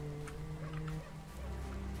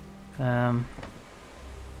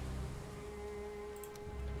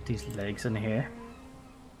 These legs in here,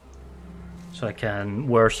 so I can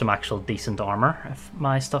wear some actual decent armor if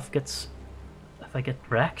my stuff gets, if I get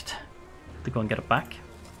wrecked, to go and get it back.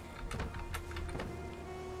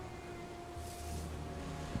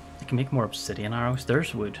 I can make more obsidian arrows.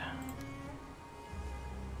 There's wood.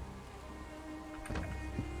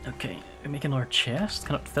 Okay, we make another chest.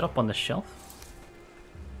 Can it fit up on the shelf?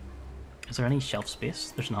 Is there any shelf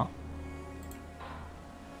space? There's not.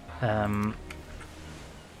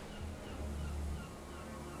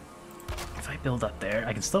 If I build that there,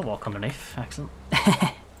 I can still walk underneath. Excellent.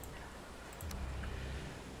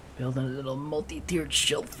 Building a little multi-tiered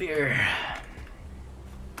shelf here.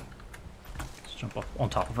 Let's jump up on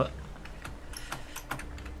top of it.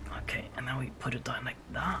 Okay, and then we put it down like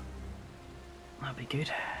that. That'd be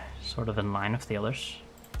good. Sort of in line with the others.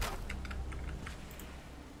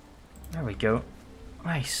 There we go.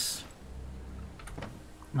 Nice.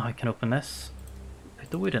 Now I can open this. Put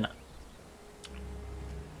the wood in it.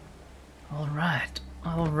 Alright.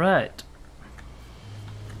 Alright.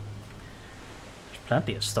 There's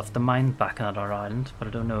plenty of stuff to mine back on our island, but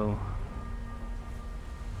I don't know.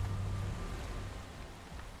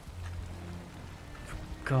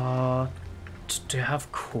 God. Do I have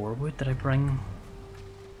core wood? Did I bring?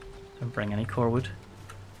 Didn't bring any core wood.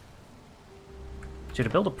 Should I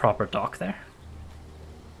build a proper dock there?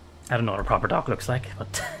 I don't know what a proper dock looks like,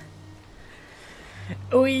 but...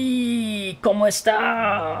 Uy, ¿cómo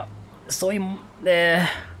está? Soy...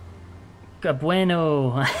 Que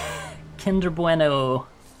bueno. Kinder bueno.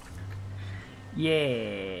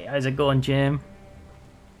 Yeah. How's it going, Jim?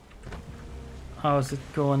 How's it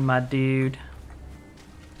going, my dude?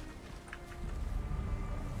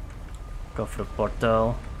 Go for the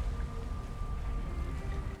portal.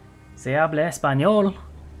 ¿Se habla español?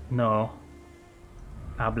 No.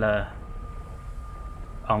 Habla...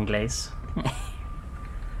 Anglaise.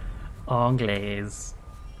 Anglaise.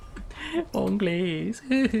 Anglaise.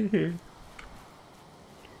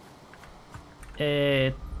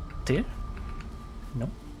 Deer? No.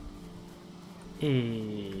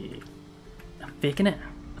 I'm faking it.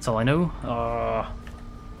 That's all I know. Oh.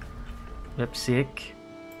 Lip sake.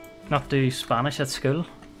 Not do Spanish at school.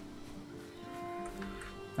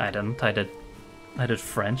 I didn't. I did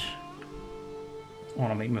French. I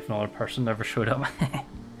want to meet with another person, never showed up.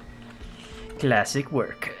 Classic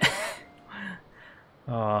work.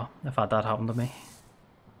 Oh, I've had that happen to me.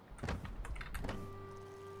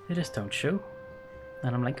 They just don't show.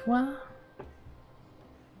 And I'm like, what?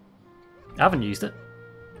 I haven't used it.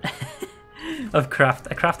 I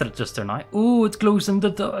crafted it just there now. Oh, it's closing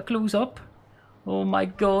it glows up. Oh my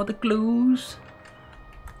god, it glows.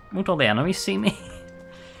 Won't all the enemies see me?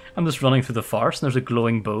 I'm just running through the forest and there's a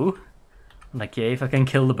glowing bow. I'm like, yeah, if I can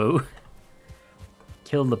kill the bow.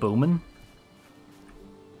 Kill the bowman.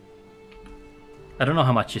 I don't know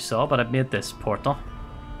how much you saw, but I've made this portal,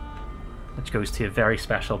 which goes to a very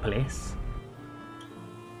special place.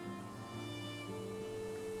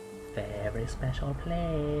 Very special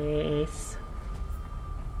place.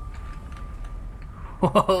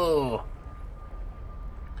 Whoa!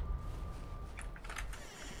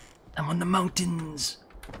 I'm on the mountains.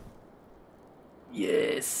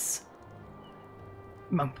 Yes.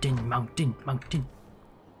 Mountain, mountain, mountain.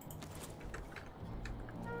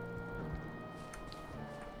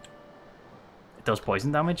 It does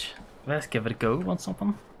poison damage. Let's give it a go. Want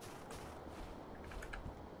something?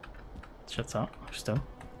 Shit's out. Still.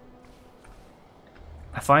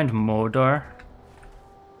 I find Mordor.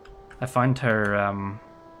 I find her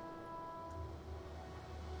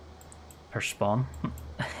spawn.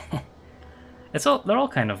 They're all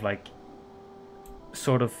kind of like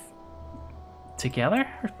sort of together.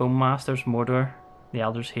 There's Bone Masters, Mordor, the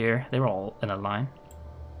elders here. They were all in a line.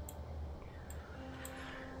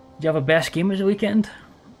 Do you have a best game of the weekend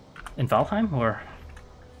in Valheim, or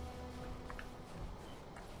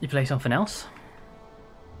you play something else?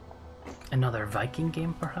 Another Viking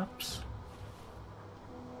game, perhaps?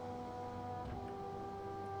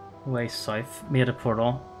 Way south, made a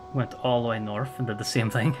portal, went all the way north and did the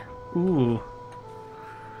same thing. Ooh.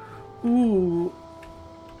 Ooh.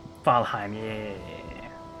 Valheim, yeah.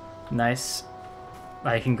 Nice.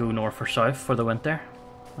 I can go north or south for the winter,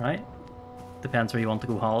 right? Depends where you want to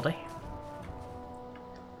go holiday.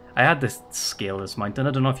 I had to scale this mountain.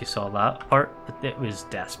 I don't know if you saw that part, but it was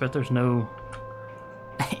desperate. There's no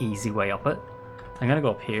easy way up it. I'm gonna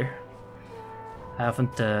go up here. I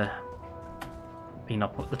haven't been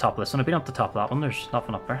up at the top of this one. I've been up the top of that one. There's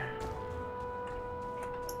nothing up there.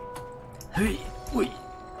 Hey, wait.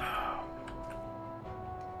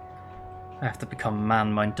 I have to become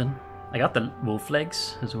Man Mountain. I got the wolf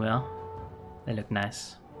legs as well. They look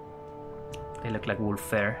nice. They look like wolf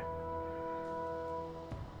fur.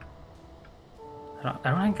 I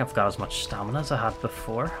don't think I've got as much stamina as I had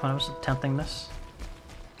before when I was attempting this.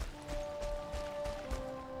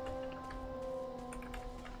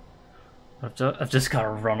 I've just got to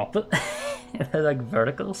run up it. They're like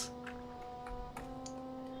verticals.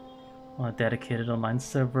 On a dedicated online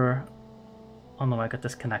server. On the way I got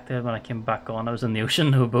disconnected. When I came back on, I was in the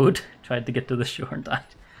ocean, no boat. Tried to get to the shore and died.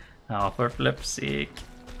 Oh, for flip's sake.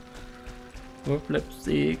 For flip's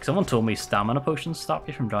sake. Someone told me stamina potions stop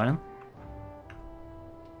you from drowning.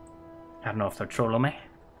 I don't know if they're trolling me.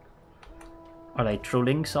 Are they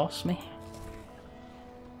trolling sauce me?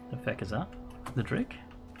 The fuck is that? The drake?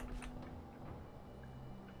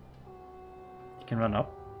 You can run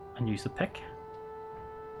up and use the pick.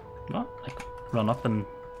 What? Like run up and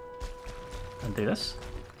do this?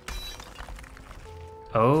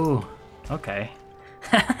 Oh, okay.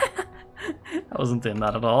 I wasn't doing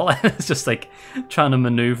that at all. I was just like trying to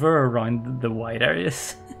maneuver around the wide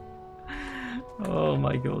areas. Oh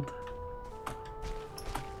my god.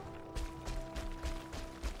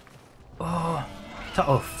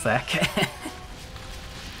 Oh fuck. I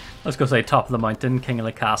was gonna say top of the mountain, king of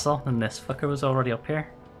the castle, and this fucker was already up here.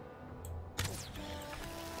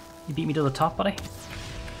 You beat me to the top, buddy.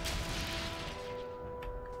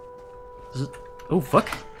 Is it? Oh fuck.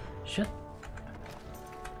 Shit.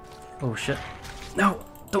 Oh shit. No!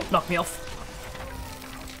 Don't knock me off.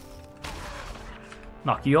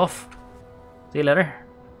 Knock you off. See you later.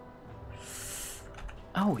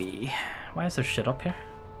 Owie. Why is there shit up here?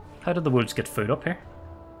 How did the wolves get food up here?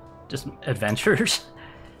 Just adventurers?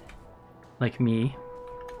 Like me.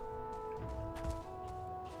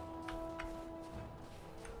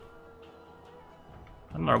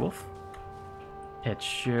 Another wolf. It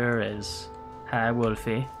sure is. Hi,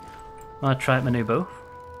 Wolfie. Wanna try out my new bow?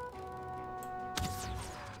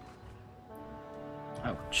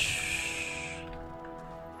 Ouch.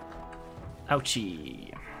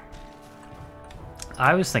 Ouchie.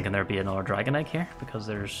 I was thinking there'd be another dragon egg here because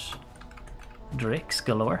there's drakes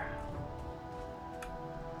galore.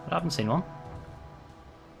 But I haven't seen one.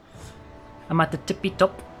 I'm at the tippy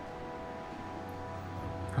top.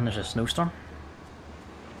 And there's a snowstorm.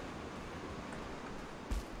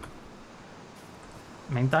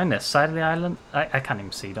 I mean, down this side of the island, I can't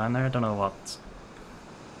even see down there. I don't know what.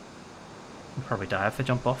 I'll probably die if I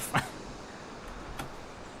jump off.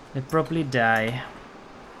 I'd probably die.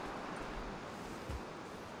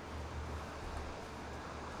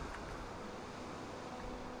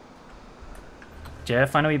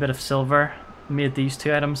 Jeff, I know a bit of silver. Made these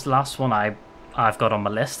two items. The last one I've got on my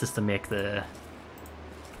list is to make the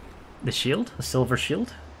shield, the silver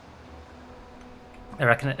shield. I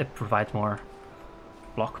reckon it provides more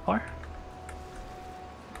block power.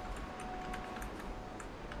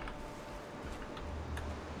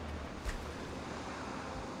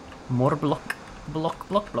 More block.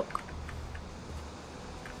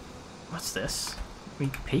 What's this? We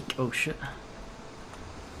peek? Oh shit.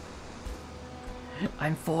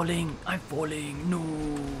 I'm falling, no.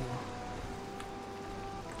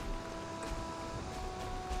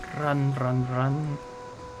 Run.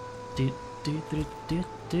 Do.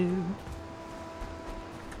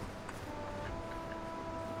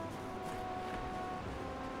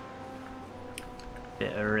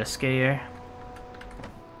 Bit risky here.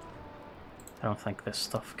 I don't think this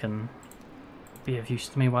stuff can be of use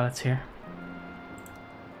to me while it's here.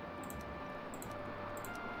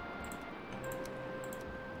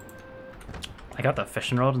 I got that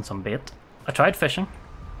fishing rod and some bait. I tried fishing.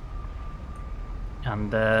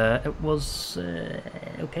 And it was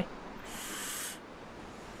okay.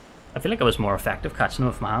 I feel like I was more effective catching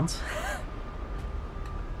them with my hands.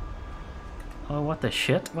 Oh, what the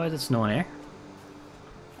shit? Why is it snowing here?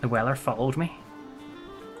 The weather followed me.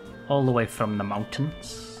 All the way from the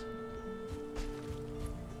mountains.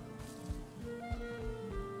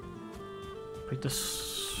 Put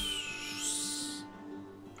this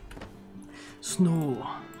snow.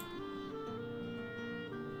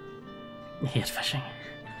 I hate fishing.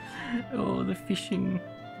 Oh, the fishing.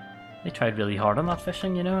 They tried really hard on that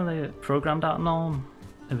fishing, you know, they programmed that and all.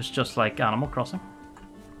 It was just like Animal Crossing.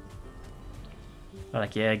 They're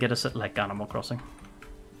like, yeah, get us at like Animal Crossing.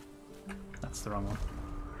 That's the wrong one.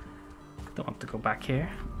 Don't want to go back here.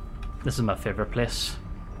 This is my favorite place.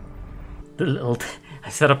 The little... I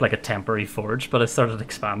set up like a temporary forge, but I started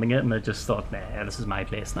expanding it and I just thought, nah, this is my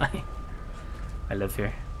place now. I live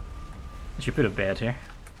here. I should put a bed here.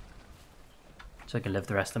 So I can live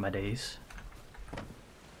the rest of my days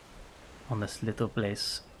on this little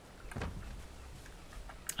place.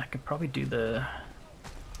 I could probably do the...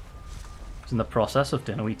 I was in the process of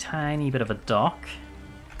doing a wee tiny bit of a dock.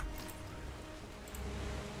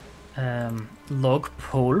 Log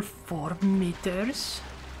pole 4 meters.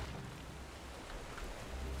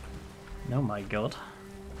 Oh my god.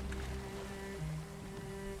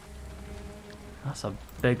 That's a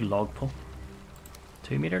big log pole.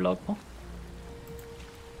 2 meter log pole.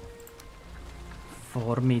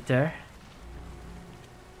 4 meter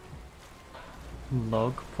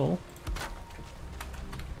log pole.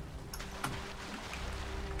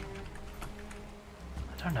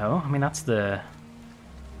 I don't know. I mean, that's the...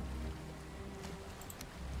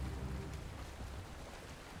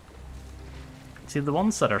 See, the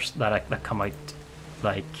ones that are that come out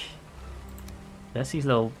like this, these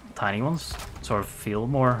little tiny ones, sort of feel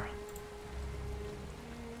more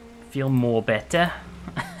better.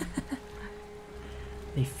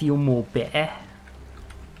 They feel more better.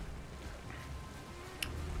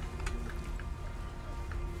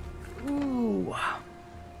 Ooh,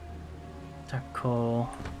 they're cool.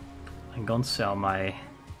 I'm gonna sell my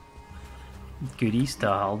goodies to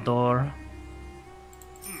Haldor.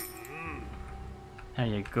 There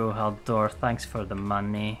you go, Haldor. Thanks for the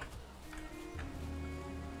money.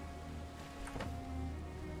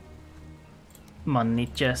 Money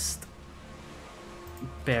chest.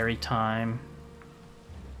 Berry time.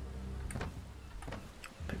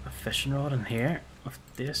 Put a fishing rod in here. Of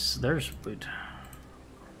this, there's wood.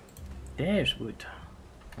 There's wood.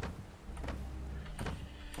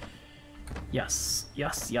 Yes,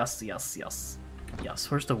 yes, yes, yes, yes. Yes,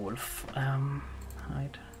 where's the wolf?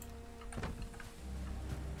 Hide.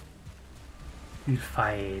 We'll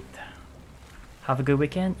fight. Have a good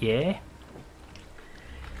weekend? Yeah.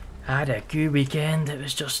 I had a good weekend. It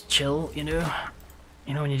was just chill, you know.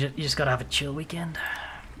 You know when you just gotta have a chill weekend.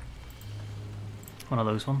 One of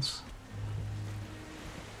those ones.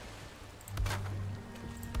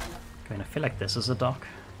 I mean, I feel like this is a dock.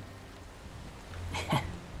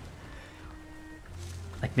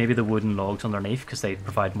 maybe the wooden logs underneath because they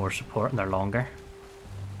provide more support and they're longer.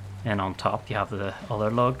 And on top you have the other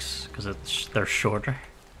logs because they're shorter.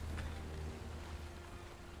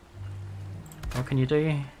 What can you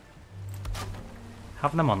do?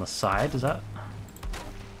 Having them on the side, is that?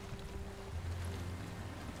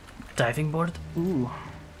 Diving board? Ooh.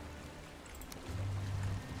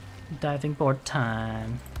 Diving board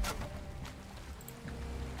time.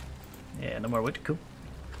 Yeah, no more wood, cool.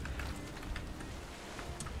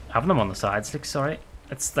 Having them on the sides looks alright.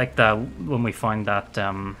 It's like the when we find that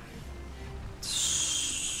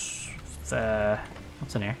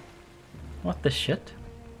what's in here? What the shit?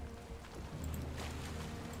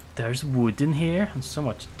 There's wood in here and so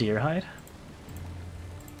much deer hide.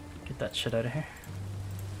 Get that shit out of here.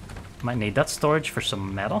 Might need that storage for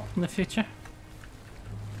some metal in the future.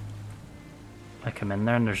 I come in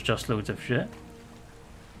there and there's just loads of shit.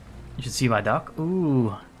 You should see my dock.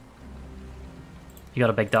 Ooh. You got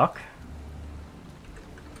a big dock?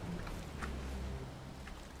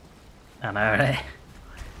 I know, right?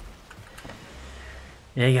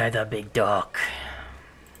 You got that big dock.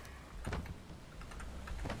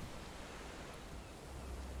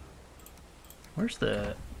 Where's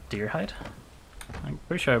the deer hide? I'm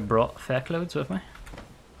pretty sure I brought feck loads with me.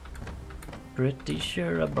 Pretty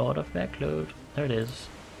sure I brought a feck load. There it is.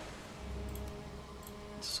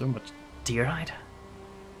 So much deer hide.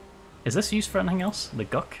 Is this used for anything else? The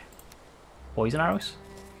guck? Poison arrows?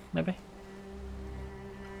 Maybe?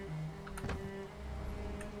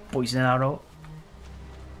 Poison arrow.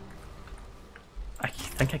 I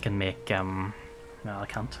think I can make, no I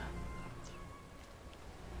can't.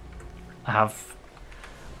 I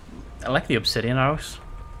like the obsidian arrows.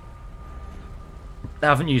 I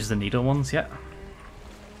haven't used the needle ones yet.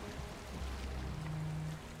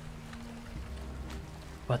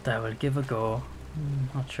 But I will give a go.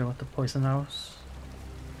 Not sure what the poison arrows.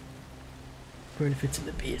 Barely fits in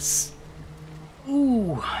the base.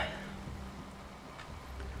 Ooh.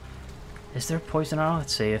 Is there a poison arrow?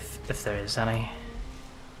 Let's see if there is any.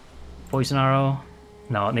 Poison arrow.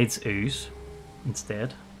 No, it needs ooze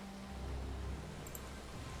instead.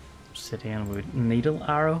 Obsidian wood. Needle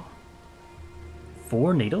arrow.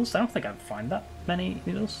 4 needles? I don't think I've found that many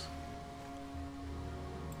needles.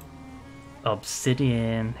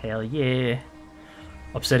 Obsidian. Hell yeah.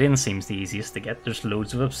 Obsidian seems the easiest to get. There's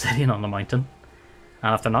loads of obsidian on the mountain.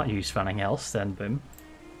 And if they're not used for anything else, then boom.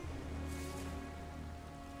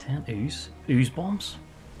 10 ooze. Ooze bombs.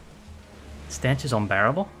 Stench is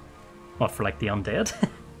unbearable. What, for like the undead?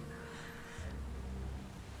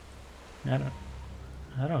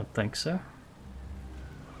 I don't think so.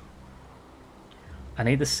 I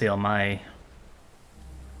need to sail my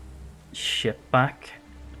ship back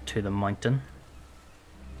to the mountain.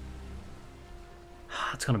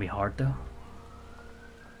 It's gonna be hard though.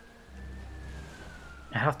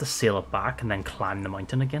 I have to sail it back and then climb the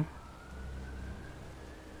mountain again.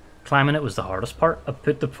 Climbing it was the hardest part. I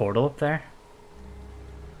put the portal up there.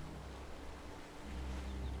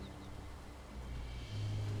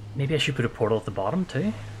 Maybe I should put a portal at the bottom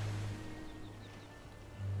too.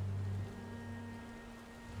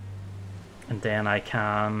 And then I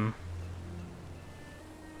can...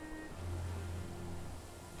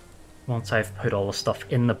 Once I've put all the stuff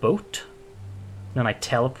in the boat, then I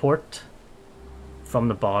teleport from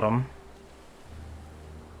the bottom,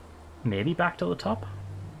 maybe back to the top?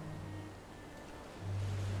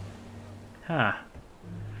 Huh.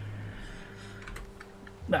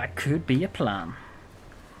 That could be a plan.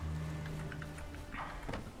 I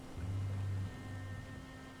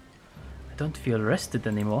don't feel rested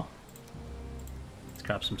anymore. Let's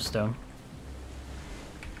grab some stone.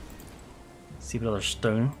 See what other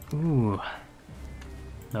stone. Ooh.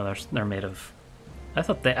 No, they're made of. I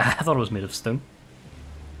thought it was made of stone.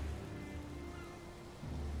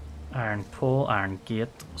 Iron pole, iron gate,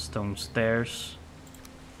 stone stairs,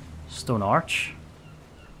 stone arch.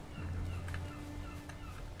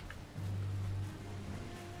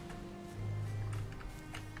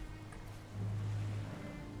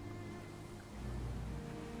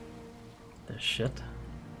 This shit.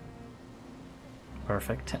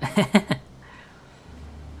 Perfect.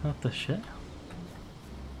 What the shit?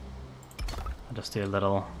 I'll just do a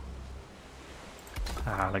little...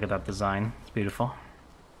 look at that design. It's beautiful.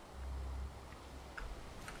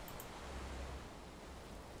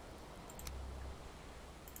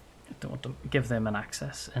 I don't want to give them an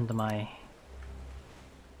access into my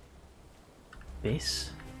base.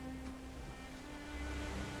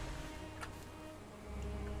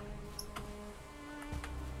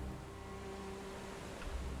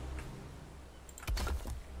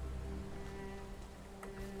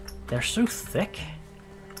 They're so thick.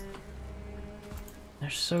 They're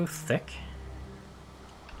so thick.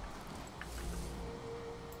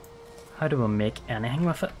 How do I make anything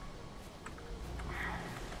with it?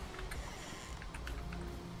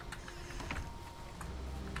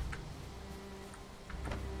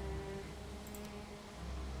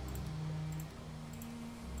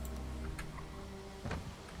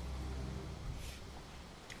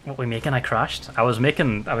 What we making? I crashed. I was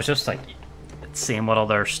just like seeing what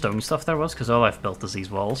other stone stuff there was, because all I've built is these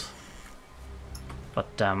walls.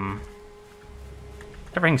 But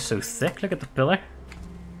everything's so thick. Look at the pillar.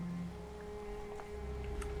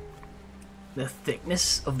 The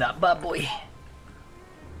thickness of that bad boy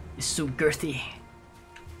is so girthy.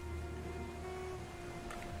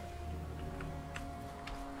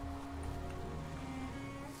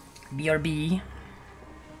 BRB.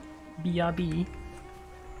 BRB.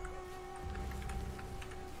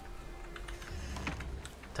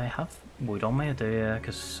 Do I have wood on me? I do,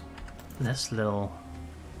 because this little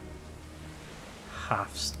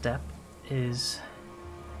half step is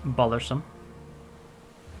bothersome.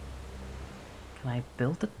 Can I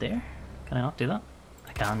build it there? Can I not do that?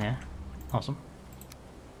 I can, yeah. Awesome.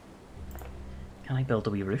 Can I build a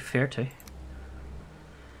wee roof here too?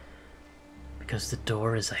 Because the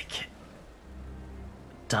door is like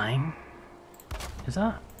dying. Is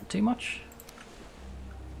that too much?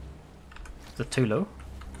 Is it too low?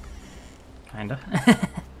 Kinda.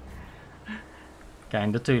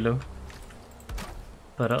 Kinda too low.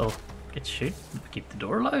 But it should keep the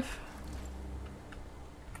door alive.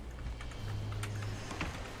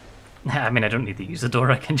 I mean, I don't need to use the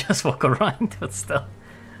door, I can just walk around, but still.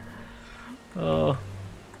 Oh.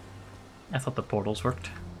 I thought the portals worked.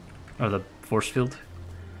 Or the force field.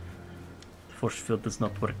 The force field does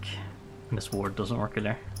not work. And this ward doesn't work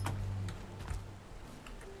either.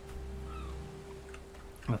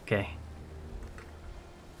 Okay.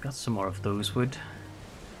 Got some more of those wood.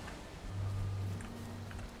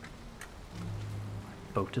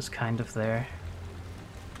 Boat is kind of there.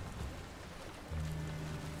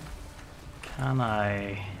 Can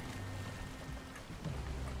I...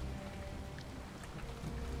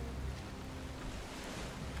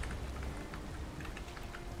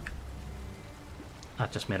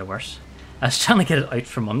 That just made it worse. I was trying to get it out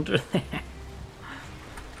from under there.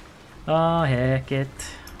 Oh, heck it.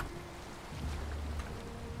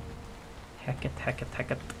 Heck it, heck it,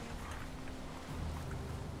 heck it.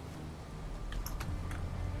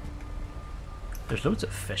 There's loads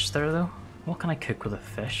of fish there though. What can I cook with a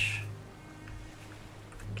fish?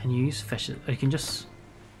 Can you use fish? You can just...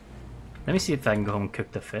 Let me see if I can go home and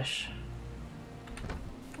cook the fish.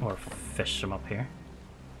 Or fish them up here.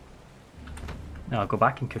 No, I'll go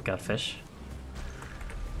back and cook that fish.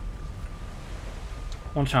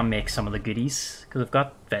 I want to try and make some of the goodies. Because I've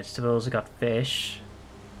got vegetables, I've got fish.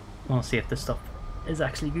 I want to see if this stuff is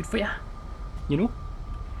actually good for you. You know?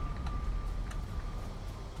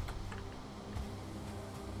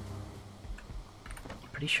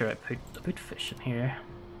 Pretty sure I put fish in here.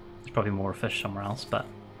 There's probably more fish somewhere else, but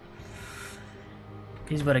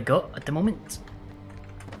here's what I got at the moment.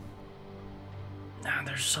 And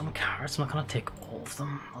there's some carrots. I'm not gonna take all of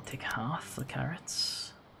them. I'll take half the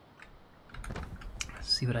carrots.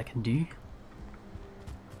 See what I can do.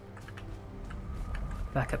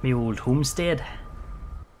 Back at my old homestead.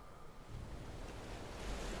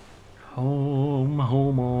 Home,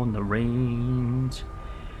 home on the range.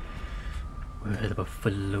 Where the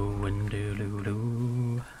buffalo and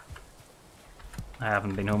doo-doo-doo. I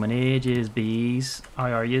haven't been home in ages, bees.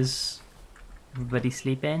 How are yous? Everybody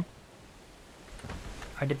sleeping?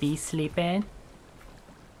 Are the bees sleeping?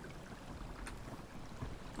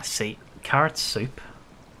 Let's see. Carrot soup.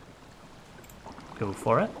 Go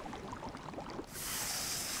for it.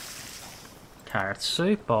 Carrot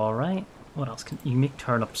soup, alright. What else can you make?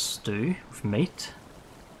 Turnip stew with meat.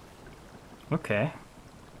 Okay.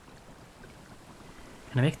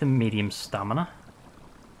 Can I make the medium stamina?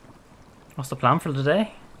 What's the plan for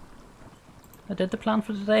today? I did the plan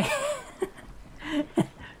for today.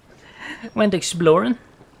 Went exploring.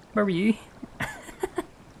 Where were you?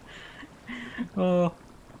 Oh,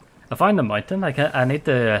 I found the mountain. Like I need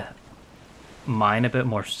to mine a bit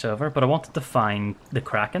more silver, but I wanted to find the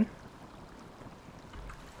Kraken.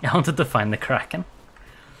 I wanted to find the Kraken,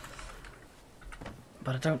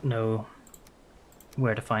 but I don't know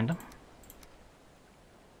where to find him.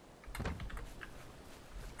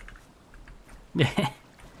 Yeah.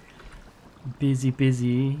 Busy,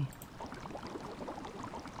 busy.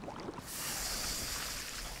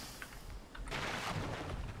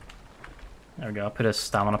 There we go, I'll put a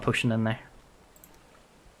stamina potion in there.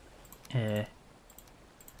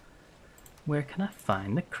 Where can I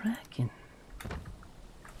find the Kraken?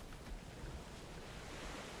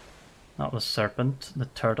 Not the serpent, the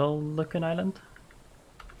turtle-looking island.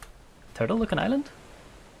 Turtle-looking island?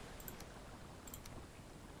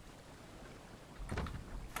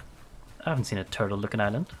 I haven't seen a turtle-looking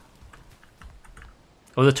island.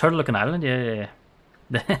 Oh, the turtle-looking island? Yeah.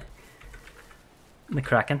 The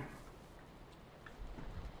Kraken.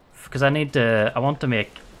 Because I want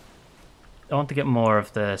to get more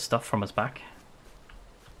of the stuff from his back.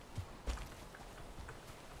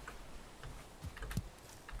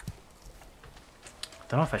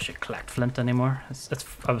 I don't know if I should collect flint anymore.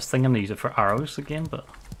 I was thinking to use it for arrows again, but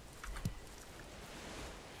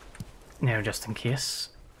no, just in case.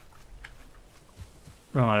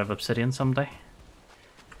 Run out of obsidian someday.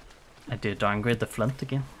 I do downgrade the flint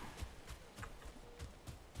again.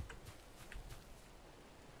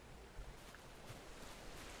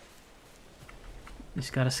 You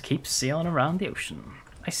just gotta keep sailing around the ocean.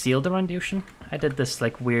 I sailed around the ocean. I did this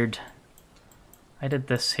like weird. I did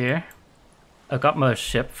this here. I got my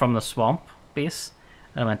ship from the swamp base,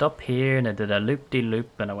 and I went up here and I did a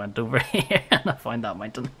loop-de-loop, and I went over here and I found that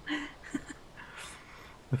mountain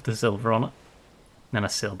with the silver on it. And then I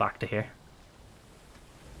sailed back to here.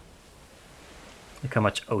 Look how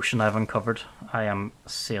much ocean I've uncovered. I am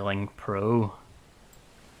sailing pro.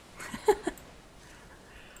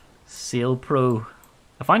 Sail pro.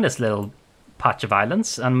 I find this little patch of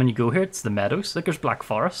islands, and when you go here, it's the meadows. Look, there's Black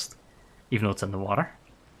Forest, even though it's in the water.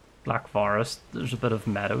 Black Forest, there's a bit of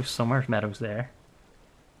meadows somewhere. Meadows there.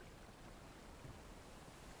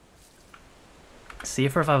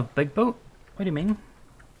 Safer if I have a big boat? What do you mean?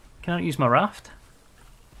 Can I use my raft?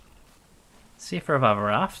 Safer if I have a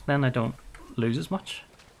raft, then I don't lose as much,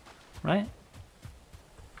 right?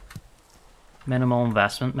 Minimal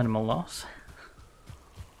investment, minimal loss.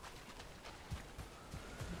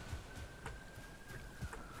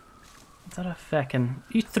 Is that a feckin'...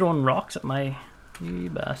 You throwing rocks at my...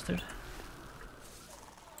 You bastard.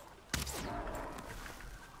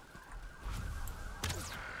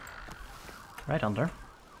 Right under.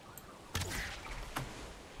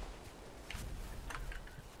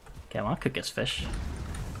 Okay, I want to cook his fish.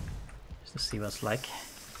 Just to see what it's like.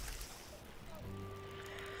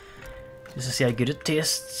 Just to see how good it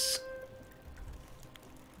tastes.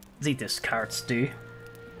 Let's eat this carrot stew.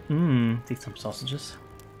 Let's eat some sausages.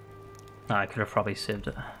 I could have probably saved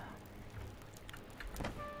it.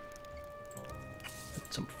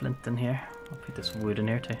 Put some flint in here. I'll put this wood in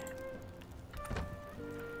here too.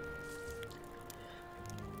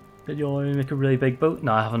 Did you want to make a really big boat?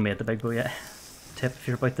 No, I haven't made the big boat yet. Tip, if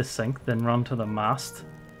you're about to sink, then run to the mast.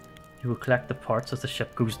 You will collect the parts as the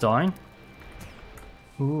ship goes down.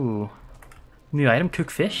 Ooh. New item,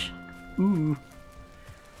 cook fish. Ooh.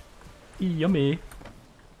 Yummy.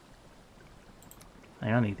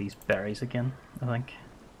 I need these berries again, I think.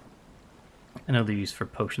 I know they're used for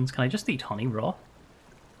potions. Can I just eat honey raw?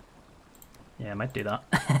 Yeah, I might do that.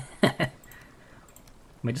 I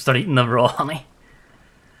might just start eating the raw honey.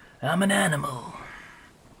 I'm an animal.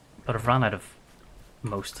 But I've run out of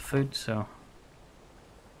most food, so...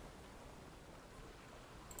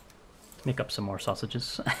 Let's make up some more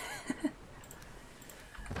sausages.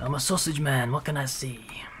 I'm a sausage man, what can I see?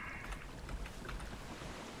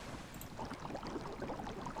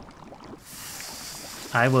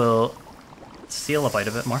 I will sail about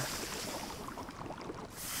a bit more.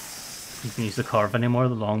 You can use the carve anymore,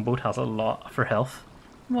 the longboat has a lot for health.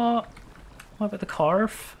 What? What about the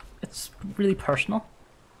carve? It's really personal.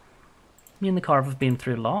 Me and the carve have been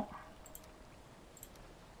through a lot.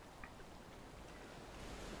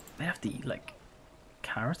 I have to eat like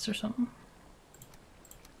carrots or something.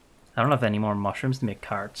 I don't have any more mushrooms to make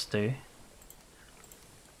carrot stew.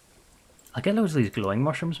 I'll get loads of these glowing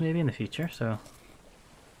mushrooms maybe in the future, so...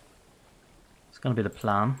 It's gonna be the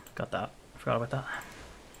plan. Got that. Forgot about that.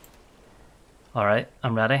 Alright,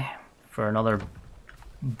 I'm ready for another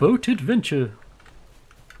boat adventure.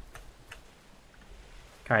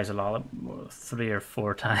 Carries a lot, 3 or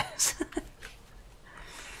 4 times.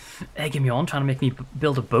 Egging me on, trying to make me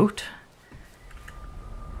build a boat.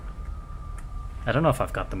 I don't know if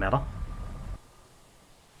I've got the metal.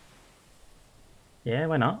 Yeah,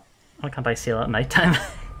 why not? Why can't I sail at night time?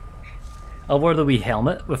 I'll wear the wee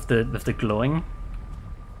helmet with the glowing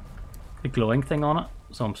thing on it,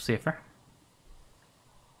 so I'm safer.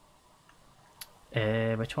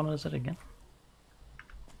 Which one is it again?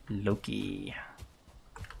 Loki.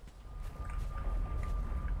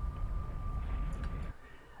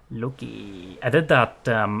 Loki. I did that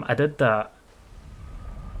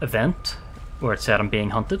event where it said I'm being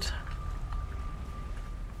hunted,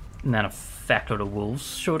 and then a feck load of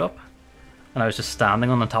wolves showed up, and I was just standing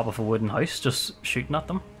on the top of a wooden house just shooting at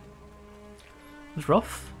them. It was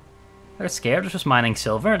rough. I got scared. I was just mining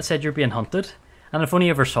silver. It said you're being hunted. And I've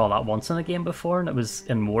only ever saw that once in a game before, and it was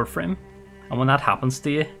in Warframe. And when that happens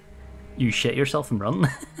to you, you shit yourself and run.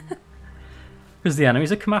 Because the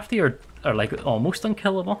enemies that come after you are like almost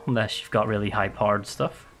unkillable, unless you've got really high powered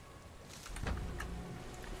stuff.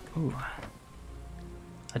 Ooh.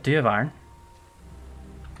 I do have iron.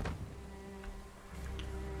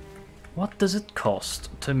 What does it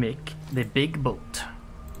cost to make the big boat?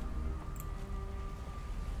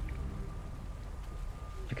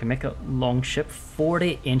 I can make a long ship,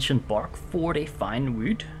 40 ancient bark, 40 fine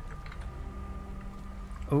wood.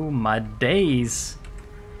 Oh my days.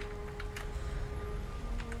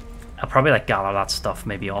 I'll probably like gather that stuff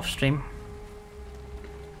maybe off stream.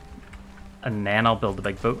 And then I'll build the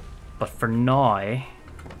big boat. But for now,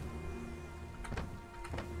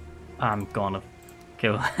 I'm gonna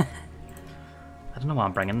go. I don't know why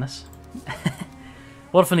I'm bringing this.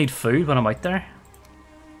 What if I need food when I'm out there?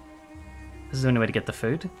 This is the only way to get the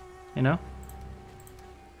food, you know?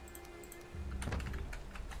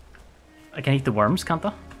 I can eat the worms, can't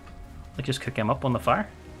I? Like just cook them up on the fire.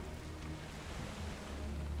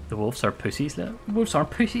 The wolves are pussies. The wolves aren't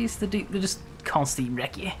pussies, they just constantly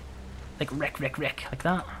wreck you. Like wreck, like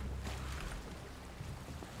that.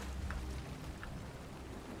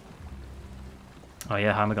 Oh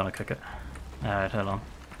yeah, how am I gonna cook it? Alright, hold on.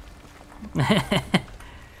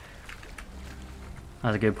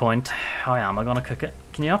 That's a good point. How am I gonna cook it?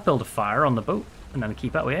 Can you not build a fire on the boat and then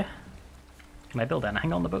keep it away? Can I build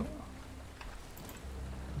anything on the boat?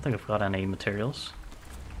 I don't think I've got any materials.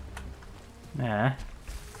 Yeah.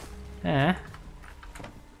 I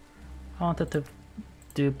wanted to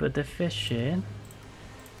do a bit of fishing.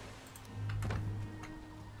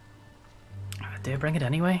 Do I bring it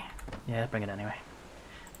anyway? Yeah, bring it anyway.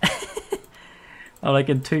 I'm like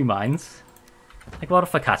in two minds. Like, what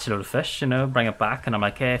if I catch a load of fish, you know, bring it back, and I'm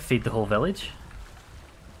like, hey, feed the whole village?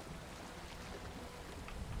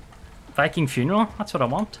 Viking funeral? That's what I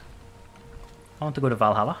want. I want to go to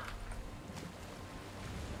Valhalla.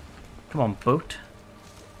 Come on, boat.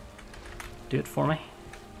 Do it for me.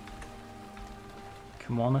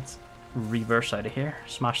 Come on, let's reverse out of here.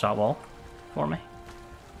 Smash that wall for me.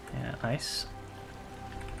 Yeah, nice.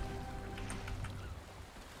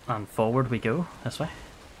 And forward we go, this way.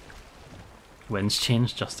 Winds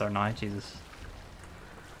change just there now, Jesus.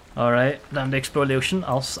 Alright, time to explore the ocean.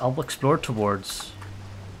 I'll explore towards...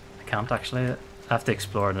 I can't actually. I have to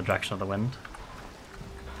explore in the direction of the wind.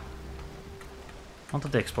 I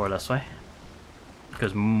wanted to explore this way.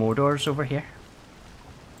 Because Mordor's over here.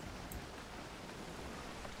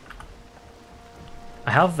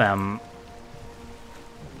 I have found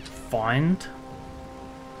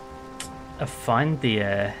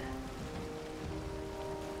the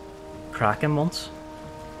Kraken once,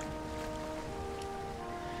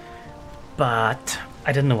 but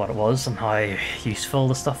I didn't know what it was and how useful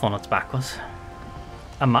the stuff on its back was.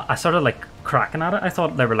 I started like cracking at it. I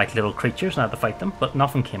thought they were like little creatures and I had to fight them, but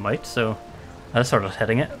nothing came out, so I just started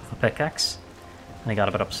hitting it with a pickaxe and he got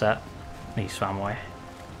a bit upset and he swam away.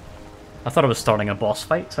 I thought I was starting a boss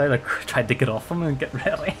fight, so I like tried to get off him and get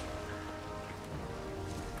ready.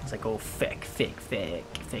 It's like, oh, fake.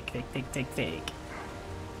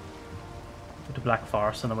 Go to Black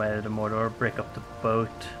Forest on the way to Mordor, break up the boat,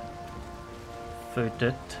 foot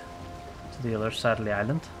it to the other side of the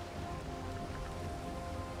island.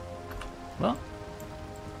 Well,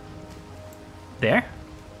 there.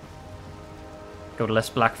 Go to this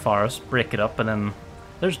Black Forest, break it up, and then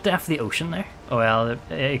there's definitely ocean there. Oh well,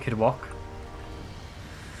 you could walk.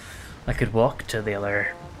 I could walk to the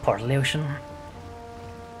other part of the ocean.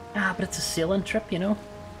 Ah, but it's a sailing trip, you know.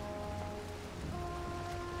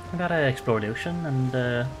 I gotta explore the ocean and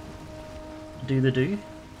do the do.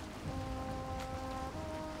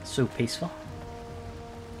 So peaceful.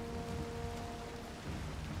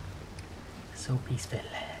 So peaceful.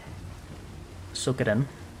 Soak it in.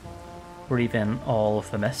 Breathe in all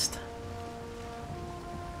of the mist.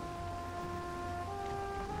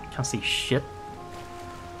 Can't see shit.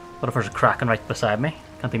 What if there's a kraken right beside me?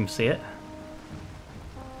 Can't even see it.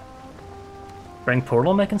 Bring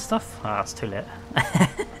portal making stuff? Ah, it's too late.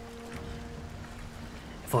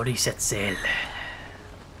 40 set sail.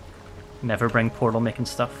 Never bring portal making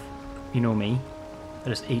stuff. You know me. I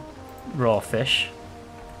just eat raw fish.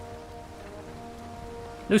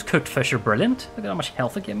 Those cooked fish are brilliant. Look at how much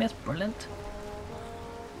health it gave me. It's brilliant.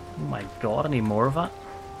 Oh my god, I need more of that.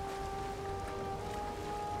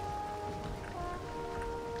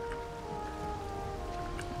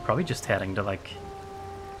 Probably just heading to like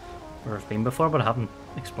where I've been before, but I haven't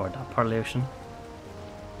explored that part of the ocean.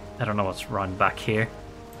 I don't know what's round back here.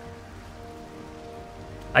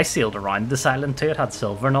 I sailed around this island too. It had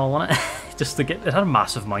silver and all on it. Just to get. It had a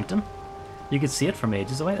massive mountain. You could see it from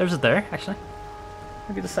ages away. There's it there, actually.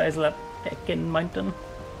 Look at the size of that heckin' mountain.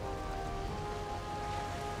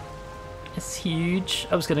 It's huge.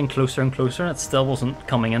 I was getting closer and closer and it still wasn't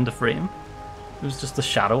coming into frame. It was just the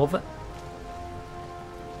shadow of it.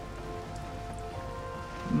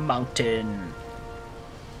 Mountain.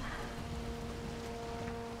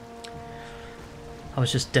 I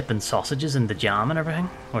was just dipping sausages in the jam and everything.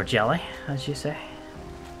 Or jelly, as you say.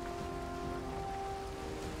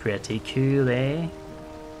 Pretty cool, eh?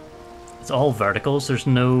 It's all verticals, there's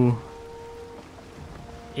no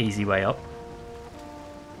easy way up.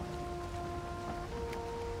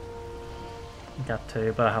 Got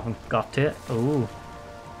to, but I haven't got to it. Oh.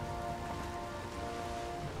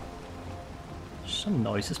 Some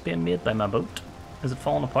noises being made by my boat. Is it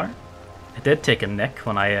falling apart? It did take a nick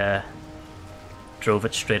when I drove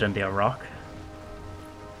it straight into a rock.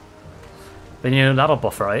 But you know, that'll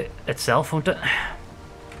buffer out itself, won't it?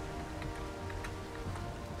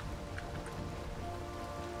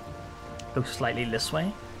 Go slightly this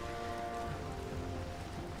way.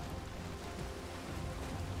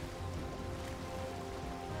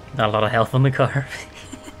 Not a lot of health on the car.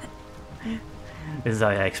 This is how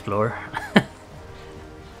I explore.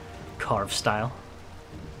 Carve style.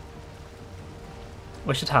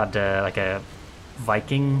 Wish it had like a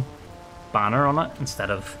Viking banner on it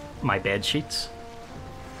instead of my bed sheets.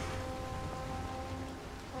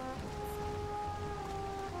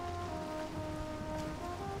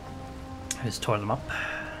 I just tore them up.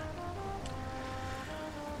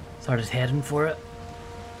 Started heading for it.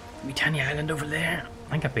 Wee tiny island over there.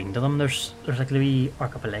 I think I've been to them. There's like a wee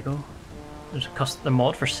archipelago. There's a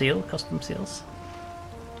mod for sale, custom sales.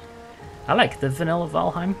 I like the vanilla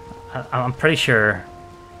Valheim. I'm pretty sure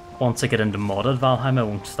once I get into modded Valheim I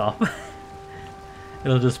won't stop.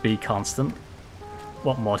 It'll just be constant.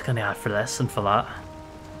 What mod can I add for this and for that?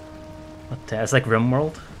 But it's like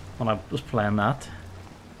RimWorld when I was playing that.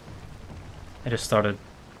 I just started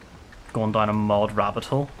going down a mod rabbit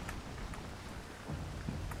hole.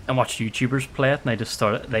 And watched YouTubers play it, and I just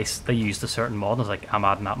started. They used a certain mod. And I was like, I'm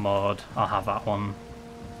adding that mod. I'll have that one.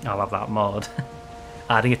 I'll have that mod.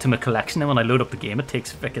 Adding it to my collection, and when I load up the game, it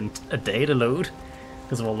takes freaking a day to load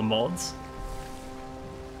because of all the mods.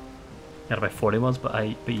 Got about 40 mods, but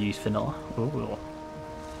I use vanilla. Ooh,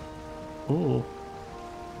 ooh.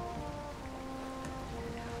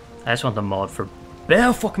 I just want the mod for.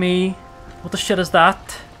 Oh fuck me! What the shit is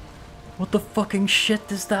that? What the fucking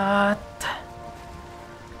shit is that?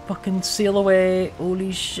 Fucking sail away.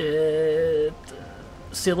 Holy shit.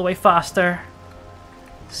 Sail away faster.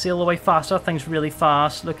 Sail away faster. That thing's really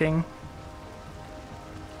fast looking.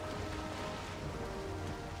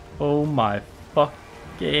 Oh my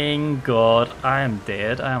fucking god. I am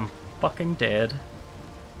dead. I am fucking dead.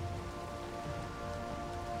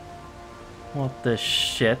 What the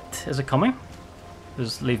shit? Is it coming?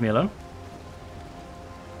 Just leave me alone.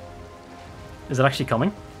 Is it actually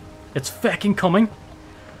coming? It's fucking coming.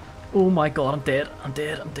 Oh my god, I'm dead. I'm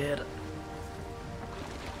dead. I'm dead.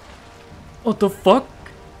 What the fuck?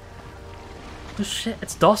 The shit.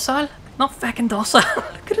 It's docile? Not fucking docile.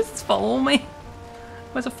 Look at it. It's following me.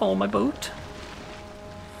 Why is it following my boat?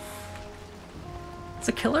 It's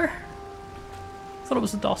a killer. I thought it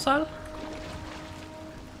was a docile.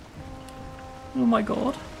 Oh my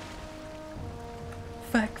god.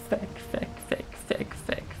 Feck, feck, feck, feck, feck,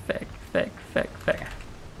 feck, feck, feck, feck, feck.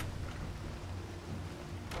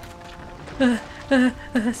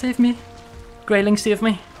 Save me. Grayling, save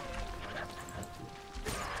me.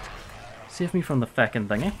 Save me from the feckin'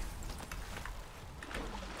 thingy.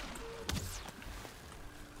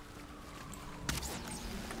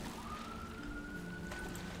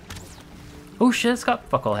 Oh shit, it's got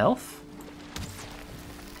fuck all health.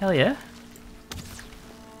 Hell yeah.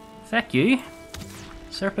 Fuck you.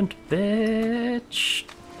 Serpent bitch.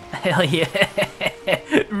 Hell yeah.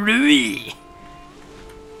 Rui.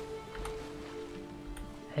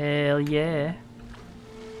 Hell yeah.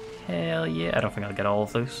 Hell yeah. I don't think I'll get all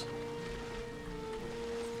of those.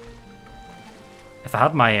 If I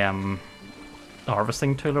had my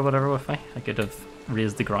harvesting tool or whatever with me, I could have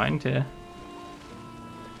raised the ground, yeah.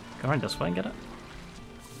 Go around this way and get it.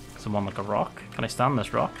 Because I'm on like a rock. Can I stand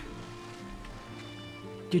this rock?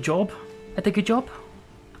 Good job. I did a good job.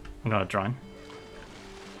 I'm gonna drown.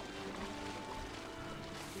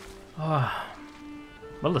 Oh.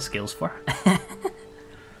 What are the skills for?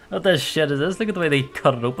 What the shit is this? Look at the way they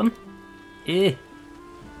cut it open. Eh.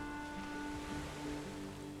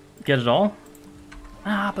 Get it all?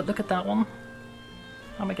 Ah, but look at that one.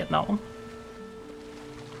 How am I getting that one?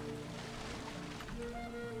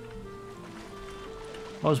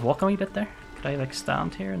 I was walking a wee bit there. Could I like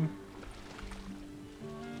stand here and...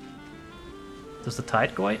 Does the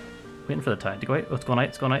tide go out? Waiting for the tide to go out. Oh, it's going out,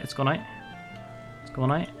 it's going out, it's going out. It's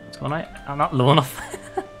going out, it's going out. I'm not low enough.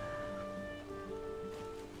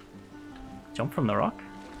 Jump from the rock?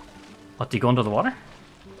 What, do you go under the water?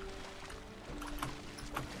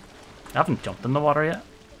 I haven't jumped in the water yet.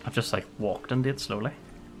 I've just like walked into it slowly.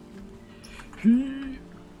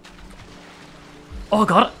 Oh,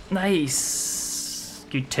 got it! Nice!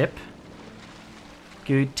 Good tip.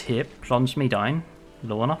 Good tip. Plunge me down.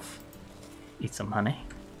 Low enough. Eat some honey.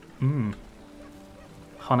 Mmm.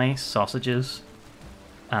 Honey, sausages,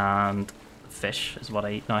 and fish is what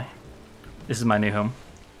I eat now. This is my new home.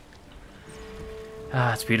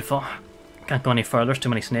 Ah, it's beautiful. Can't go any further, there's too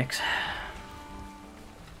many snakes.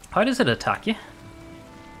 How does it attack you?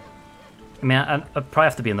 I mean, I'd probably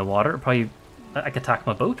have to be in the water. Probably, I could attack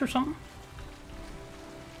my boat or something.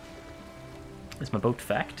 Is my boat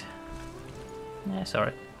fecked? Yeah, it's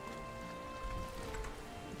alright.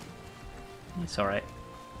 It's alright.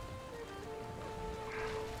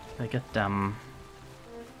 I get some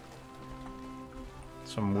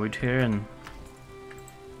wood here and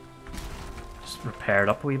just repair it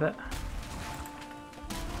up a wee bit.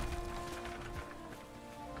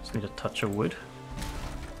 Just need a touch of wood.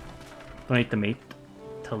 Don't eat the meat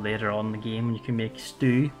till later on in the game when you can make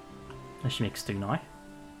stew. Unless you make stew now.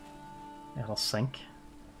 It'll sink.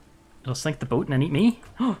 It'll sink the boat and then eat me.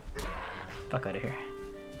 Fuck out of here.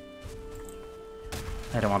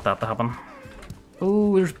 I don't want that to happen.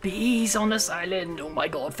 Oh, there's bees on this island. Oh my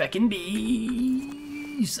god, feckin'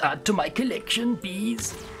 bees. Add to my collection,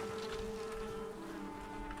 bees.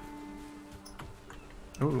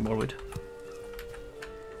 Oh, more wood.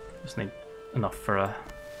 Just need enough for a...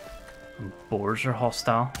 And boars are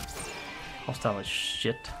hostile. Hostile as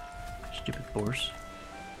shit. Stupid boars.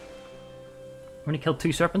 Only killed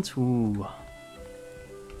 2 serpents. Ooh.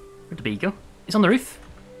 Where'd the bee go? He's on the roof.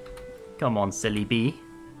 Come on, silly bee.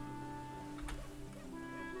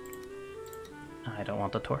 I don't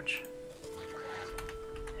want a torch.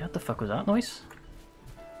 Yeah, what the fuck was that noise?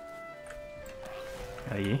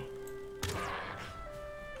 How are you?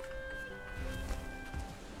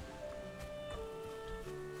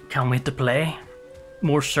 Can't wait to play.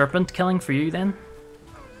 More serpent killing for you then.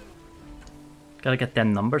 Gotta get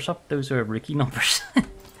them numbers up. Those are rookie numbers.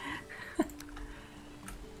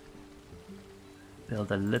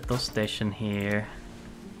 Build a little station here.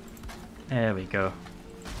 There we go.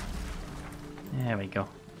 There we go.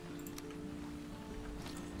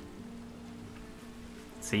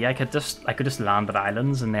 See, I could just land at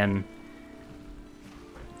islands and then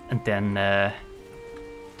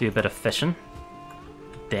do a bit of fishing.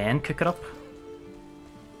 Then cook it up.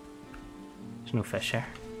 There's no fish here.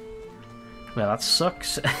 Well, that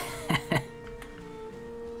sucks.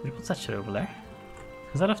 What's that shit over there?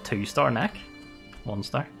 Does that have 2-star neck? 1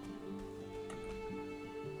 star.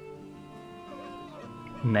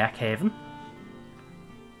 Neck Haven.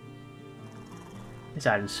 Is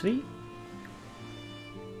island sweet?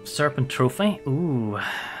 Serpent Trophy. Ooh,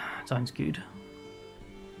 sounds good.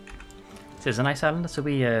 This is a nice island. It's a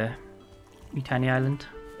wee tiny island.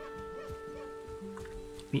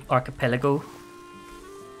 Wee archipelago.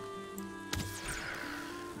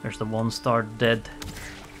 There's the 1-star dead.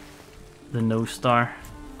 The no star.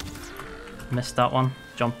 Missed that one.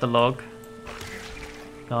 Jumped the log.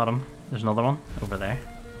 Got him. There's another one over there.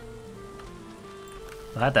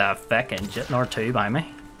 I had to have feckin' Jitnor or 2 by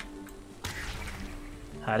me.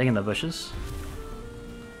 Hiding in the bushes.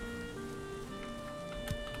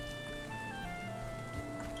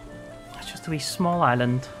 It's just a wee small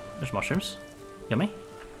island. There's mushrooms. Yummy.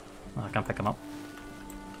 Oh, I can't pick them up.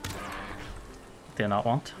 Do not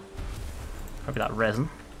want. Probably that resin.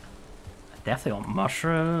 I definitely want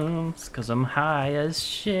mushrooms because I'm high as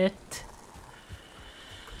shit.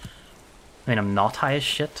 I mean, I'm not high as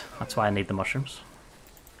shit. That's why I need the mushrooms.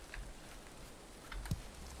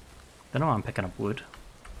 Don't know why I'm picking up wood.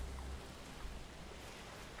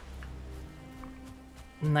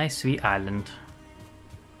 Nice sweet island.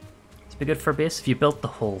 It's be good for a base. If you built the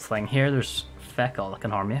whole thing here, there's feck all that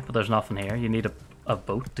can harm you, but there's nothing here. You need a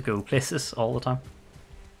boat to go places all the time.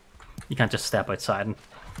 You can't just step outside and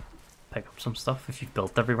pick up some stuff if you've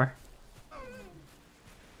built everywhere.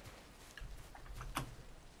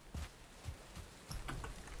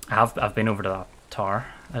 I've been over to that tower.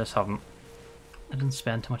 I just haven't. I didn't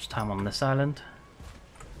spend too much time on this island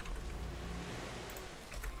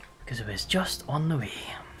because it was just on the way.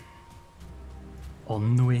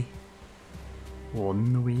 On the way.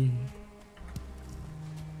 On the way.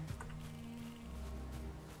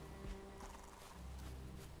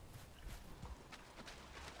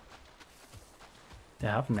 Do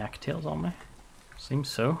I have necktails on me? Seems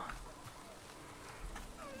so.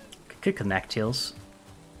 Could cook the necktails.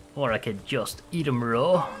 Or I could just eat them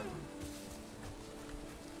raw.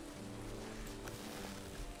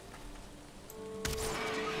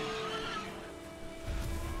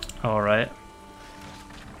 Alright.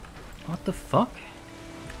 What the fuck?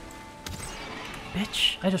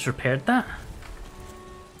 Bitch, I just repaired that.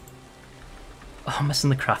 Oh, I'm missing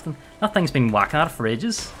the crafting. That thing's been whacking at it for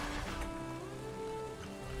ages.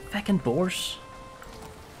 Feckin' boars.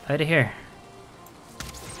 Out of here.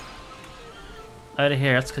 Out of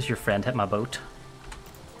here, that's because your friend hit my boat.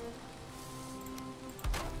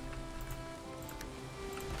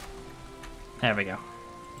 There we go.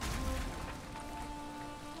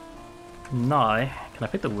 Now, can I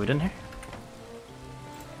put the wood in here?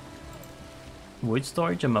 Wood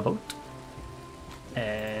storage in my boat.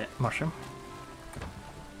 Mushroom.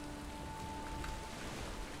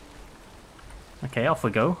 Okay, off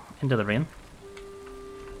we go. Into the rain.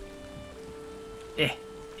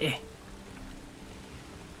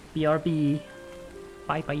 BRB.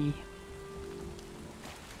 Bye bye.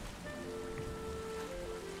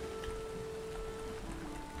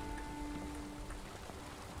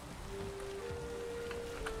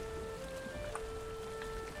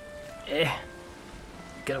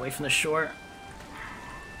 Get away from the shore.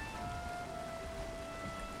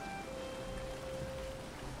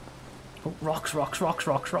 Oh, rocks, rocks, rocks,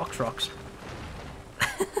 rocks, rocks, rocks.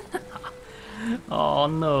 Oh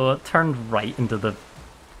no, it turned right into the...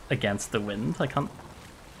 against the wind. I can't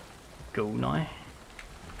go now.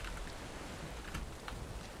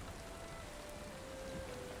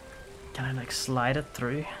 Can I like slide it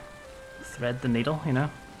through? Thread the needle, you know?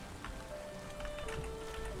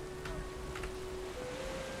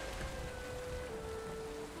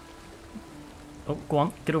 Oh, go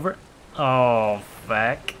on, get over it. Oh,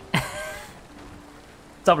 fuck.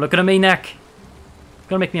 Stop looking at me, Nick. You're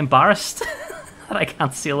gonna make me embarrassed that I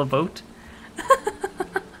can't sail a boat.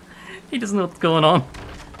 He doesn't know what's going on.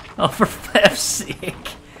 Oh, for F's sake.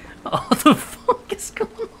 Oh, what the fuck is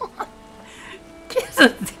going on?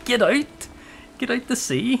 Get out. Get out the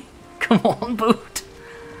sea. Come on, boat.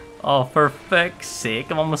 Oh, for fuck's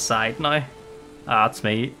sake. I'm on my side now. Ah, it's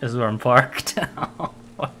me. This is where I'm parked. Oh,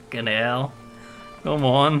 fucking hell. Come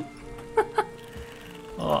on.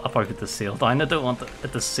 Oh, I'll probably put the sail down. I don't want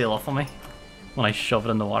it to sail off on me when I shove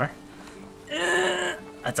it in the water.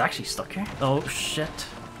 It's actually stuck here. Oh, shit.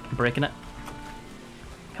 I'm breaking it.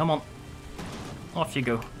 Come on. Off you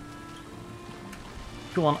go.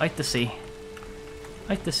 Go on, out to sea.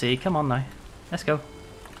 Out to sea. Come on now. Let's go.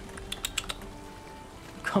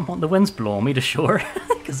 Come on, the wind's blowing me to shore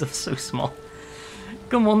because it's so small.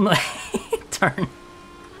 Come on now. Turn.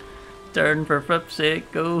 Turn for flip's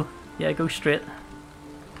sake. Go. Yeah, go straight.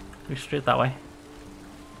 Go straight that way.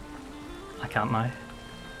 I can't now.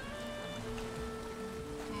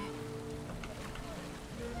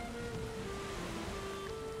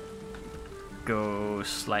 Go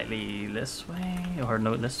slightly this way, or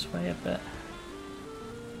no, this way a bit.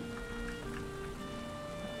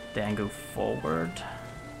 Then go forward.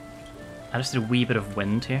 I just need a wee bit of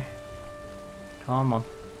wind here. Come on.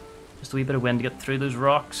 Just a wee bit of wind to get through those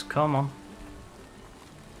rocks. Come on.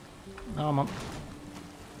 Come on.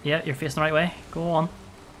 Yeah, you're facing the right way. Go on.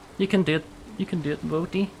 You can do it. You can do it,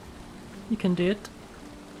 boaty. You can do it.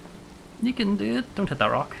 You can do it. Don't hit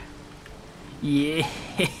that rock. Yeah.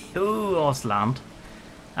 Oh, it's land.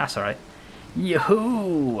 That's alright.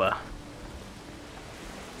 Yoo-hoo!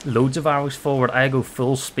 Loads of arrows forward. I go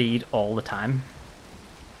full speed all the time.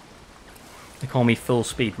 They call me full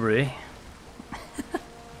speed Rui.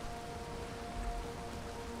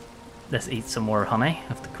 Let's eat some more honey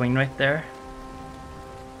of the queen right there.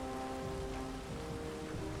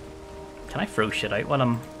 Can I throw shit out while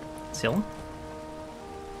I'm sailing?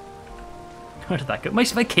 Where did that go? My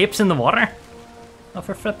cape's in the water! Oh,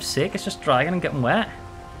 for flip's sake, it's just dragging and getting wet.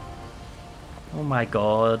 Oh my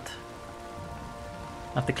god.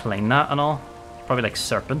 I have to clean that and all. Probably like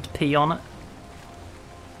serpent pee on it.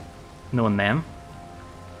 Knowing them.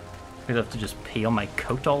 I'd have to just pee on my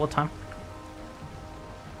coat all the time.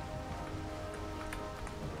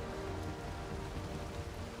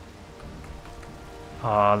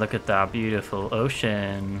 Oh, look at that beautiful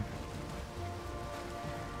ocean.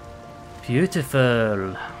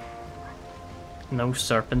 Beautiful. No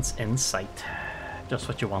serpents in sight. Just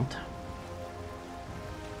what you want.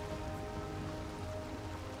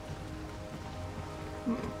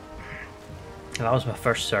 That was my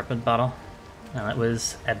first serpent battle, and it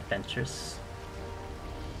was adventurous.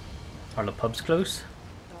 Are the pubs closed?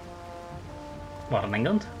 What, in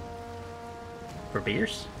England? For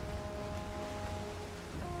beers?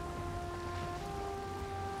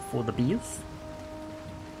 for the bees.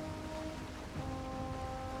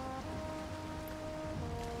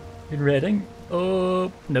 In Reading?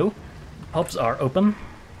 Oh, no. Pubs are open.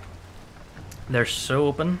 They're so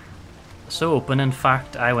open. So open, in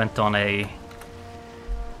fact, I went on a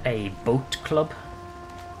boat club.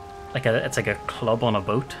 It's like a club on a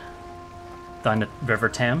boat down at River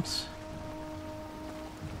Thames.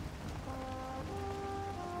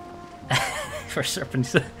 For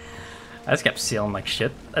serpents. I just kept sailing like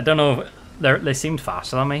shit. I don't know, they seemed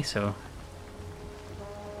faster than me, so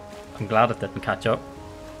I'm glad it didn't catch up.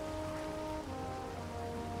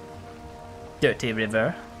 Dirty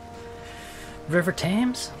river. River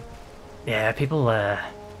Thames? Yeah, people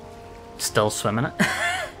still swim in it.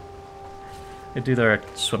 They do their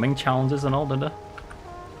swimming challenges and all, don't they?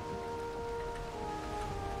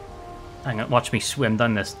 Hang on, watch me swim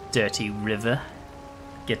down this dirty river.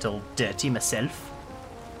 Get all dirty myself.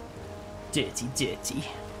 Dirty, dirty.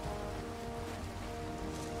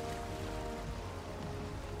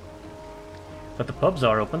 But the pubs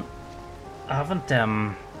are open. I haven't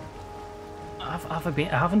I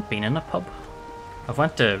haven't been in a pub. I've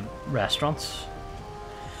went to restaurants.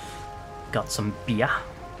 Got some beer.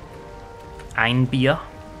 Ein Bier.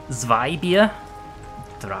 Zwei Bier.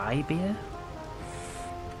 Drei Bier.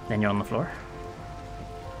 Then you're on the floor.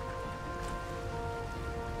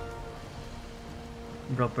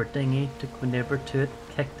 Rubber dinghy, took my neighbour to it,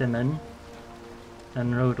 kicked him in,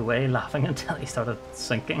 and rode away laughing until he started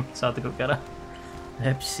sinking, so I had to go get him.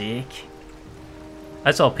 Oops, sake.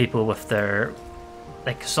 I saw people with their...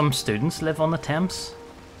 like, some students live on the Thames.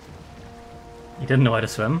 You didn't know how to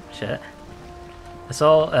swim? Shit. I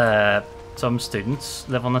saw some students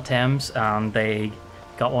live on the Thames, and they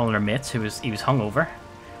got one of their mates he was hungover,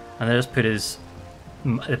 and they just put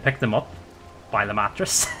they picked him up by the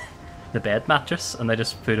mattress. The bed mattress, and they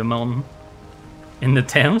just put him on in the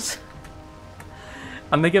Thames,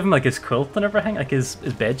 and they give him like his quilt and everything, like his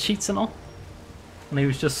bed sheets and all, and he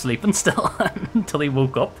was just sleeping still until he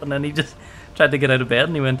woke up, and then he just tried to get out of bed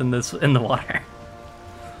and he went in the water.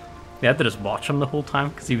 They had to just watch him the whole time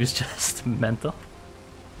because he was just mental.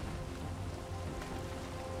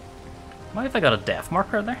 Why have I got a death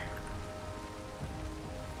marker there?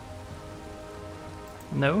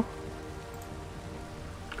 No.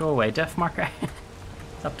 Go away, death marker.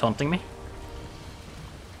 Stop taunting me.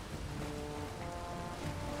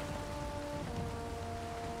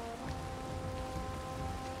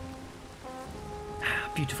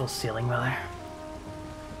 Beautiful sailing weather.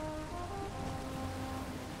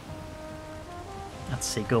 That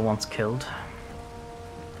seagull once killed.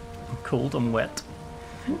 I'm cold, I'm wet.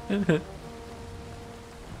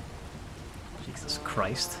 Jesus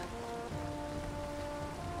Christ.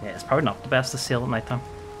 Yeah, it's probably not the best to sail at night time.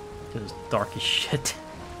 It's dark as shit.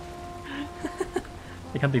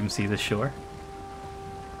 You can't even see the shore.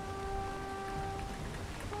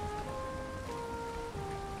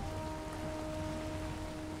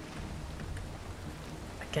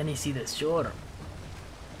 Can you see the shore?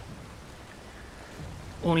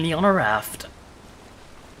 Only on a raft.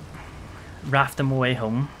 Rafting my way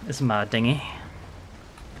home is my dinghy.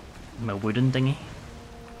 My wooden dinghy.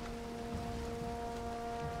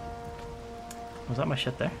 Was that my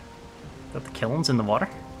shit there? Got the kilns in the water?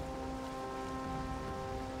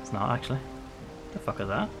 It's not actually. What the fuck is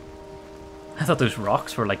that? I thought those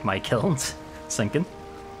rocks were like my kilns sinking.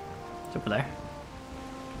 It's over there.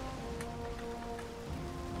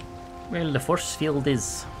 Well, the force field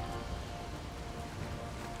is.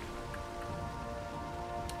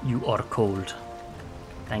 You are cold.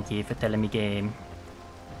 Thank you for telling me, game.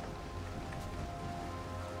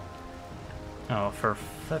 Oh, for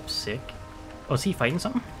flip's sake. Oh, is he fighting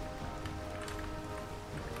something?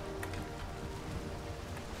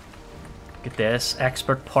 Look at this.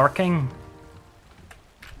 Expert parking.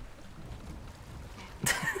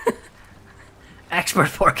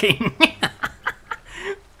 Expert parking.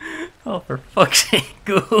 Oh, for fuck's sake,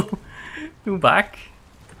 go back.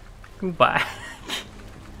 Go back.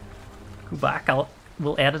 Go back.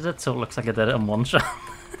 We'll edit it so it looks like I did it in one shot.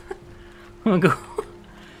 I'm gonna go.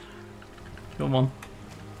 Come on.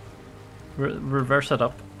 Reverse it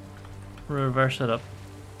up. Reverse it up.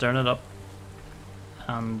 Turn it up.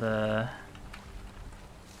 And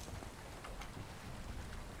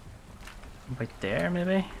right there,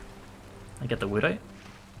 maybe. I get the wood out.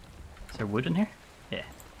 Is there wood in here? Yeah.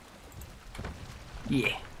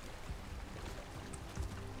 Yeah.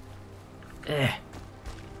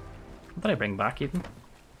 What did I bring back even?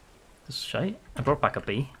 This shite? I brought back a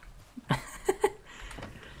bee.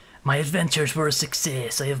 My adventures were a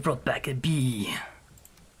success. I have brought back a bee.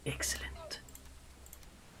 Excellent.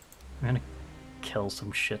 I'm gonna kill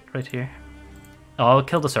some shit right here. Oh,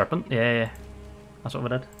 kill the serpent. Yeah. That's what we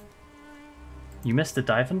did. You missed the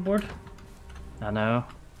diving board? I know.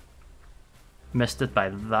 Missed it by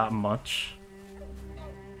that much.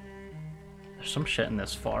 There's some shit in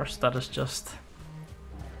this forest that is just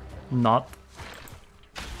not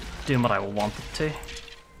doing what I want it to.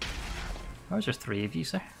 Why is there 3 of you,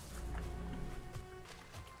 sir?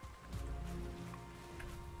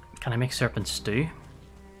 Can I make serpent stew?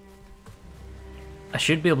 I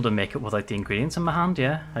should be able to make it without the ingredients in my hand,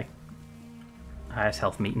 yeah. Like, highest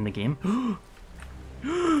health meat in the game.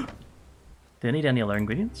 Do I need any other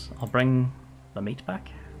ingredients? I'll bring the meat back.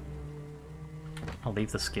 I'll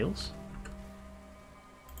leave the skills.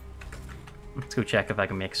 Let's go check if I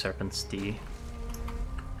can make serpent stew.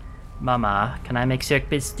 Mama, can I make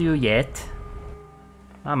serpent stew yet?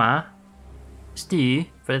 Mama, stew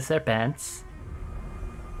for the serpents.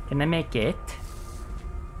 Can I make it?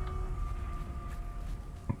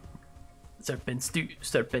 Serpent stew,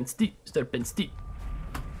 serpent stew, serpent stew.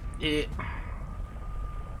 Yeah.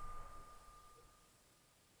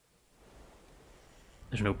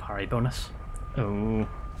 There's no parry bonus. Oh,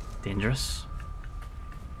 dangerous.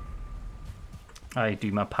 I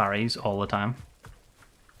do my parries all the time.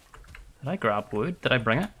 Did I grab wood? Did I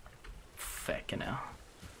bring it? Fucking hell.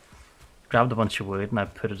 Grabbed a bunch of wood and I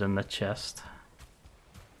put it in the chest.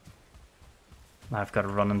 Now I've got to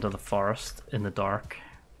run into the forest in the dark.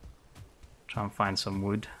 Try and find some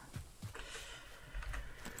wood.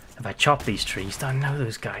 If I chop these trees down now,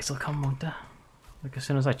 those guys will come, won't they? Like as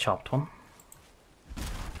soon as I chopped one.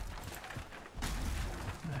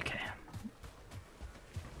 Okay.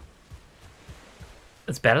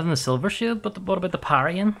 It's better than the silver shield, but what about the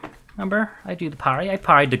parrying? Remember? I do the parry. I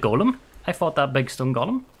parried the golem. I fought that big stone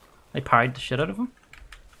golem. I parried the shit out of him.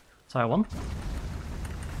 That's how I won.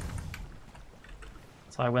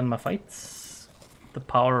 That's how I win my fights. The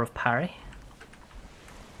power of parry.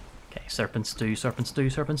 Okay, serpent stew, serpent stew,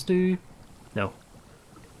 serpent stew. No.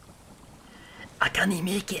 I can't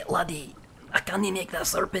make it, laddie. I can't make that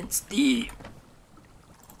serpent stew.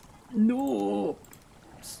 No.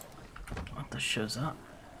 What the shit's that?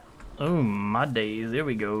 Oh my days, here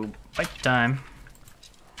we go. Fight time.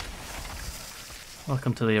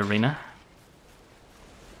 Welcome to the arena.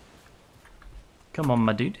 Come on,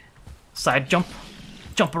 my dude. Side jump.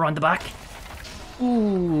 Jump around the back.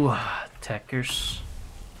 Ooh, techers.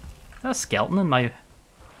 That skeleton in my...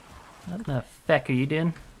 What the feck are you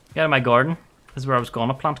doing? Get out of my garden. This is where I was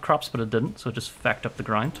gonna plant crops, but I didn't, so it just fecked up the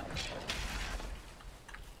ground.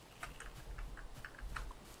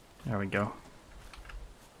 There we go.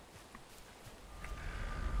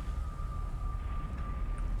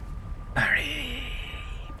 Parry.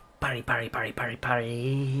 Parry, parry, parry, parry,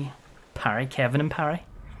 parry. Parry, Kevin and parry.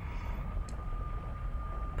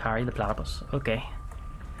 Parry the platypus. Okay.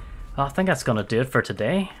 Well, I think that's gonna do it for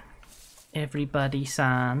today. Everybody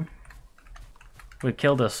san. We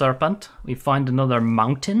killed a serpent. We found another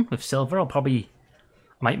mountain with silver. I'll probably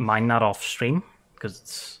might mine that off stream because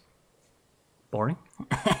it's boring.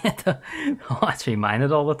 I'll actually mine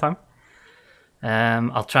it all the time.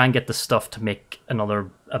 I'll try and get the stuff to make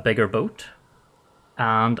a bigger boat.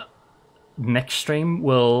 And next stream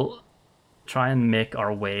we'll try and make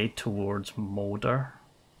our way towards Moder.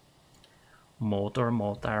 Moder.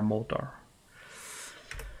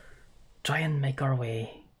 Try and make our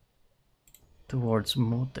way towards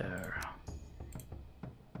Moder.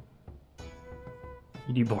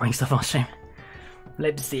 You do boring stuff on stream.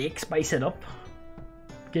 Lipstick, spice it up.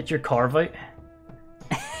 Get your carve out.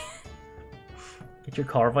 Get your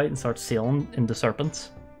carve out and start sailing into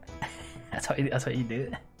serpents. That's how you do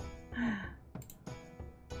it.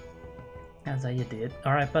 That's how you do it.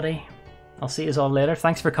 Alright, buddy. I'll see you all later.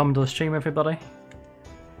 Thanks for coming to the stream, everybody.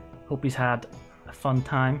 Hope you've had a fun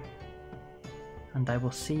time. And I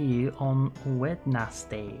will see you on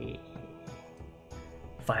Wednesday.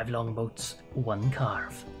 5 longboats, 1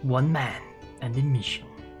 carve, 1 man, and a mission.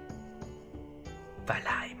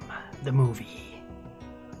 Valheim, the movie.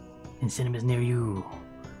 In cinemas near you.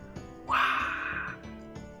 Wow.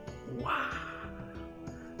 Wow.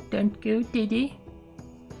 Don't go, Diddy.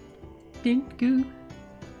 Don't go.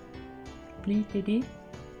 Please, Diddy.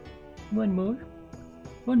 One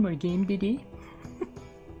more game, Diddy.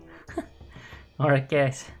 Alright,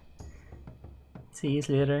 guys. See you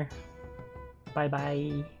later. Bye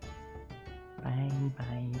bye. Bye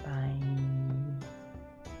bye bye.